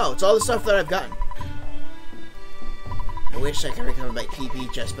sauce. Oh, it's all the stuff that I've gotten. I wish I could recover my PP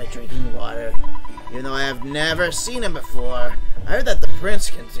just by drinking water. Even though I have never seen him before. I heard that the prince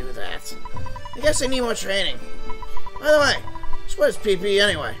can do that. I guess I need more training. By the way, what is PP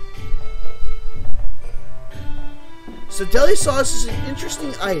anyway? So deli sauce is an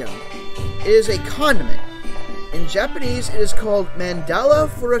interesting item. It is a condiment. In Japanese, it is called mandala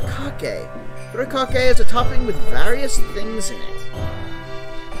furikake. Furikake is a topping with various things in it.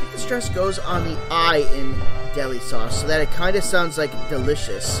 I think the stress goes on the I in deli sauce, so that it kind of sounds like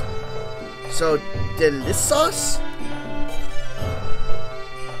delicious. So, deli sauce?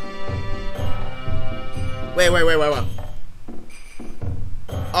 Wait.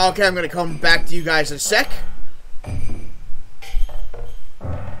 Okay, I'm gonna come back to you guys in a sec.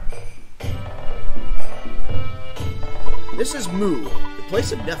 This is Moo, the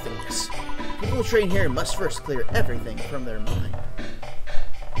place of nothingness. People who train here must first clear everything from their mind.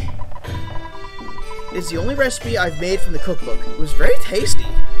 It is the only recipe I've made from the cookbook. It was very tasty.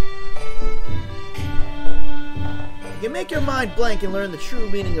 You can make your mind blank and learn the true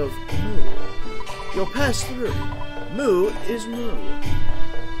meaning of Moo. You'll pass through. Moo is Moo.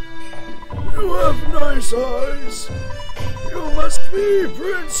 You have nice eyes. You must be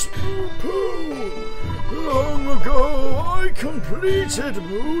Prince Pooh. Long ago, I completed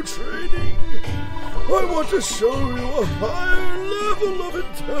Moo training. I want to show you a higher level of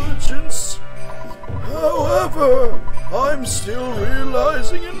intelligence. However, I'm still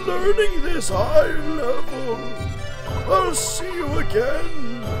realizing and learning this high level. I'll see you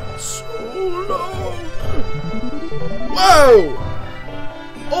again. So long. Whoa!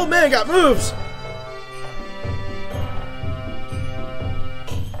 Old man got moves!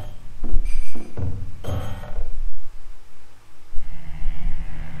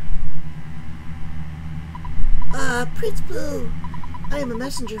 Prince Pooh, I am a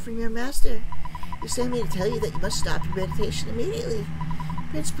messenger from your master. You sent me to tell you that you must stop your meditation immediately.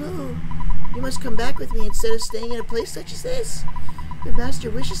 Prince Pooh, you must come back with me instead of staying in a place such as this. Your master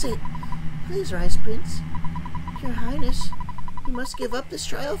wishes it. Please rise, Prince. Your Highness, you must give up this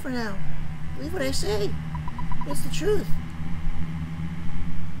trial for now. Believe what I say. It's the truth.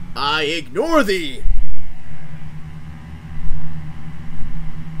 I ignore thee!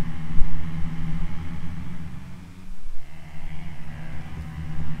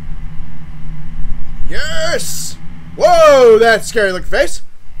 Yes! Whoa, that scary looking face!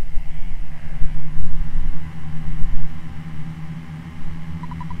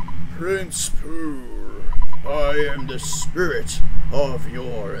 Prince Pooh, I am the spirit of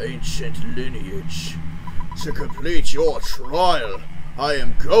your ancient lineage. To complete your trial, I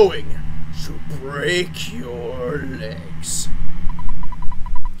am going to break your legs.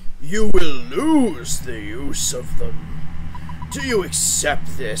 You will lose the use of them. Do you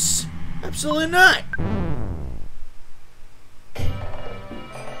accept this? Absolutely not.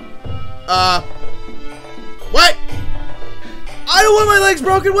 What? I don't want my legs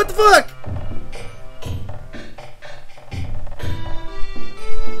broken. What the fuck?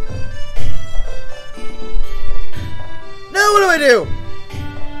 Now what do I do?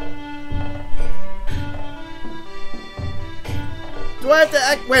 Do I have to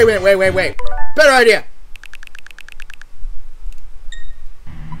act? Wait. Better idea.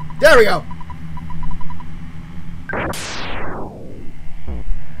 There we go.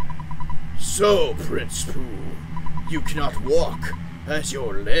 So, Prince Pooh, you cannot walk as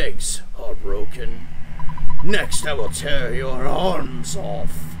your legs are broken. Next, I will tear your arms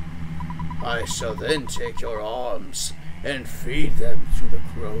off. I shall then take your arms and feed them to the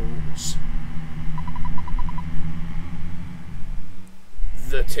crows.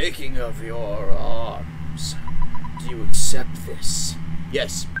 The taking of your arms. Do you accept this?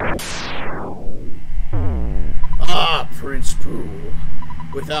 Yes. Ah, Prince Pooh.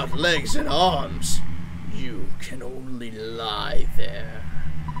 Without legs and arms, you can only lie there.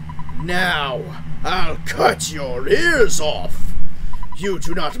 Now, I'll cut your ears off. You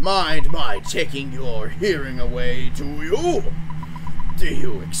do not mind my taking your hearing away, do you? Do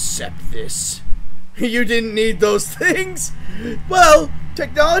you accept this? You didn't need those things? Well,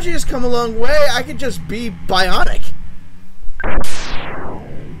 technology has come a long way. I could just be bionic.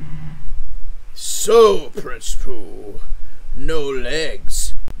 So, Prince Pooh, no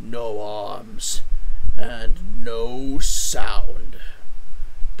legs, no arms, and no sound.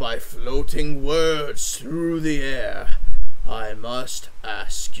 By floating words through the air, I must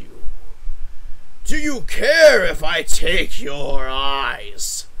ask you, do you care if I take your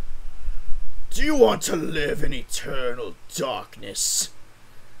eyes? Do you want to live in eternal darkness?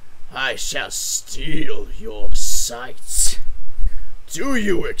 I shall steal your sight. Do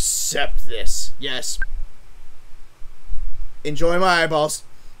you accept this? Yes. Enjoy my eyeballs.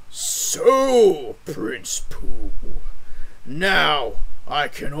 So, Prince Pooh, now I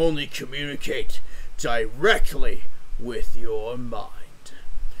can only communicate directly with your mind.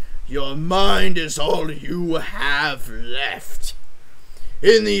 Your mind is all you have left.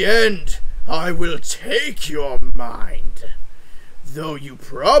 In the end, I will take your mind. Though you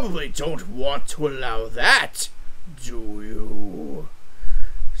probably don't want to allow that, do you?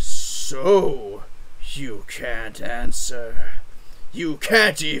 So, you can't answer. You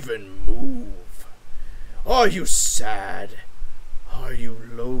can't even move. Are you sad? Are you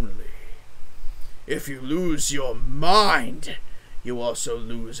lonely? If you lose your mind, you also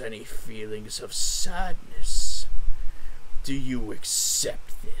lose any feelings of sadness. Do you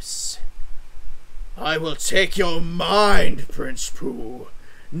accept this? I will take your mind, Prince Pooh.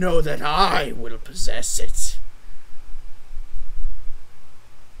 Know that I will possess it.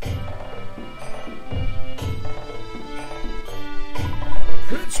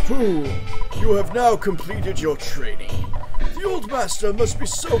 Prince Pooh, you have now completed your training. The old master must be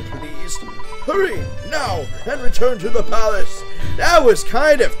so pleased. Hurry, now, and return to the palace. That was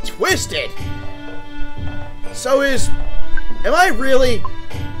kind of twisted. So am I really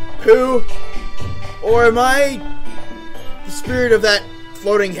Pooh? Or am I the spirit of that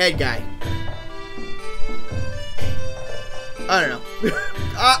floating head guy? I don't know.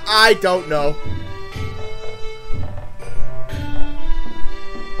 I don't know.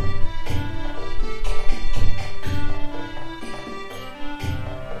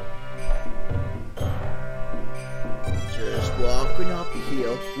 Just walking up the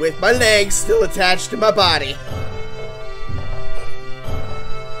hill with my legs still attached to my body.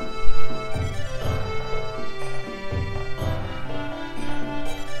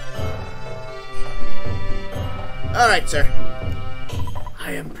 Alright, sir.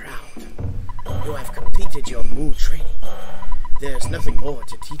 I am proud. You have completed your Mu training. There is nothing more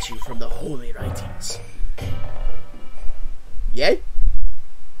to teach you from the holy writings. Yay?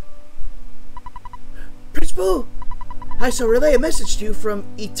 Prince Boo, I shall relay a message to you from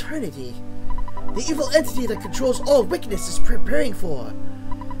eternity. The evil entity that controls all wickedness is preparing for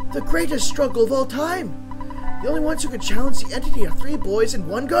the greatest struggle of all time. The only ones who can challenge the entity are 3 boys and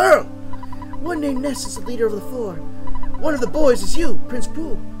 1 girl. One named Ness is the leader of the 4. One of the boys is you, Prince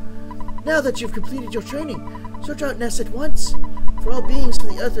Pooh. Now that you've completed your training, search out Ness at once. For all beings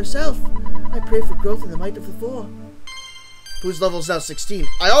from the earth herself, I pray for growth in the might of the 4. Pooh's level is now 16.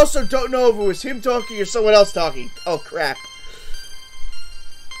 I also don't know if it was him talking or someone else talking. Oh, crap.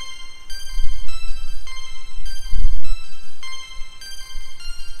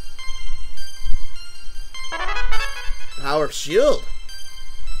 Power of Shield.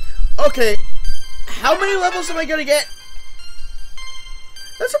 Okay, how many levels am I gonna get?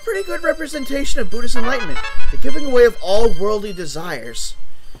 That's a pretty good representation of Buddhist enlightenment. The giving away of all worldly desires.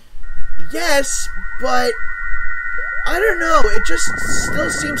 Yes, but I don't know. It just still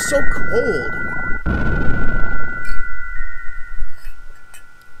seems so cold.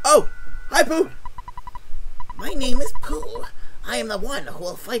 Oh, hi, Pooh. My name is Pooh. I am the one who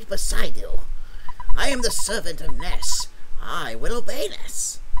will fight beside you. I am the servant of Ness. I will obey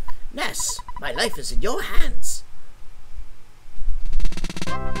Ness. Ness, my life is in your hands.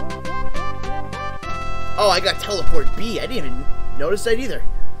 Oh, I got teleport B. I didn't even notice that either.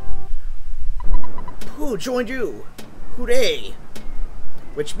 Pooh joined you. Hooray.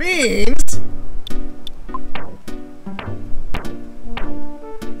 Which means...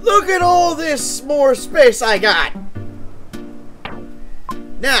 look at all this more space I got.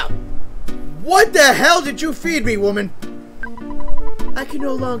 Now, what the hell did you feed me, woman? I can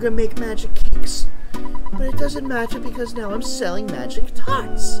no longer make magic cakes, but it doesn't matter because now I'm selling magic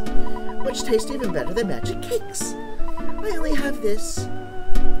tarts, which taste even better than magic cakes. I only have this.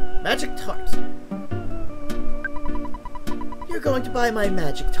 Magic tart. You're going to buy my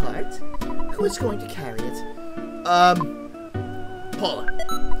magic tart? Who is going to carry it? Paula.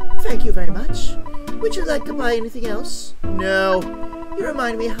 Thank you very much. Would you like to buy anything else? No. You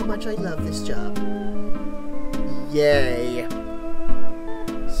remind me how much I love this job. Yay.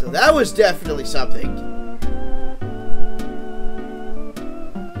 So that was definitely something.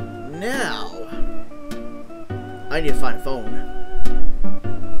 Now, I need to find a phone.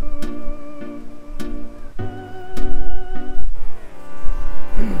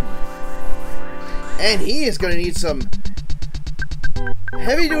 And he is going to need some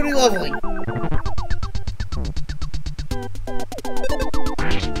heavy-duty leveling.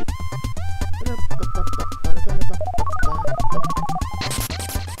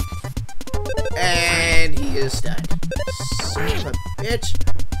 And he is dead. Son of a bitch.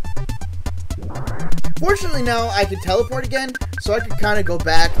 Fortunately now I can teleport again, so I can kind of go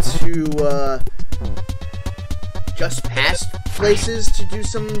back to just past places to do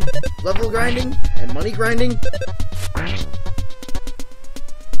some level grinding and money grinding.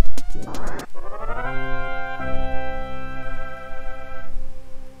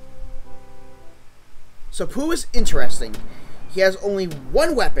 So Pooh is interesting. He has only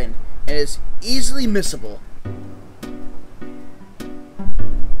 1 weapon and is easily missable.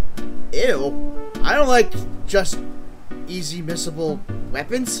 Ew. I don't like just easy missable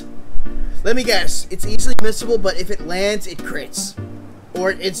weapons. Let me guess. It's easily missable, but if it lands, it crits.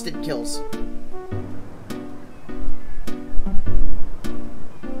 Or it instant kills.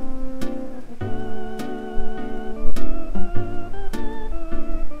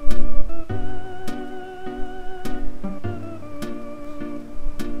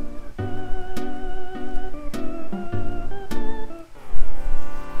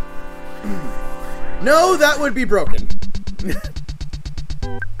 No, that would be broken.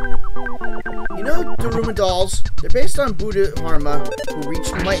 You know, Daruma dolls, they're based on Buddha Dharma, who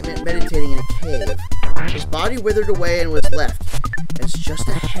reached enlightenment meditating in a cave. His body withered away and was left as just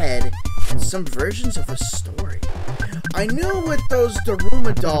a head and some versions of a story. I knew with those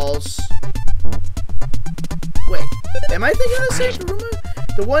Daruma dolls... Wait, am I thinking of the same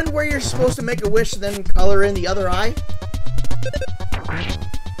Daruma? The one where you're supposed to make a wish and then color in the other eye?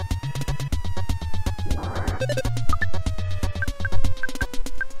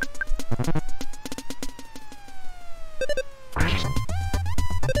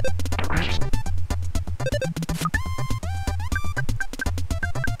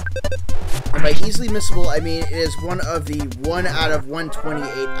 And by easily missable, I mean it is one of the 1 out of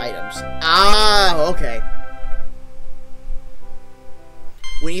 128 items. Ah, okay.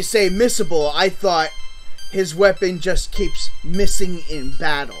 When you say missable, I thought his weapon just keeps missing in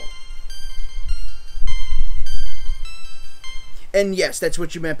battle. And yes, that's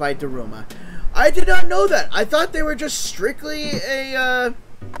what you meant by Daruma. I did not know that. I thought they were just strictly a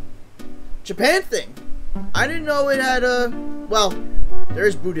Japan thing. I didn't know it had a... Well, there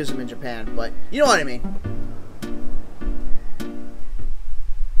is Buddhism in Japan, but you know what I mean.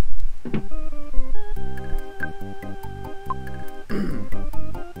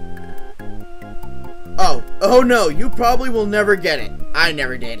 Oh no, you probably will never get it. I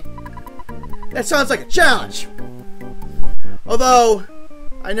never did. That sounds like a challenge. Although,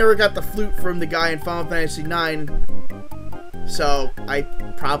 I never got the flute from the guy in Final Fantasy IX, so I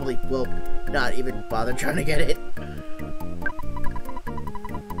probably will not even bother trying to get it.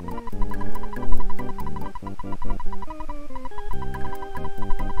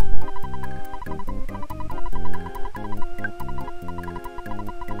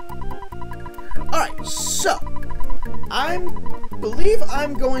 Alright, so I believe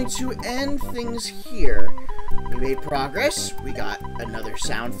I'm going to end things here. We made progress, we got another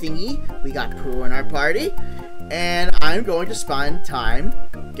sound thingy, we got Pooh in our party, and I'm going to spend time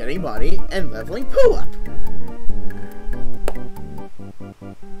getting money and leveling Pooh up.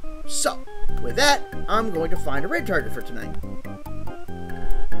 So, with that, I'm going to find a raid target for tonight.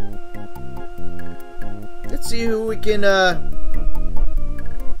 Let's see who we can,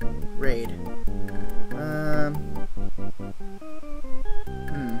 raid.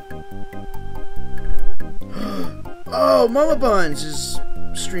 Oh, Mama Buns is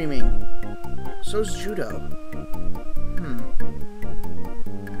streaming. So's Judo.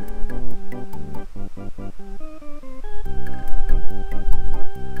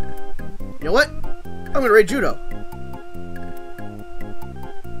 You know what? I'm gonna raid Judo.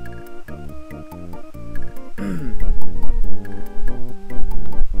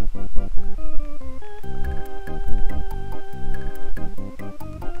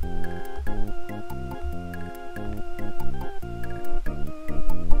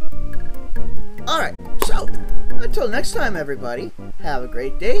 Alright, so, until next time, everybody, have a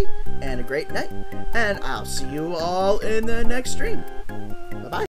great day and a great night, and I'll see you all in the next stream.